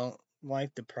if you don't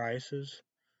like the prices.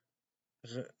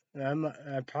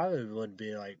 I probably would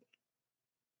be like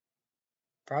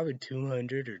probably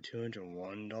 $200 or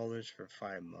 $201 for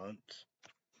 5 months.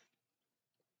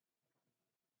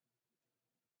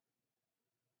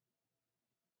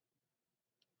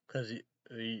 Cause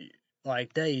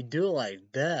like that, you do it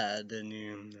like that, then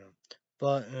you know.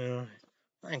 But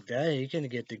like that, you can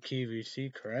get the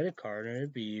QVC credit card, and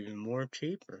it'd be even more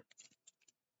cheaper.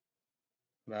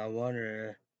 But I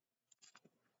wonder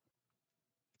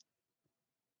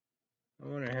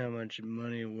how much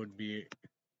money would be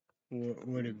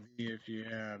would it be if you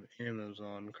have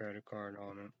Amazon credit card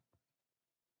on it?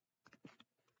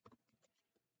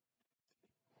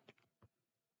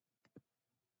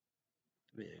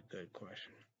 Be a good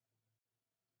question.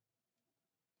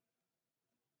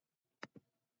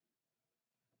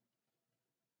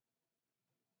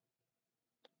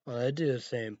 Well, they do the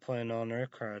same plan on their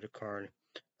credit card.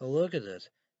 But look at this.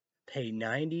 Pay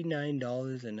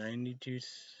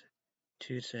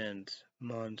 $99.92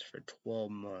 months for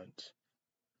 12 months.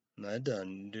 That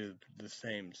doesn't do the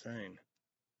same thing.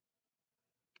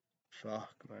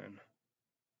 Fuck, man.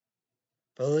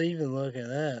 But even look at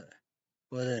that.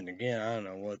 Well, then again, I don't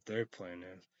know what their plan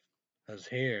is. Because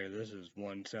here, this is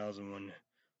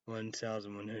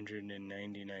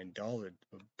 $1,199.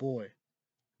 But boy,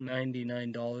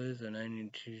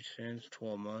 $99.92,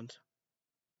 12 months.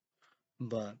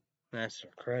 But that's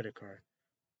their credit card.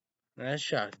 That's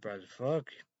shocked by the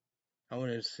fuck. I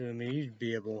would assume you'd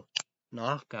be able to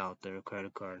knock out their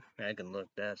credit card. I can look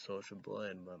that Social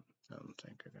Blade, but I don't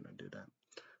think they're gonna do that.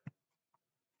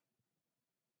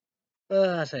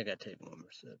 I think I take one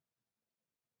more sip.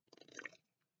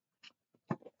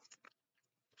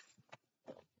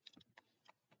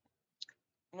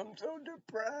 I'm so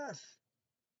depressed.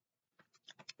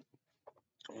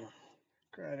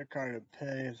 Credit card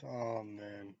pays. Oh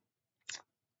man,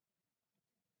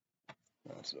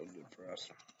 I'm so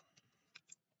depressed.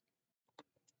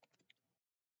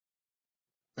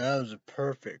 That was a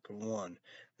perfect one.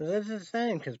 That's the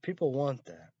thing, because people want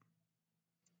that.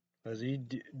 Because you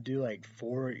do like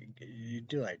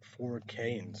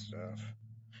 4K and stuff.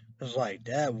 It's like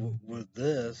that with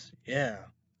this, yeah.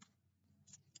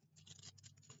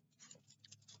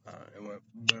 It went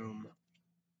boom.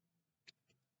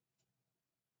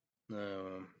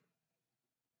 Yeah.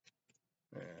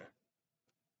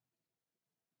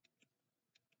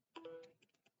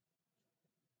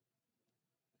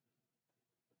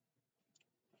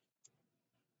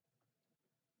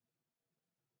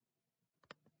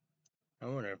 I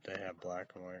wonder if they have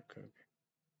black and white cookie.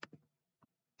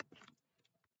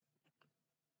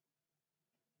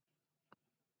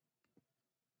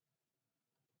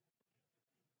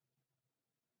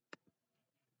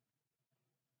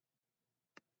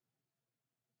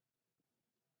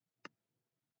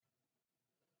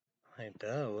 I think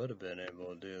that would have been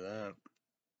able to do that.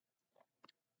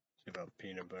 See about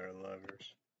peanut butter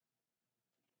lovers.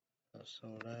 I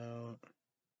sold out.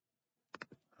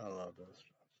 I love this stuff.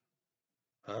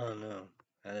 I don't know.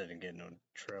 I didn't get no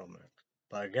trail mix,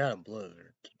 but I got a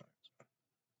blizzard tonight.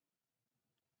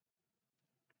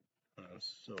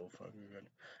 That's so fucking good.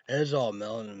 It's all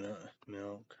melon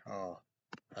milk. Oh,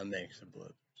 that makes the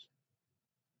blizzards.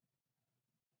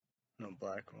 No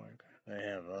black and white. They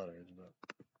have others, but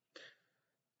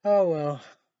oh well.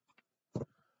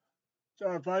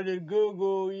 So if I did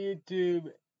Google,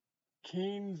 YouTube,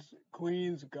 Kings,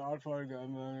 Queens, Godfather,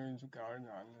 Godmothers, Garden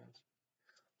Islands.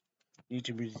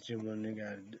 YouTube is the one they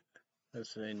got.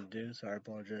 That's what they do. So I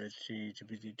apologize to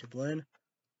YouTube Land.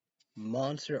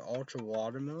 Monster Ultra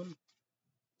Watermelon.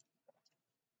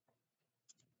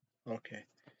 Okay.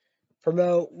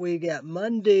 Promote. We got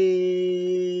Mondays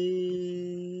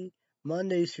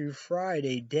through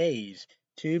Friday days,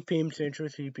 2 p.m. Central,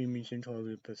 3 p.m. Eastern, 12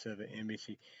 p.m. Pacific,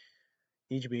 NBC.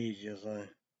 YouTube just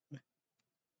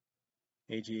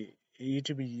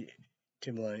YouTube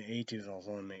Timberland 8 is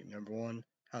also on make number 1.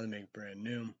 How to make brand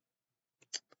new.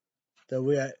 So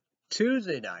we got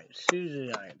Tuesday nights,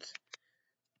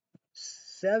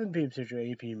 7 p.m. Central,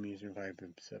 8 p.m. Eastern, 5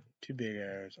 p.m. Pacific. 2 big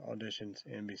hours, auditions,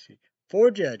 NBC.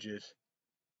 4 judges.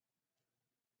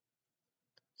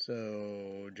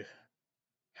 So,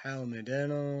 Hal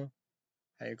Medano,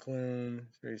 Hey Clune,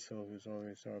 3 Soldiers,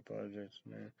 Always Star Projects,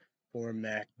 man. 4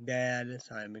 Mac Dad,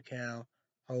 Simon McCall,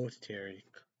 host Terry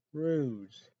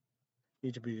Crews.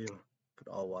 Need to be could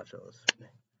all watch those.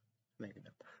 Make it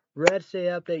up. Red State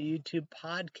Update YouTube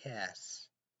podcasts.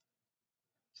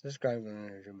 Subscribe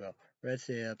to the bell. Red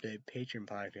State Update Patreon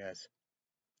podcast.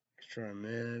 Extra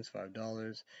minutes,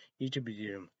 $5. YouTube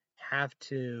video. Have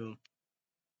to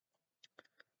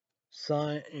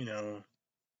sign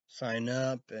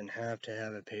up and have to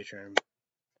have a Patreon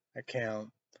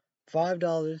account.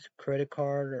 $5 credit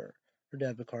card or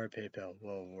debit card, PayPal.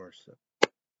 Well, worse.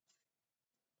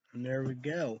 And there we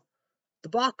go. The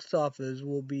box office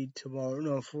will be tomorrow.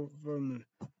 No,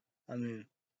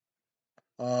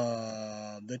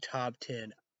 the top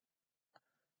 10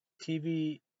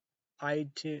 TV,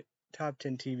 top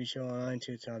 10 TV show on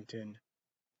iTunes, top 10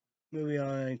 movie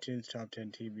on iTunes, top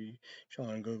 10 TV show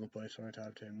on Google Play Store,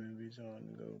 top 10 movies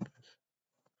on Google Play.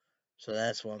 So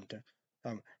that's what I'm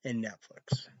doing. And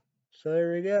Netflix. So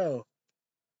there we go.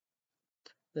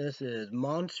 This is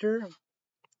Monster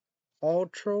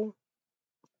Ultra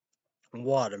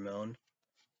Watermelon.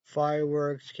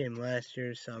 Fireworks came last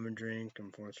year. Summer Drink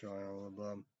and 4th of July, all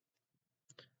above.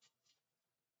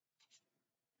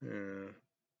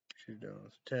 Shoot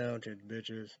those. Tell to the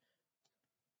bitches.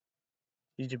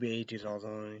 Used to be 80s also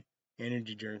only.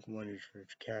 Energy drink, wonders for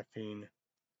caffeine.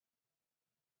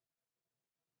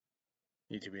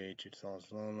 Used to be 80s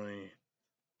also only.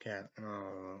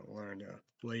 Learn to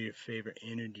what your favorite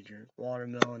energy drink.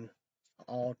 Watermelon.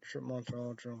 Monster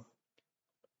Ultra.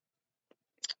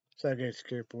 Second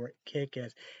Skateboard.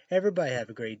 Kick-ass. Everybody have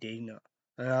a great day.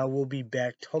 And I will be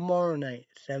back tomorrow night,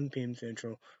 7 p.m.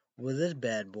 Central, with this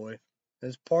bad boy.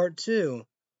 This part 2.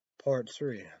 Part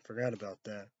 3. I forgot about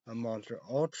that. A Monster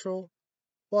Ultra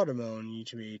Watermelon.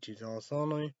 YouTube 80s also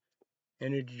only.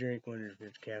 Energy drink,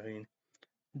 150 caffeine.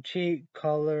 Cheat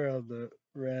color of the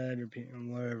red or pink,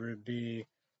 whatever it be.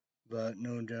 But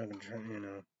no junk,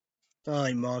 Not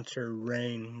like Monster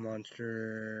Rain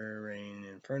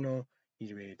Inferno.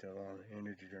 YouTube 80s also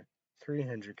energy drink.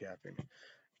 300 caffeine.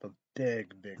 A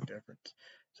big difference.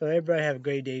 So everybody have a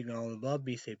great day and all the above.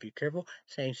 Be safe, be careful.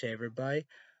 Thanks everybody.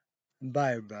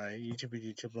 Bye everybody. YouTube.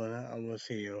 I will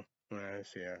see you when I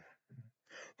see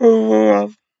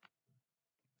you.